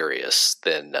more serious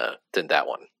than that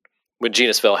one, when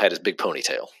Genus Vell had his big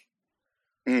ponytail.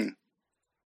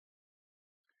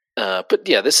 But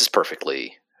yeah, this is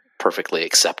perfectly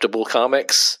acceptable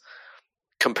comics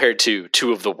compared to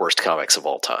two of the worst comics of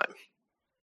all time.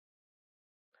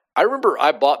 I remember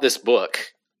I bought this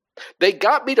book. They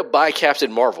got me to buy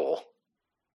Captain Marvel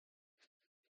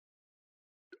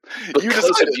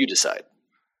because you decide.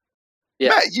 Yeah.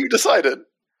 Matt, you decided.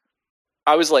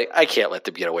 I was like, I can't let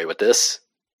them get away with this.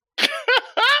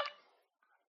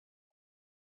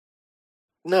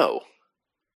 No.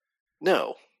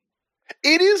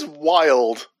 It is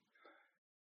wild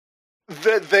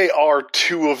that they are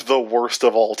two of the worst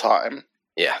of all time.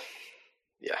 Yeah.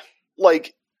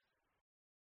 Like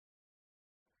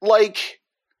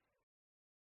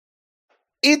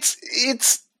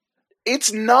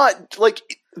it's not like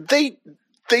they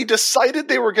decided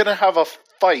they were going to have a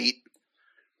fight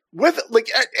with, like,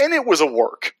 and it was a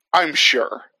work. I'm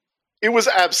sure it was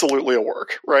absolutely a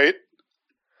work, right?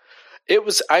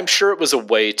 I'm sure it was a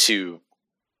way to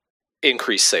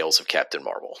increase sales of Captain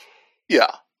Marvel.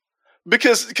 Yeah,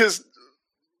 because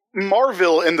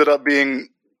Marvel ended up being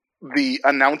the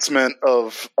announcement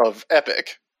of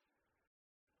Epic,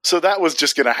 so that was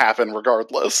just going to happen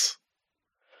regardless.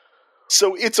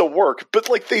 So it's a work, but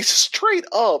like they straight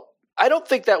up. I don't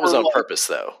think that was on purpose,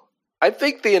 though. I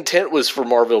think the intent was for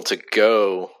Marvel to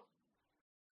go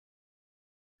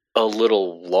a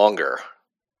little longer,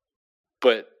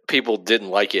 but people didn't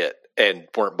like it and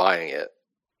weren't buying it.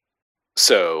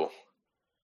 So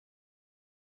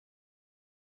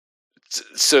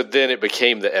then it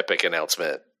became the Epic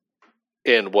announcement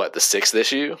in the 6th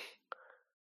issue?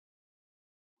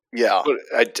 Yeah.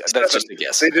 That's just a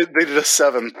guess. They did a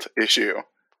 7th issue.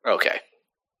 Okay.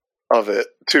 Of it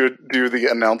to do the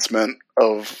announcement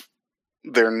of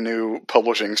their new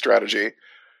publishing strategy,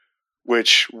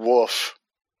 which woof.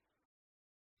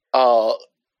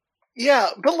 Yeah,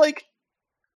 but like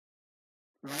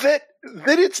that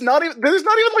it's not even, there's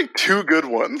not even like two good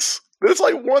ones. There's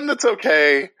like one that's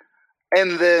okay,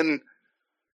 and then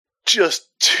just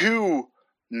two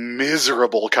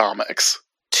miserable comics.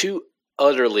 Two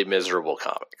utterly miserable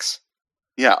comics.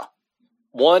 Yeah.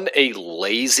 One, a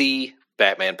lazy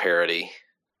Batman parody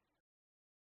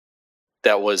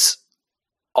that was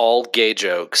all gay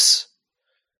jokes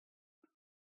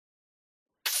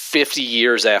 50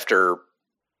 years after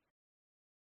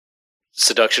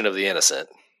Seduction of the Innocent.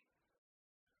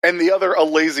 And the other, a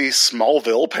lazy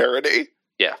Smallville parody.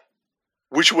 Yeah.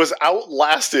 Which was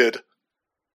outlasted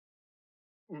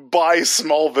by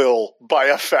Smallville by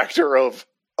a factor of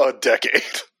a decade.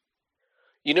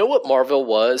 You know what Marvel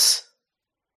was?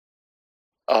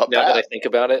 Now that I think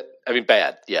about it, I mean,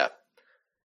 bad, yeah.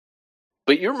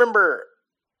 But you remember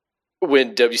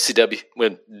when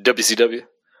WCW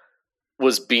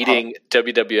was beating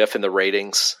WWF in the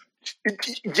ratings?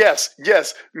 Yes,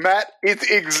 Matt. It's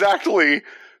exactly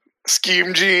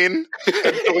Scheme Gene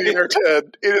and Billionaire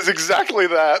Ted. It is exactly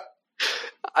that.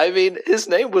 I mean, his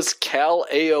name was Cal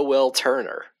AOL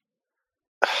Turner.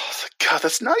 Oh, God,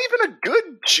 that's not even a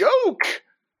good joke.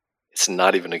 It's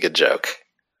not even a good joke.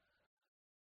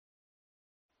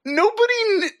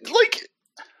 Nobody, like...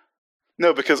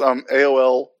 No, because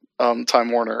AOL,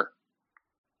 Time Warner,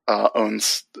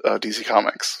 owns DC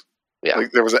Comics. Yeah.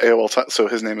 Like, there was an AOL, so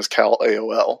his name is Cal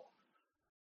AOL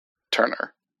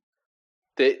Turner.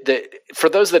 For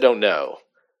those that don't know,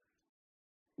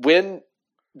 during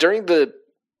the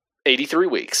 83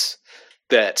 weeks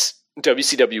that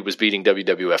WCW was beating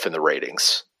WWF in the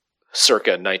ratings,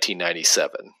 circa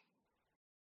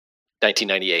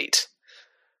 1998,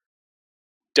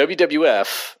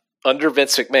 WWF, under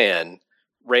Vince McMahon,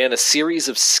 ran a series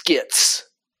of skits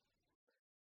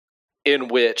in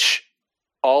which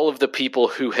all of the people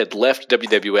who had left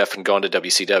WWF and gone to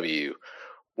WCW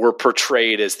were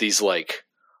portrayed as these like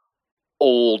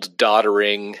old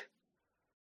doddering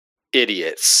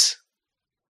idiots.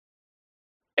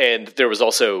 And there was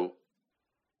also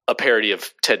a parody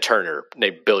of Ted Turner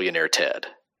named Billionaire Ted.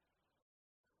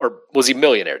 Or was he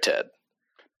Millionaire Ted?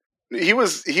 He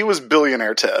was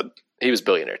Billionaire Ted. He was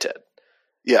Billionaire Ted.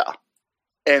 Yeah.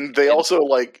 And they also,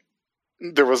 like,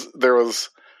 there was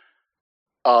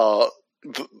I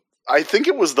think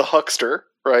it was the Huckster,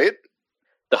 right?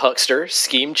 The Huckster,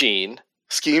 Scheme Gene,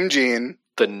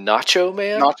 the Nacho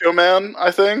Man. Nacho Man,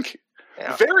 I think.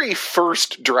 Yeah. Very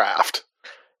first draft.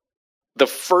 The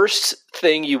first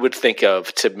thing you would think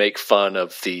of to make fun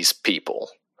of these people.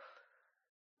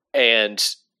 And,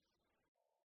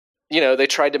 you know, they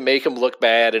tried to make them look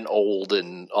bad and old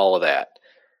and all of that.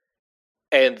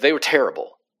 And they were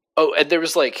terrible. Oh, and there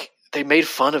was, like, they made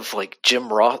fun of, like,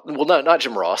 Jim Ross. Well, not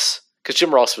Jim Ross, because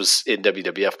Jim Ross was in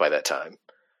WWF by that time.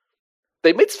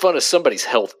 They made fun of somebody's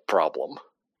health problem.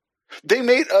 They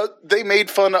made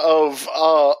fun of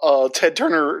Ted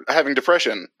Turner having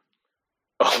depression.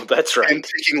 Oh, that's right. And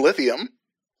taking lithium.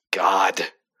 God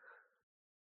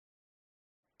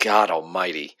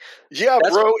almighty. Yeah,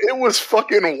 bro, it was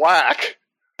fucking whack.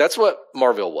 That's what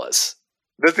Marvel was.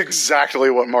 That's exactly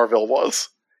what Marvel was.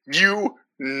 You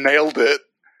nailed it.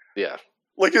 Yeah.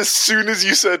 Like, as soon as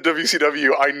you said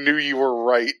WCW, I knew you were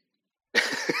right.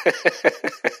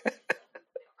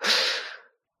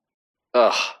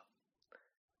 Ugh.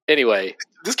 Anyway.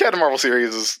 This Captain Marvel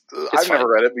series is... I've never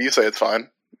read it, but you say it's fine.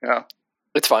 Yeah.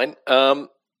 It's fine. I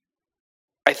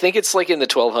think it's like in the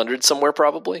 1200s somewhere,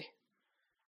 probably.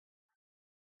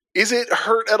 Is it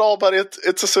hurt at all by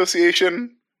its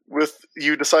association with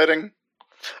you deciding?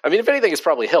 I mean, if anything, it's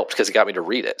probably helped because it got me to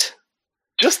read it.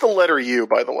 Just the letter U,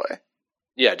 by the way.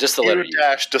 Yeah, just the letter U.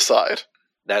 Dash decide.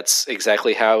 That's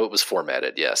exactly how it was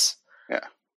formatted, yes. Yeah.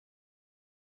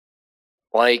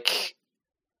 Like...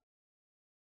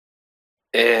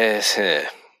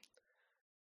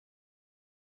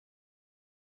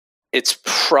 It's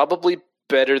probably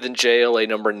better than JLA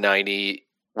number 90,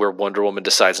 where Wonder Woman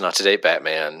decides not to date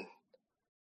Batman.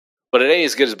 But it ain't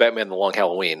as good as Batman the Long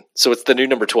Halloween. So it's the new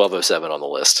number 1207 on the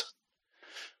list.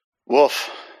 Woof.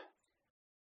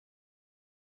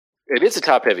 It is a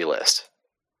top-heavy list.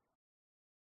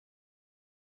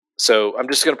 So I'm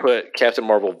just going to put Captain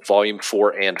Marvel Volume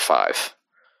 4 and 5.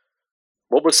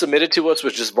 What was submitted to us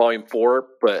was just Volume 4,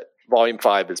 but Volume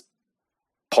 5 is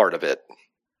part of it.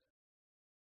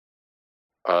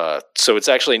 So it's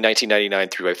actually 1999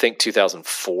 through, I think,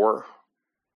 2004.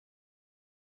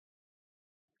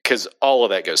 Because all of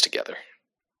that goes together.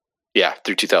 Yeah,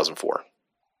 through 2004.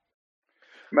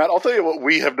 Matt, I'll tell you what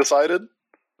we have decided.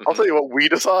 Mm-hmm. I'll tell you what we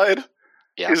decide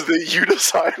is that you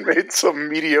decide made some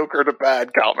mediocre to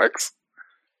bad comics.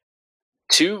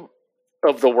 2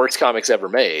 of the worst comics ever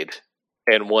made,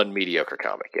 and 1 mediocre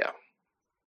comic, yeah.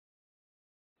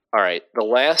 All right, the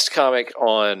last comic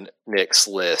on Nick's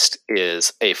list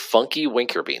is a Funky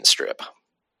Winkerbean strip.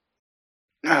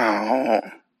 Oh.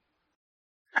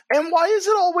 And why is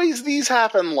it always these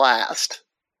happen last?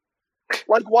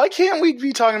 Like, why can't we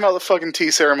be talking about the fucking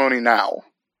tea ceremony now?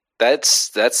 That's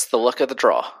the luck of the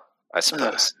draw, I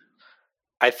suppose.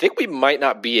 I think we might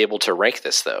not be able to rank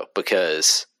this, though,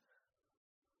 because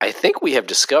I think we have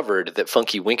discovered that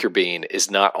Funky Winkerbean is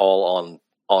not all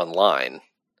online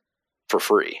for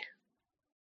free.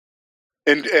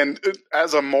 And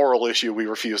as a moral issue, we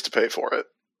refuse to pay for it.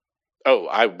 Oh,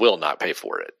 I will not pay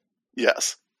for it.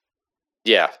 Yes.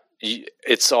 Yeah.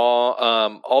 It's all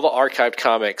the archived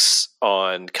comics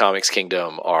on Comics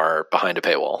Kingdom are behind a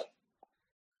paywall.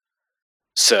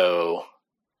 So,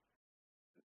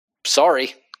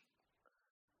 sorry.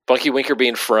 Funky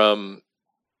Winkerbean from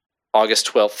August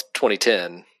 12th,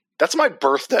 2010. That's my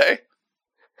birthday.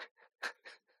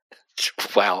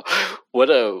 Wow. What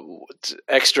a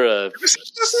extra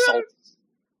salt.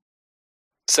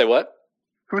 Say what?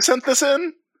 Who sent this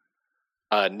in?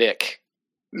 Nick.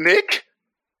 Nick?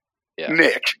 Yeah.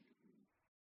 Nick.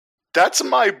 That's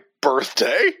my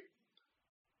birthday?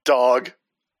 Dog.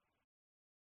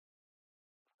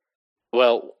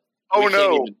 Well, oh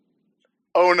no.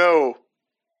 Oh no.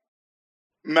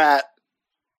 Matt.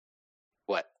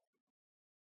 What?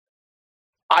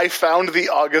 I found the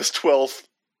August 12th,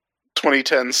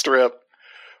 2010 strip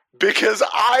because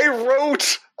I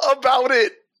wrote about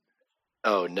it.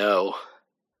 Oh no.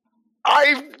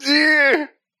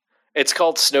 It's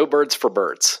called Snowbirds for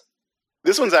Birds.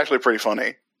 This one's actually pretty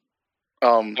funny.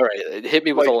 All right, hit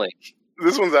me with a link.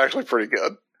 This one's actually pretty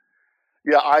good.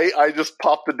 Yeah, I just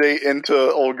popped the date into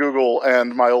old Google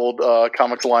and my old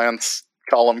Comics Alliance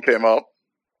column came up.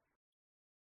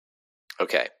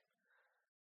 Okay.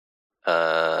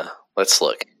 Let's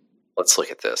look. Let's look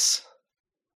at this.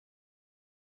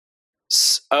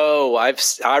 Oh,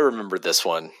 I remember this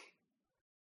one.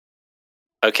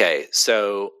 Okay,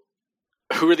 so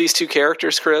who are these 2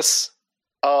 characters, Chris?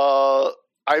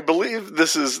 I believe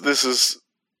this is.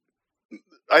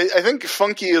 I think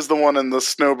Funky is the one in the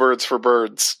Snowbirds for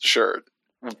Birds shirt.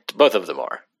 Both of them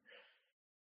are.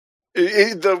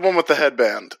 The one with the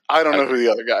headband. I don't know Okay. who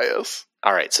the other guy is.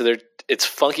 All right, so it's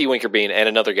Funky Winkerbean and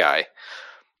another guy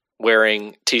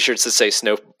wearing T-shirts that say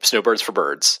Snowbirds for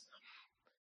Birds,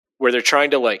 where they're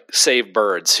trying to like save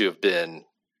birds who have been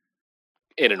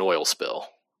in an oil spill.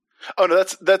 Oh no,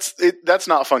 that's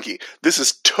not Funky. This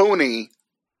is Tony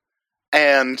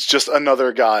and just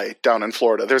another guy down in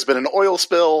Florida. There's been an oil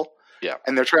spill, Yeah.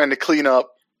 and they're trying to clean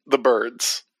up the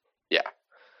birds. Yeah.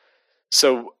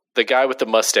 So the guy with the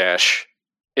mustache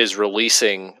is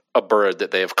releasing a bird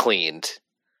that they have cleaned,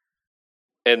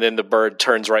 and then the bird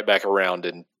turns right back around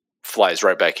and flies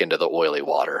right back into the oily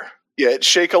water. Yeah, it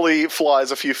shakily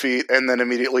flies a few feet and then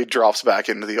immediately drops back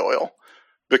into the oil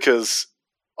because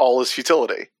all is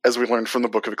futility, as we learned from the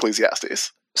Book of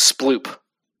Ecclesiastes. Sploop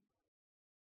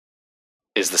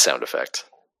is the sound effect.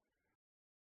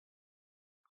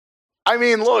 I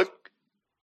mean, look,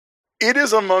 it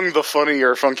is among the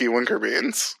funnier Funky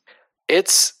Winkerbeans.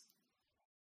 It's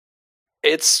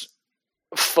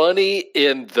funny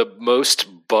in the most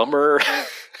bummer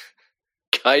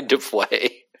kind of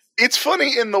way. It's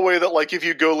funny in the way that, like, if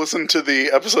you go listen to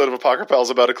the episode of Apocryphals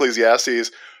about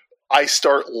Ecclesiastes, I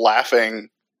start laughing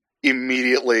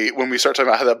immediately when we start talking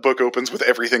about how that book opens with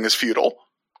everything is futile.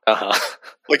 Uh-huh.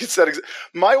 Like, it's that.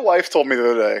 My wife told me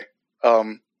the other day,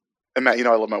 and Matt, you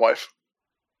know I love my wife.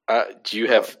 You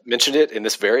have mentioned it in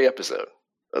this very episode.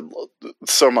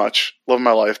 So much. Love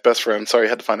my life. Best friend. Sorry you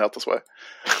had to find out this way.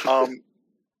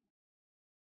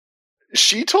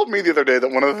 She told me the other day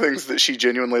that one of the things that she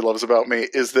genuinely loves about me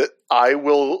is that I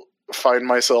will find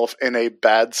myself in a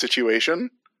bad situation,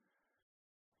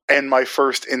 and my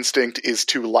first instinct is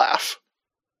to laugh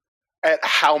at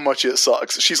how much it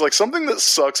sucks. She's like, something that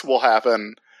sucks will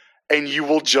happen, and you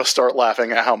will just start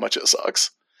laughing at how much it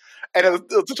sucks. And at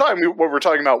the time, what we were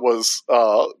talking about was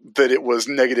that it was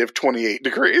negative 28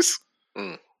 degrees.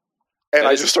 Mm. And That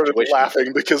I is a just started situation.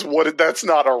 laughing because that's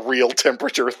not a real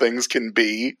temperature things can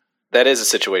be. That is a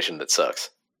situation that sucks.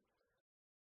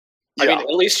 Yeah. I mean,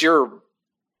 at least your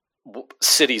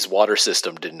city's water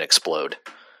system didn't explode.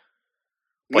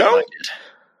 Like No, mine did.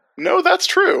 no, that's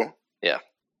true. Yeah.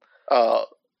 But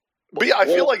yeah, I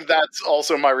feel like that's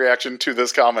also my reaction to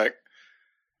this comic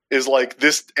is like,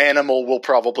 this animal will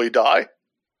probably die.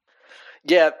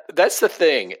 Yeah, that's the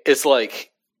thing. It's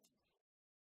like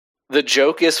the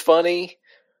joke is funny,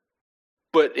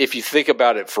 but if you think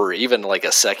about it for even like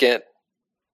a second,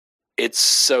 it's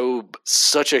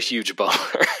such a huge bummer.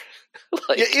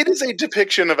 Like, Yeah, it is a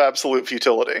depiction of absolute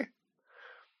futility.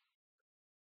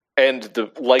 and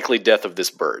the likely death of this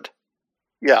bird.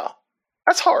 Yeah.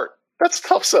 That's hard. That's a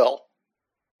tough sell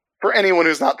for anyone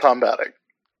who's not combating.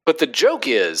 But the joke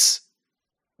is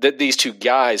that these two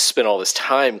guys spent all this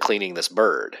time cleaning this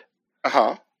bird,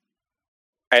 Uh-huh.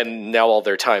 and now all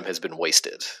their time has been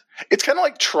wasted. It's kind of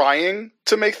like trying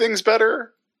to make things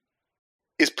better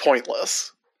is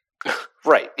pointless.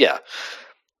 Right, yeah.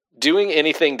 Doing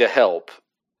anything to help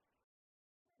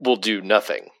will do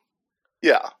nothing.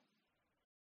 Yeah.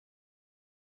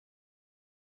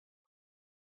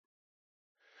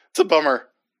 It's a bummer,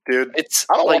 dude. It's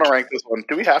I don't like, want to rank this one.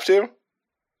 Do we have to?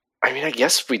 I mean, I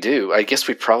guess we do. I guess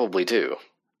we probably do.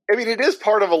 I mean, it is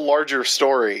part of a larger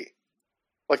story.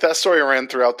 Like, that story ran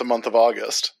throughout the month of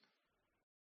August.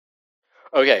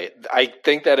 Okay, I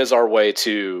think that is our way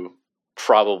to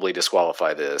probably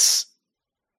disqualify this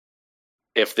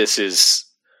if this is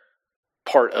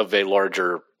part of a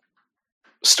larger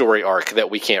story arc that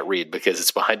we can't read because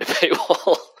it's behind a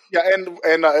paywall. Yeah,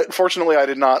 and fortunately, I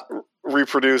did not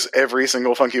reproduce every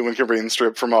single Funky Winkerbean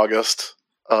strip from August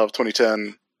of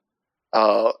 2010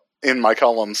 in my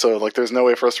column, so like, there's no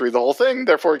way for us to read the whole thing.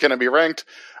 Therefore, it cannot be ranked.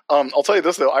 I'll tell you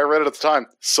this though, I read it at the time.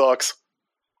 Sucks.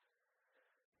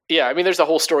 Yeah, I mean, there's a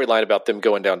whole storyline about them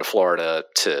going down to Florida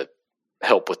to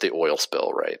help with the oil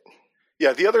spill, right?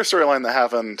 Yeah, the other storyline that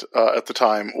happened at the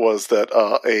time was that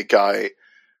a guy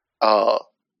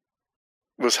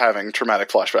was having traumatic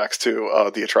flashbacks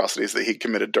to the atrocities that he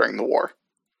committed during the war,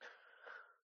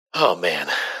 Oh man.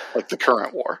 like the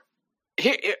current war.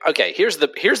 Okay, here's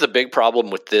the big problem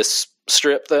with this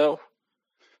strip, though.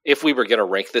 If we were going to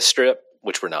rank this strip,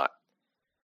 which we're not,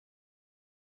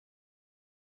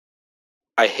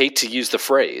 I hate to use the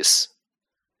phrase,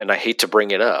 and I hate to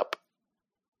bring it up,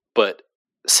 but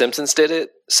Simpsons did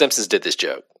it. Simpsons did this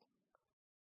joke,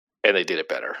 and they did it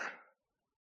better.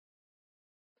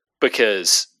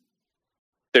 Because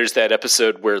there's that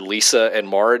episode where Lisa and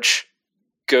Marge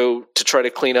go to try to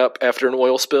clean up after an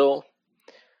oil spill,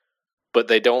 but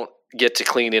they don't get to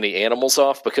clean any animals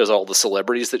off because all the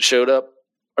celebrities that showed up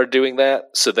are doing that,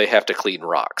 so they have to clean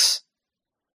rocks.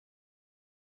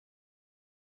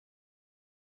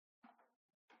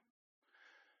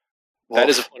 Well, that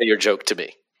is a funnier joke to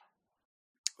me.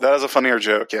 That is a funnier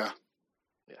joke, yeah.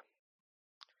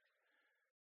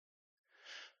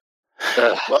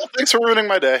 Well, thanks for ruining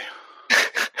my day.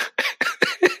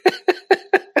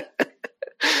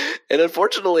 And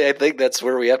unfortunately, I think that's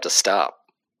where we have to stop.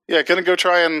 Yeah, gonna go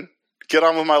try and get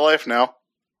on with my life now.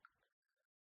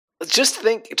 Just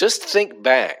think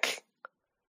back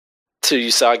to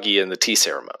Usagi and the tea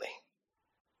ceremony.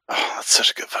 Oh, that's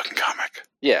such a good fucking comic.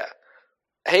 Yeah.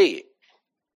 Hey,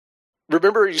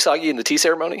 remember Usagi and the tea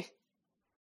ceremony?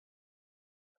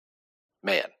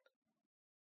 Man.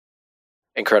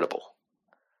 Incredible.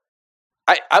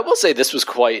 I will say this was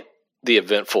quite the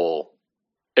eventful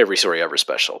Every Story Ever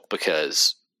special,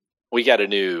 because we got a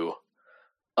new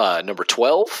number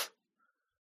 12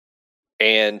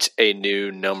 and a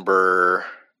new number.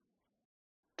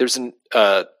 There's an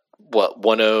 10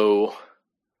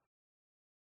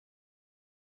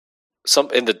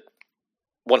 some in the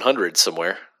 100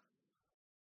 somewhere.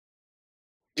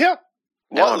 Yeah.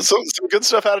 Well, some good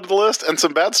stuff added to the list and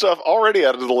some bad stuff already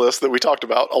added to the list that we talked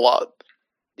about a lot.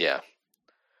 Yeah.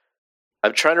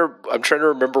 I'm trying to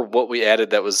remember what else we added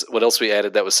that was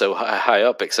so high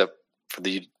up, except for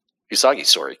the Usagi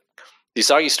story. The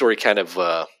Usagi story kind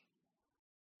of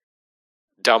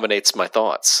dominates my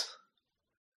thoughts.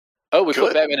 Oh, we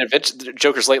put Batman Adventure,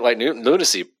 Joker's Late Light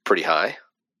Lunacy pretty high.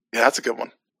 Yeah, that's a good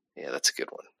one. Yeah, that's a good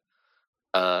one.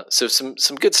 So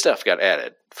some good stuff got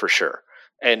added for sure.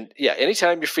 And yeah,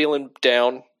 anytime you're feeling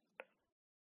down,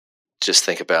 just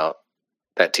think about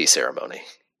that tea ceremony.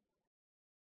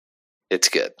 It's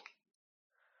good.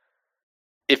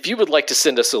 If you would like to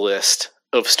send us a list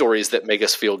of stories that make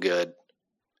us feel good,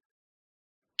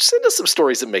 send us some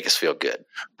stories that make us feel good.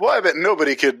 Well, I bet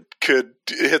nobody could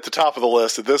hit the top of the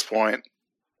list at this point.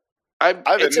 I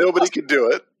bet nobody could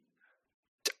do it.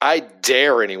 I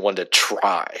dare anyone to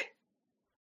try.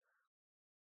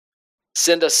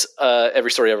 Send us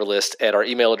Every Story Ever list at our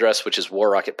email address, which is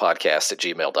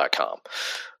warrocketpodcast@gmail.com.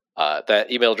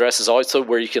 That email address is also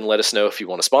where you can let us know if you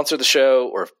want to sponsor the show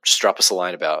or just drop us a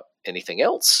line about anything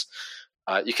else.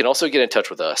 You can also get in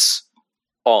touch with us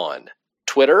on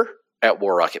Twitter at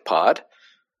warrocketpod,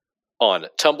 on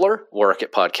Tumblr,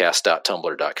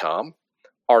 warrocketpodcast.tumblr.com,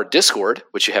 our Discord,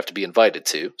 which you have to be invited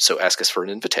to, so ask us for an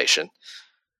invitation,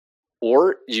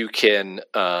 or you can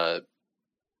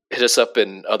hit us up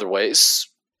in other ways.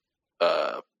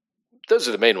 Those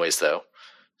are the main ways, though.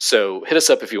 So hit us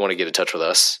up if you want to get in touch with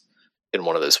us in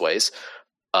one of those ways.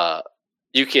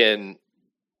 You can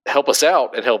help us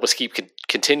out and help us keep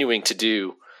continuing to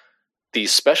do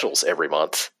these specials every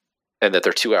month, and that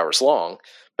they're 2 hours long,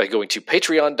 by going to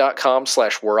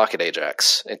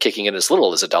patreon.com/warrocketajax and kicking in as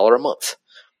little as $1 a month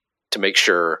to make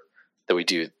sure that we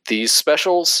do these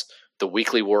specials, the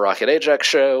weekly War Rocket Ajax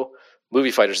show,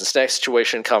 Movie Fighters and Snack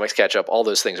Situation, Comics Catch Up. All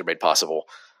those things are made possible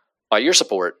by your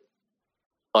support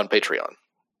on Patreon.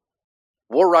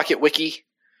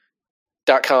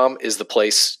 WarRocketWiki.com is the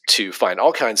place to find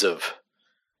all kinds of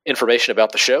information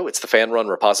about the show. It's the fan-run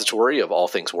repository of all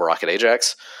things War Rocket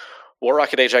Ajax.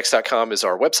 WarRocketAjax.com is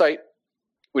our website,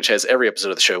 which has every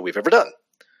episode of the show we've ever done.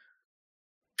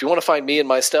 If you want to find me and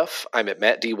my stuff, I'm at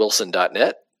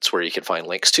mattdwilson.net. It's where you can find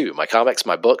links to my comics,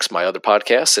 my books, my other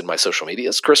podcasts, and my social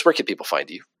medias. Chris, where can people find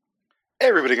you?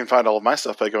 Everybody can find all of my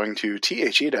stuff by going to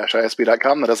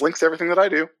the-isb.com that has links to everything that I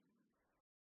do.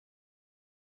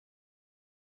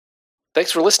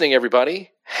 Thanks for listening,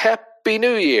 everybody. Happy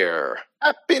New Year!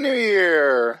 Happy New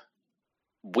Year!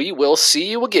 We will see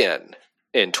you again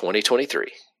in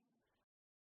 2023.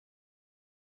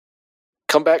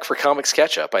 Come back for Comics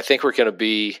Catch Up. I think we're going to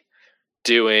be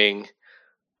doing...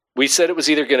 We said it was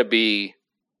either going to be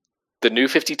the New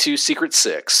 52 Secret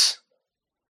 6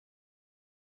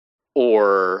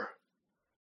 or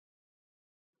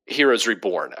Heroes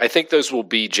Reborn. I think those will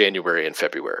be January and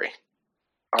February.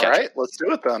 All right, let's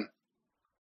do it then.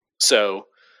 So,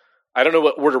 I don't know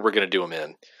what order we're going to do them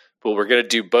in, but we're going to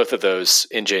do both of those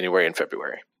in January and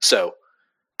February. So,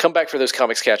 come back for those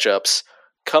Comics Catch-Ups.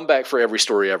 Come back for Every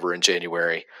Story Ever in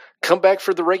January. Come back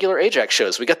for the regular Ajax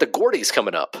shows. We got the Gordies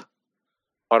coming up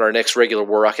on our next regular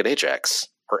War Rocket Ajax,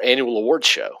 our annual awards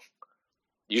show.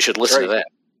 You should listen to that.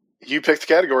 You picked the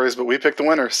categories, but we picked the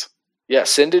winners. Yeah,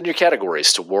 send in your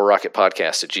categories to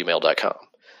warrocketpodcast@gmail.com.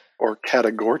 Or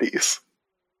categories.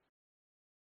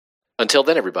 Until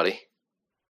then, everybody,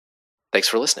 thanks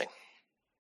for listening.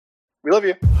 We love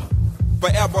you.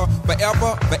 Forever,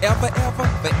 forever, forever, ever,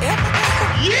 forever, ever.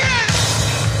 Yeah!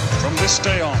 from this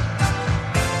day on,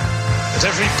 that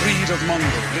every breed of Mongol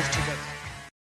live together.